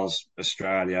Wales,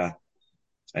 Australia,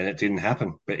 and it didn't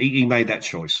happen. But he made that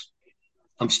choice.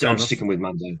 Fair I'm enough. sticking with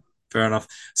Monday. Fair enough.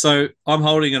 So I'm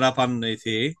holding it up underneath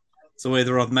here. So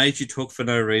either I've made you talk for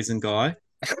no reason, Guy,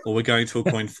 or we're going to a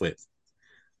coin flip.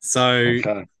 So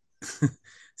Okay.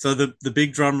 so the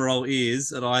big drum roll is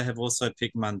that I have also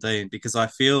picked Mundine because I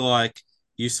feel like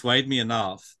you swayed me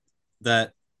enough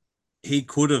that he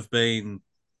could have been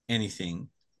anything,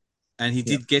 and he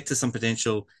Yeah. did get to some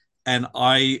potential. And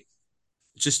I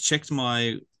just checked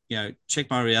my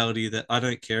reality that I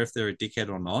don't care if they're a dickhead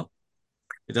or not.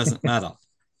 It doesn't matter.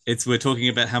 We're talking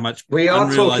about how much We are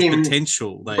unrealized talking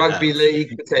potential they rugby have.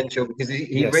 league potential because he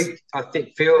Yes. reached, I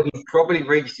think, Phil, he probably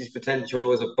reached his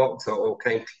potential as a boxer or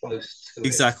came close to it.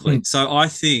 Exactly. So I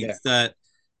think Yeah. that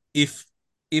if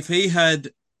if he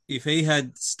had if he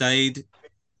had stayed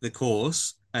the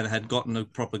course and had gotten a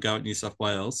proper go at New South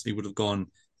Wales, he would have gone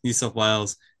New South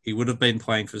Wales. He would have been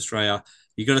playing for Australia.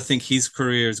 You got to think his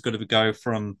career has got to go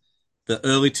from the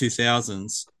early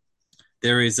 2000s.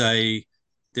 There is a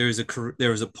there is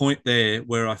a point there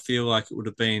where I feel like it would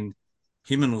have been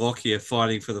him and Lockyer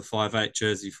fighting for the 5'8"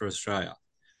 jersey for Australia.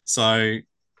 So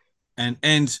and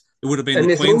it would have been And the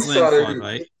there's Queensland also,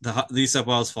 5'8", the New South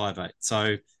Wales 5'8". So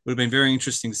it would have been very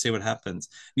interesting to see what happens.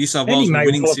 New South And he Wales were may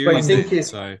winning well have I series been. think then,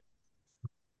 so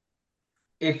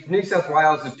if New South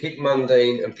Wales had picked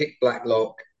Mundine and picked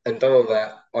Blacklock and done all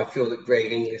that, I feel that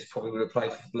Greg Inglis probably would have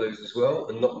played for the Blues as well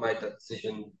and not made that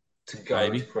decision to go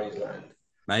to maybe, Queensland.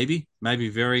 maybe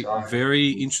very, So, very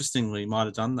interestingly might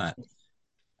have done that.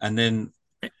 And then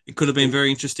it could have been very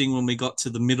interesting when we got to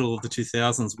the middle of the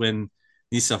 2000s when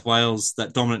New South Wales,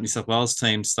 that dominant New South Wales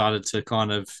team, started to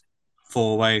kind of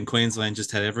fall away and Queensland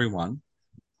just had everyone.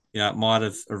 Yeah, it might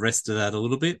have arrested that a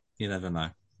little bit. You never know.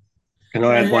 Can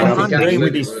I add And, one and other thing? Mundine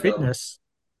with absolutely his would have done. fitness,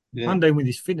 Yeah. Mundine with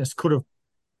his fitness could have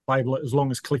played as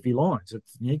long as Cliffy Lyons.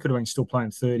 He could have been still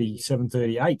playing 37,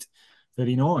 38,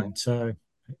 39. So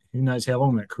who knows how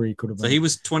long that career could have So been. he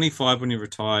was 25 when he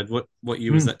retired. What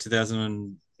year was that?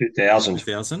 2000?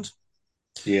 2000.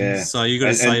 Yeah. So you got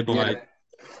to say by Yeah.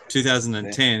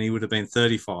 2010 he would have been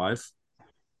 35.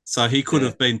 So he could Yeah.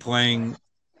 have been playing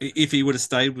if he would have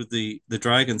stayed with the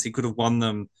Dragons. He could have won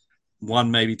them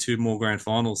one, maybe two more grand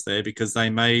finals there because they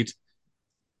made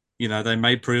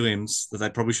prelims that they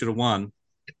probably should have won.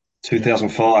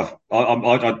 2005.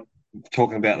 I'm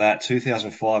talking about that.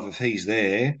 2005. If he's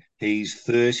there, he's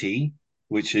 30,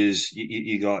 which is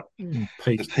you got the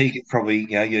Peak. peak. Probably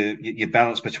your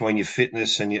balance between your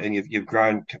fitness and you've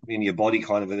grown in your body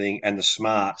kind of a thing and the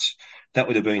smarts. That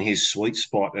would have been his sweet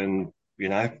spot. And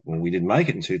well, we didn't make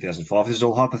it in 2005. This is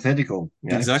all hypothetical.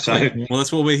 Exactly. So Well,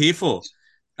 that's what we're here for.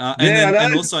 yeah, I know.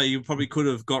 And also you probably could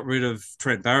have got rid of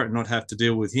Trent Barrett and not have to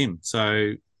deal with him.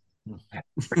 So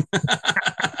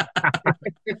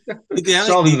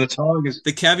Sold him to the Tigers.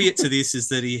 the caveat to this is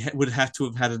that he would have to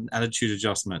have had an attitude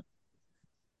adjustment.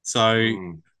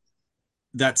 So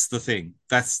that's the thing.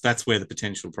 That's where the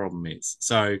potential problem is.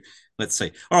 So let's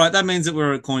see. All right, that means that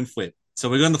we're at a coin flip. So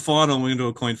we're going to the final and we're going to do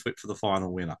a coin flip for the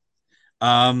final winner.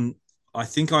 I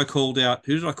think I called out.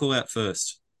 Who did I call out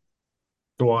first?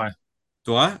 Dwyer.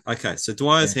 Dwyer? Okay, so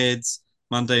Dwyer's heads,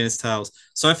 Mundina's tails.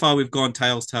 So far, we've gone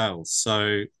tails.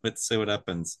 So let's see what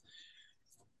happens.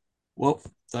 Well,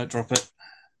 don't drop it.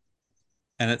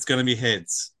 And it's going to be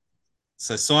heads.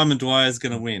 So Simon Dwyer's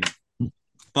going to win.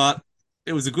 But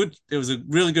it was a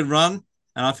really good run.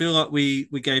 And I feel like we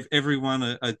gave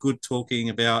everyone a good talking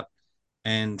about.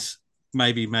 And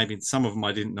maybe some of them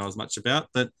I didn't know as much about.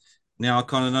 But now I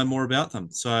kind of know more about them.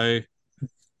 So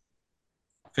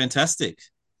fantastic.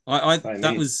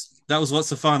 That was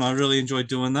lots of fun. I really enjoyed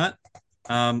doing that.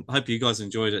 I hope you guys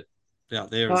enjoyed it out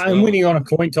there as well. And winning on a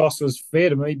coin toss was fair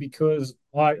to me because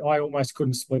I almost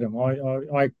couldn't split them.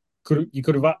 You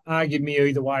could have argued me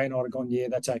either way, and I'd have gone, yeah,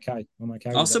 that's okay. I'm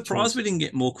okay. I was surprised we didn't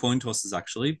get more coin tosses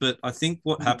actually, but I think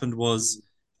what happened was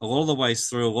a lot of the ways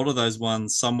through, a lot of those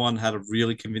ones, someone had a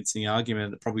really convincing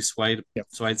argument that probably swayed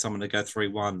someone to go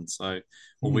 3-1. So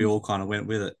we all kind of went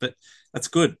with it. But that's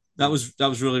good. That was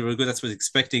really, really good. That's what I was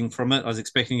expecting from it. I was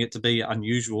expecting it to be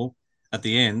unusual at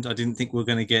the end. I didn't think we were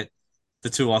going to get the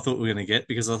two I thought we were going to get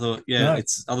because I thought,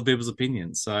 it's other people's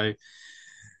opinions. So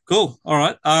cool. All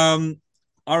right.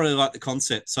 I really like the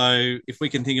concept. So if we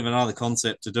can think of another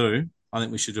concept to do, I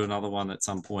think we should do another one at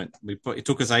some point. It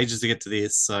took us ages to get to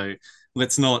this, so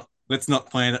let's not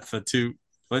plan it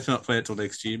let's not plan it till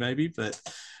next year maybe. But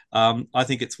I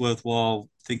think it's worthwhile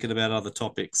thinking about other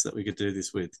topics that we could do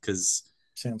this with because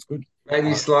sounds good.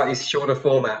 Maybe slightly shorter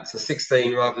formats, so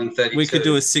 16 rather than 32. We could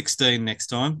do a 16 next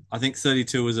time. I think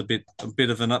 32 was a bit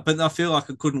of an but I feel like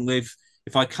I couldn't leave.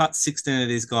 If I cut 16 of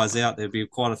these guys out, there'd be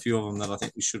quite a few of them that I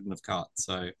think we shouldn't have cut.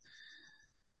 So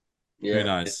who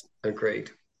knows?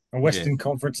 Agreed. A Western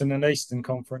Conference and an Eastern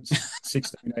Conference,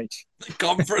 16 each. The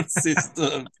conference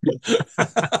system.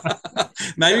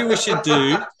 Maybe we should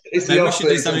do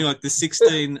something like the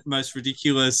 16 most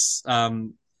ridiculous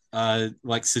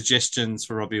like suggestions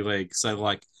for rugby league. So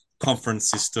like conference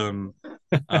system,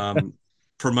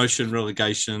 promotion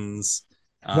relegations.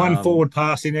 One forward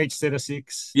pass in each set of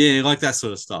 6. Yeah, like that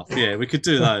sort of stuff. Yeah, we could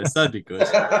do those. That'd be good.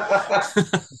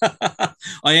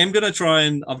 I am going to try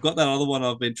and I've got that other one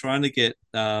I've been trying to get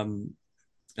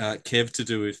Kev to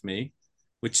do with me,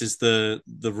 which is the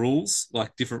rules,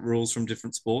 like different rules from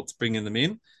different sports, bringing them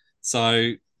in.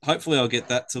 So hopefully I'll get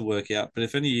that to work out. But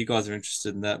if any of you guys are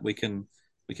interested in that, we can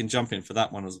jump in for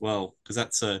that one as well because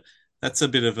that's a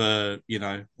bit of a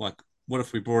like what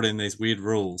if we brought in these weird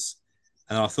rules.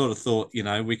 And I thought,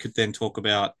 we could then talk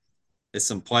about there's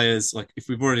some players, like if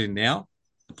we brought it in now,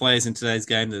 the players in today's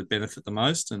game that benefit the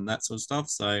most and that sort of stuff.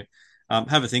 So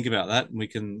have a think about that. And we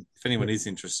can, if anyone is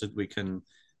interested, we can,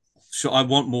 I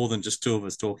want more than just two of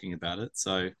us talking about it.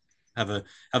 So have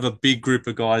a big group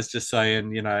of guys just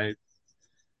saying,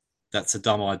 that's a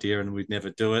dumb idea and we'd never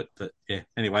do it. But yeah,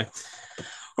 anyway.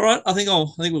 All right. I think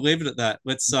we'll leave it at that.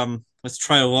 Let's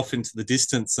trail off into the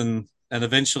distance and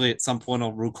eventually at some point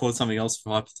I'll record something else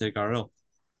for Hypothetical RL.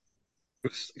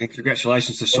 And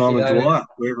congratulations to Simon Dwyer,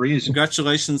 wherever he is.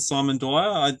 Congratulations, Simon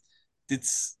Dwyer.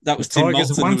 That was The Tim Tigers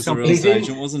have Moulton won who was the real something.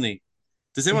 agent, wasn't he?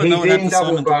 Does anyone know He's what happened in to Double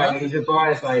Simon Bay. Dwyer? He's a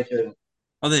buyer's agent.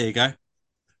 Oh, there you go.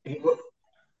 He,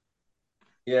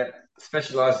 yeah,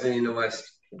 specialises in the West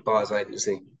buyer's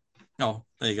agency. Oh,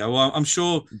 there you go. Well, I'm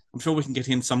sure we can get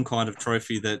him some kind of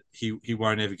trophy that he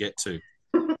won't ever get to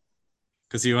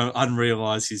because he won't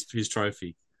unrealize his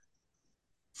trophy.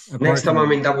 Next time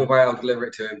I'm in Double Bay, I'll deliver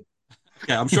it to him.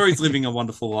 Okay, I'm sure he's living a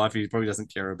wonderful life. He probably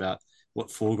doesn't care about what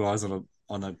four guys on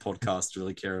a podcast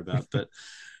really care about. But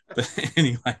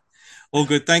anyway, all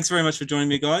good. Thanks very much for joining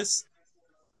me, guys.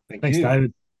 Thanks,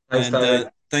 David. Thanks, And David.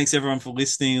 thanks everyone for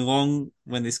listening along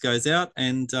when this goes out.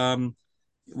 And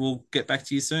we'll get back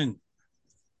to you soon.